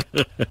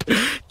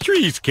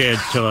 Trees can't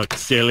talk,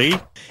 silly.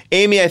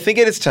 Amy, I think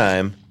it is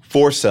time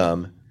for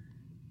some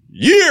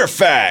Year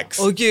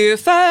Facts. Oh, Year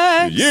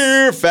Facts.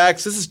 Year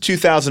Facts. This is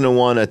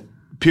 2001, a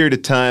period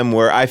of time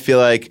where I feel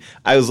like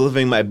I was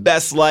living my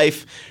best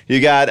life.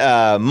 You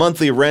got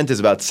monthly rent is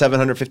about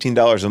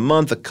 $715 a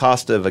month. The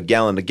cost of a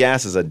gallon of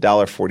gas is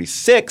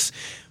 $1.46.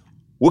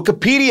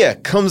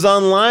 Wikipedia comes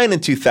online in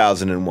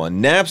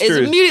 2001. Napster is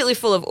immediately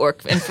full of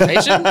orc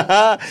information.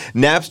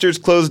 Napster's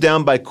closed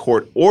down by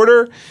court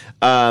order.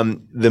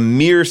 The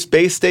Mir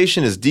space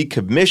station is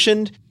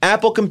decommissioned.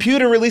 Apple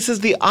Computer releases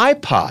the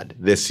iPod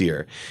this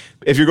year.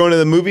 If you're going to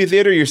the movie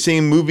theater, you're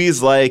seeing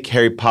movies like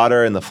Harry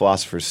Potter and the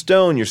Philosopher's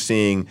Stone. You're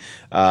seeing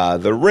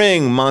The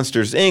Ring,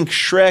 Monsters, Inc.,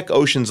 Shrek,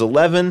 Ocean's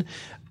 11.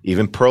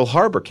 Even Pearl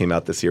Harbor came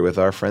out this year with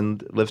our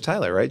friend Liv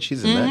Tyler, right?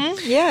 She's in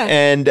that. Yeah.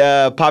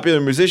 And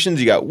popular musicians,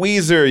 you got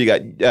Weezer, you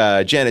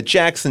got Janet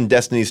Jackson,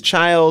 Destiny's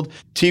Child.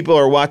 People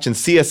are watching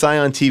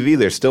CSI on TV.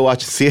 They're still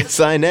watching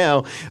CSI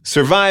now.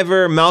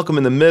 Survivor, Malcolm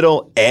in the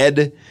Middle,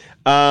 Ed.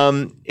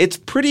 It's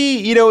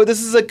pretty,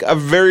 this is a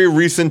very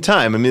recent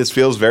time. I mean, this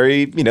feels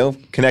very,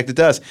 connected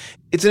to us.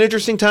 It's an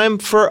interesting time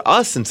for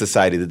us in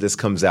society that this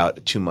comes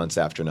out 2 months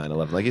after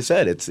 9/11. Like you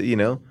said, it's,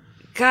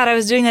 God, I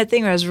was doing that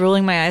thing where I was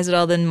rolling my eyes at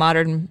all the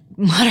modern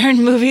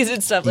movies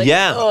and stuff. Like,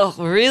 yeah. Oh,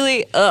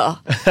 really? Ugh.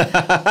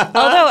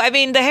 Although, I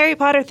mean, the Harry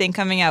Potter thing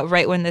coming out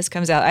right when this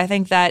comes out, I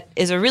think that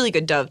is a really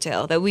good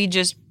dovetail, that we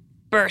just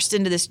burst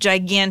into this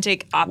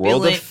gigantic,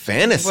 opulent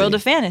world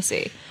of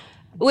fantasy.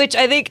 Which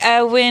I think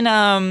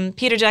when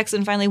Peter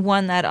Jackson finally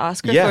won that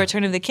Oscar for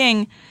Return of the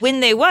King,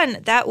 when they won,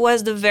 that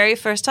was the very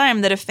first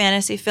time that a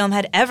fantasy film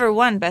had ever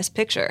won Best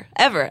Picture.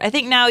 Ever. I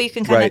think now you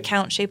can kind of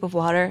count Shape of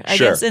Water, I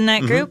guess, in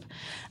that group.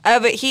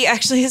 But he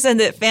actually said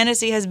that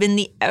fantasy has been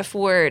the F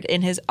word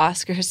in his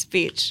Oscar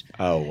speech.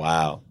 Oh,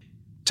 wow.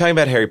 Talking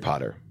about Harry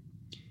Potter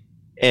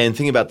and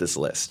thinking about this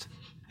list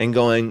and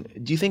going,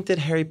 do you think that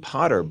Harry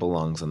Potter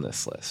belongs on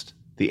this list?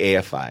 The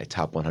AFI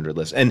Top 100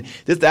 list. And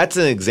that's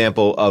an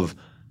example of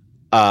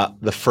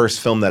the first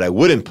film that I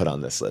wouldn't put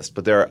on this list.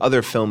 But there are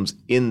other films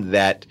in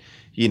that,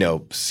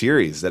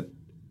 series that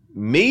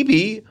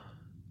maybe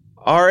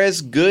are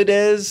as good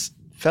as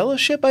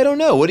Fellowship? I don't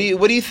know. What do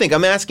you think?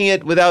 I'm asking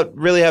it without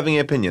really having an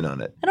opinion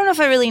on it. I don't know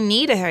if I really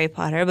need a Harry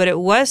Potter, but it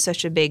was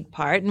such a big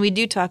part. And we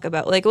do talk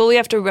about, we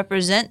have to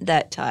represent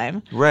that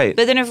time. Right.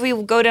 But then if we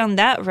go down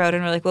that road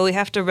and we're like, we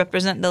have to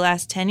represent the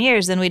last 10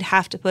 years, then we'd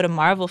have to put a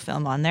Marvel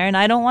film on there, and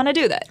I don't want to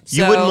do that.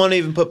 You wouldn't want to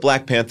even put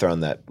Black Panther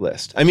on that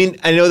list. I mean,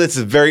 I know that's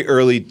very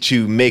early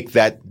to make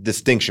that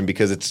distinction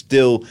because it's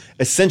still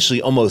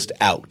essentially almost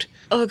out.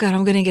 Oh, God,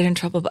 I'm going to get in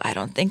trouble, but I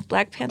don't think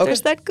Black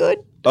Panther's that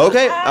good.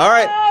 Okay, all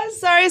right.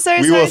 Sorry.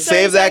 We will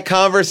save that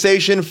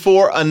conversation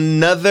for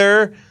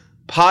another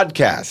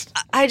podcast.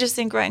 I just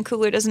think Ryan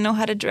Coogler doesn't know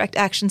how to direct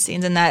action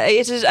scenes in that.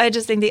 I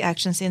just think the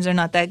action scenes are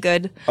not that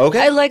good. Okay.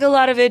 I like a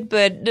lot of it,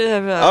 but...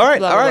 all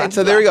right.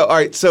 So there we go. All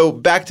right, so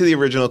back to the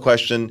original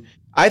question.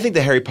 I think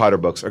the Harry Potter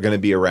books are going to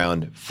be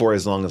around for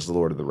as long as the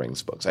Lord of the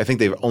Rings books. I think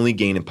they've only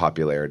gained in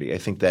popularity. I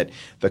think that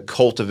the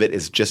cult of it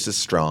is just as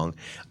strong.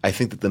 I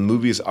think that the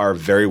movies are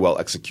very well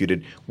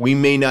executed. We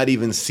may not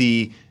even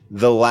see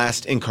the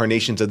last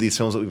incarnations of these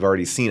films that we've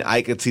already seen.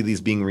 I could see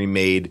these being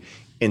remade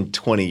in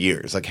 20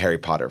 years, like Harry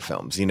Potter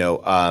films, and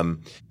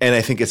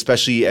I think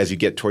especially as you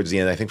get towards the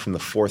end, I think from the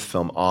fourth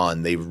film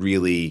on, they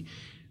really,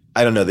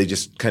 they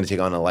just kind of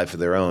take on a life of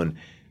their own.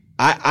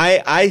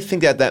 I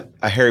think that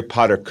a Harry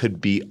Potter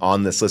could be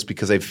on this list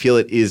because I feel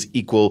it is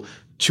equal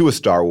to a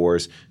Star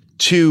Wars,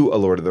 to a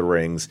Lord of the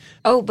Rings.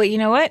 Oh, but you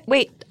know what?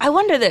 Wait, I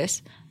wonder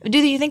this. Do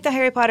you think the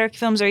Harry Potter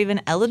films are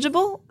even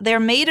eligible?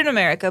 They're made in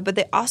America, but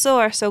they also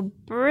are so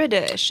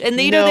British. And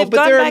they've gone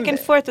back and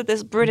forth with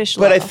this British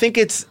law. But I think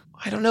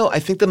I don't know. I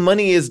think the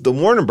money is the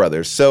Warner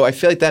Brothers. So I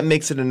feel like that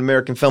makes it an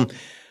American film.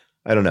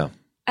 I don't know.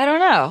 I don't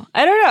know.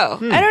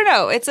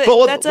 That's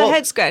a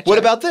head scratcher. What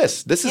about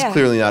this? This is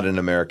clearly not an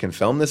American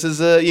film. This is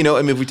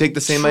if we take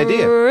the same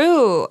idea.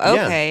 True.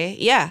 Okay.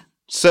 Yeah.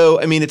 So,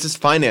 it's just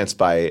financed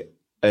by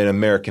an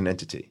American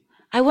entity.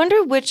 I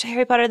wonder which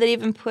Harry Potter they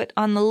even put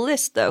on the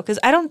list, though, because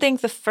I don't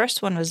think the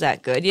first one was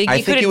that good. You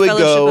couldn't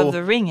Fellowship of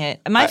the Ring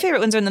it. My favorite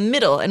ones are in the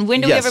middle. And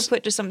when do we ever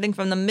put just something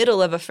from the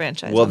middle of a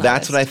franchise? Well,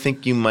 that's what I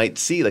think you might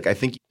see. I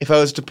think if I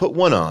was to put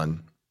one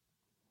on,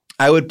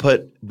 I would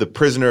put The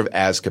Prisoner of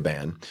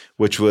Azkaban,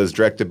 which was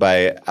directed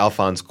by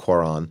Alphonse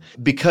Cuarón,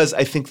 because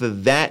I think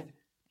that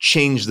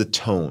changed the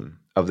tone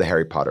of the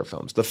Harry Potter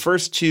films. The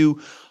first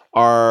two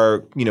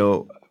are,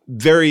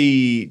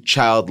 very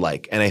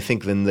childlike. And I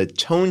think then the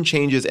tone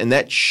changes and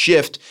that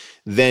shift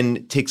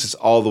then takes us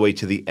all the way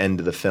to the end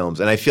of the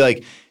films. And I feel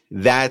like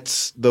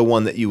that's the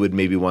one that you would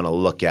maybe want to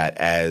look at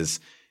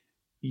as,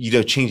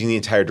 changing the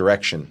entire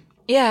direction.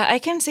 Yeah, I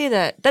can see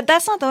that.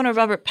 That's not the one where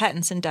Robert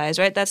Pattinson dies,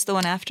 right? That's the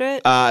one after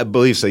it? I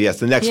believe so, yes.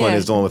 The next one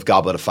is the one with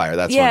Goblet of Fire.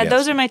 That's one, yes.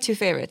 Those are my two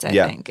favorites, I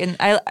think. And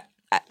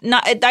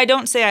I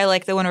don't say I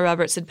like the one where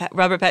Robert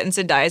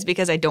Pattinson dies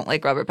because I don't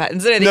like Robert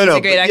Pattinson. I think he's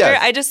a great actor.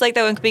 Yes. I just like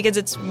that one because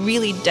it's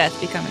really death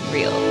becoming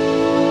real.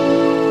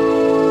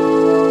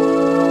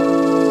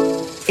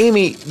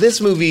 Amy,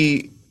 this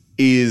movie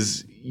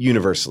is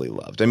universally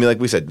loved. Like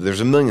we said,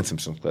 there's a million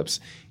Simpsons clips.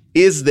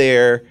 Is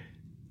there,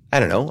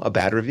 a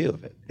bad review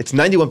of it? It's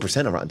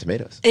 91% on Rotten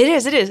Tomatoes. It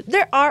is.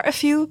 There are a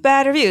few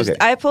bad reviews. Okay.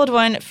 I pulled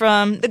one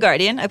from The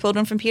Guardian. I pulled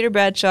one from Peter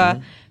Bradshaw,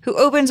 who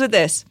opens with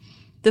this.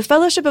 The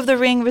Fellowship of the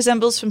Ring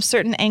resembles from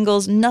certain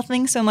angles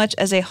nothing so much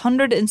as a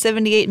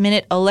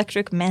 178-minute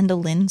electric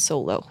mandolin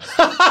solo.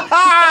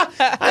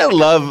 I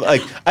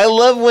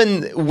love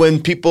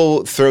when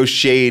people throw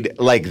shade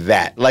like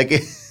that.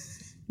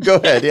 Go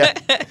ahead, yeah.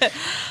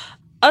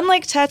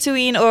 Unlike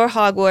Tatooine or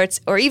Hogwarts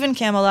or even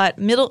Camelot,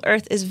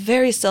 Middle-earth is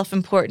very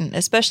self-important,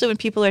 especially when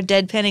people are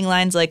deadpanning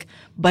lines like,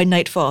 "By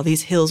nightfall,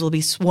 these hills will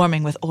be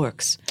swarming with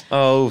orcs."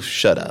 Oh,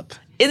 shut up.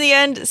 In the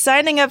end,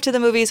 signing up to the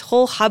movie's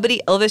whole Hobbity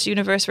Elvish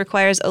universe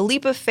requires a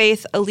leap of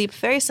faith, a leap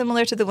very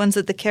similar to the ones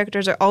that the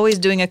characters are always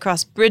doing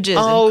across bridges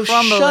and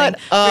crumbling, shut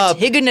up.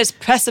 vertiginous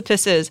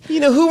precipices. You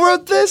know who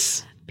wrote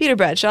this? Peter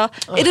Bradshaw.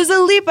 It is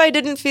a leap I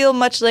didn't feel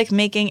much like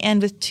making,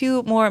 and with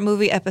 2 more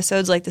movie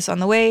episodes like this on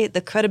the way, the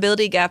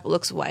credibility gap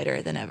looks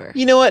wider than ever.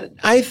 You know what?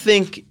 I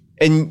think,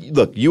 and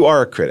look, you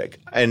are a critic,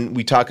 and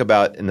we talk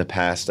about in the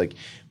past, like,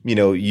 you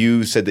know,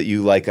 you said that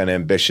you like an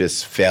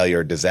ambitious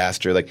failure,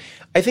 disaster. Like,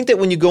 I think that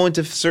when you go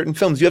into certain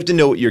films, you have to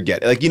know what you're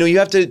getting. Like, you know, you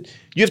have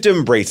to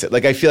embrace it.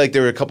 Like, I feel like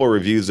there were a couple of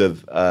reviews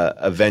of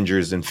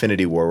Avengers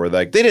Infinity War where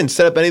like, they didn't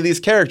set up any of these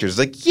characters. It's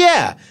like,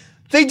 yeah,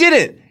 they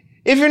didn't.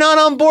 If you're not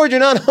on board, you're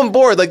not on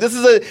board. Like,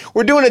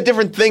 we're doing a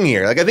different thing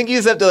here. Like, I think you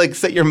just have to like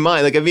set your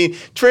mind. Like, I mean,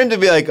 for him to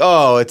be like,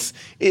 oh, it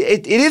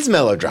is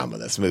melodrama,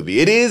 this movie.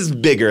 It is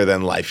bigger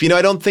than life. You know,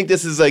 I don't think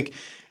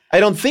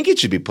it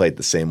should be played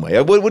the same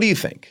way. What do you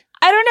think?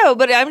 I don't know,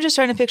 but I'm just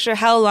trying to picture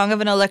how long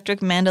of an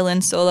electric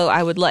mandolin solo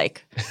I would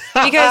like.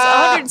 Because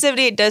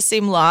 178 does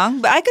seem long,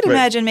 but I could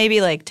imagine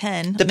maybe like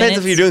 10 Depends minutes.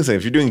 if you're doing something.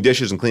 If you're doing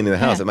dishes and cleaning the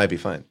house, it might be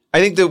fine.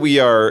 I think that we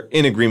are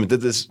in agreement that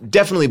this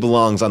definitely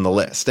belongs on the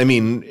list. I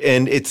mean,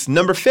 and it's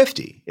number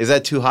 50. Is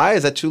that too high?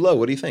 Is that too low?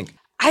 What do you think?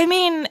 I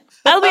mean,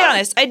 I'll be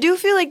honest. I do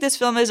feel like this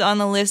film is on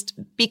the list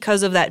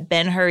because of that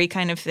Ben-Hur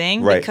kind of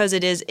thing, Right. because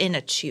it is an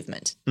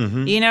achievement,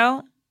 Mhm. you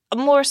know?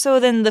 More so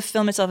than the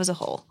film itself as a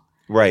whole.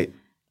 Right.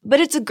 But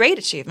it's a great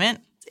achievement.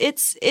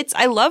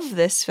 I love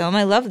this film.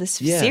 I love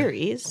this Yeah.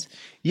 series.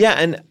 Yeah,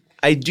 and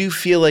I do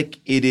feel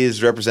like it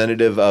is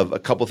representative of a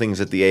couple things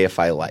that the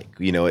AFI like.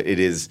 You know, it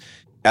is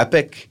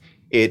epic.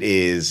 It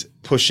is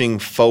pushing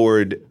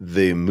forward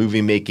the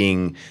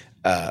movie-making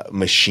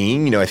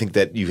machine. You know, I think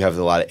that you have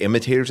a lot of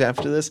imitators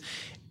after this.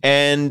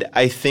 And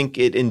I think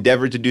it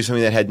endeavored to do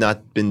something that had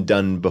not been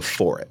done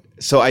before it.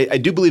 So I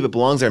do believe it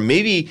belongs there.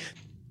 Maybe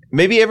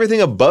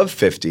everything above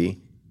 50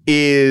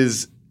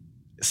 is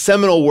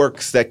seminal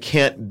works that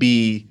can't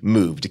be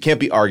moved. It can't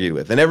be argued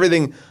with. And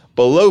everything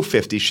below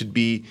 50 should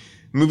be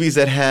movies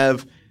that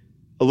have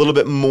a little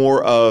bit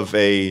more of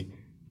a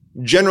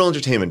general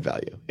entertainment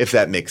value, if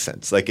that makes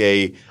sense.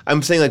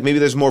 I'm saying like maybe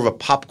there's more of a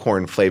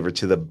popcorn flavor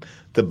to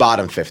the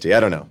bottom 50.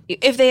 I don't know.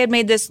 If they had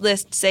made this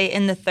list, say,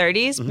 in the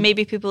 30s,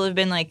 maybe people would have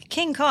been like,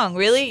 King Kong,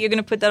 really? You're going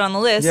to put that on the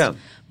list? Yeah.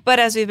 But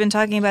as we've been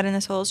talking about in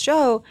this whole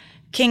show,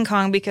 King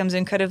Kong becomes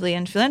incredibly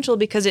influential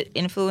because it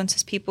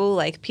influences people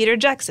like Peter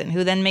Jackson,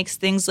 who then makes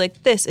things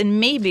like this.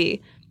 And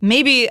maybe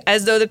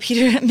as though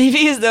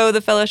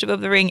the Fellowship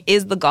of the Ring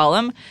is the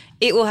Gollum,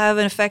 it will have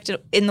an effect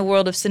in the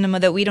world of cinema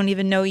that we don't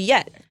even know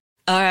yet.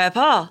 All right,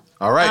 Paul.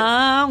 All right.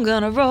 I'm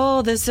gonna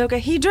roll the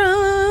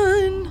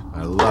Socahedron.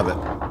 I love it.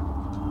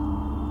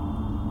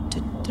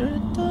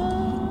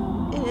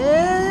 It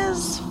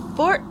is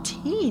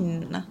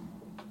 14.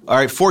 All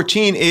right,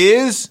 14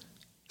 is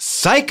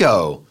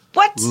Psycho.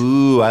 What?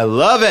 Ooh, I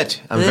love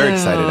it. I'm very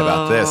excited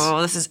about this.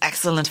 Oh, this is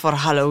excellent for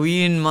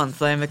Halloween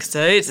month. I'm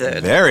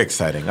excited. Very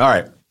exciting. All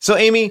right. So,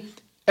 Amy,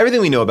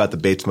 everything we know about the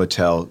Bates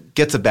Motel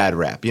gets a bad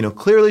rap. You know,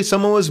 clearly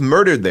someone was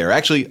murdered there.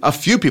 Actually, a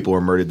few people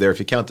were murdered there if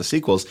you count the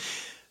sequels.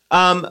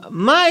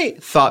 My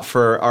thought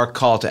for our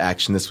call to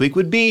action this week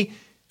would be,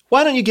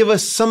 why don't you give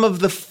us some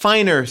of the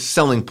finer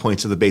selling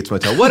points of the Bates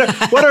Motel?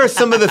 What are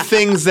some of the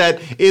things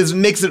that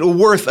makes it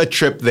worth a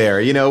trip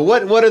there? You know,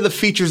 what are the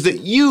features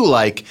that you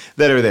like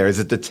that are there? Is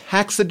it the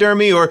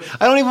taxidermy? Or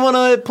I don't even want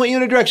to point you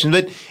in a direction,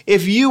 but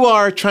if you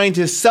are trying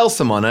to sell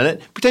someone on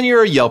it, pretend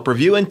you're a Yelp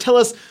review and tell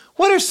us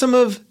what are some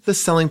of the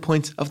selling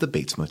points of the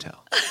Bates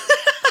Motel?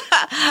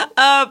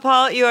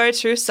 Paul, you are a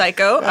true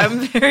psycho. I'm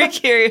very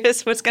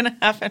curious what's going to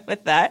happen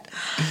with that.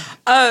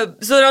 So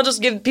then I'll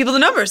just give people the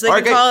numbers. They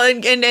can call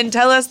and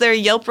tell us their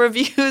Yelp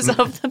reviews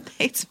of the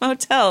Bates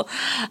Motel.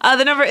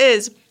 The number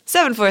is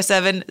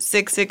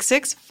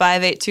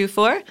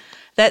 747-666-5824.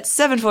 That's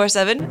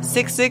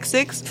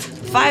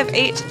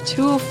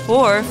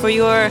 747-666-5824 for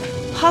your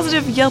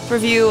positive Yelp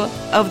review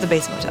of the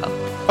Bates Motel.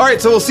 All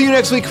right, so we'll see you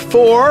next week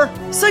for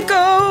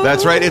Psycho!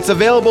 That's right. It's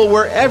available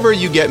wherever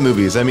you get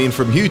movies. I mean,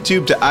 from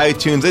YouTube to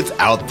iTunes, it's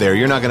out there.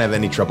 You're not going to have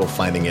any trouble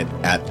finding it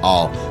at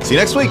all. See you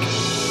next week.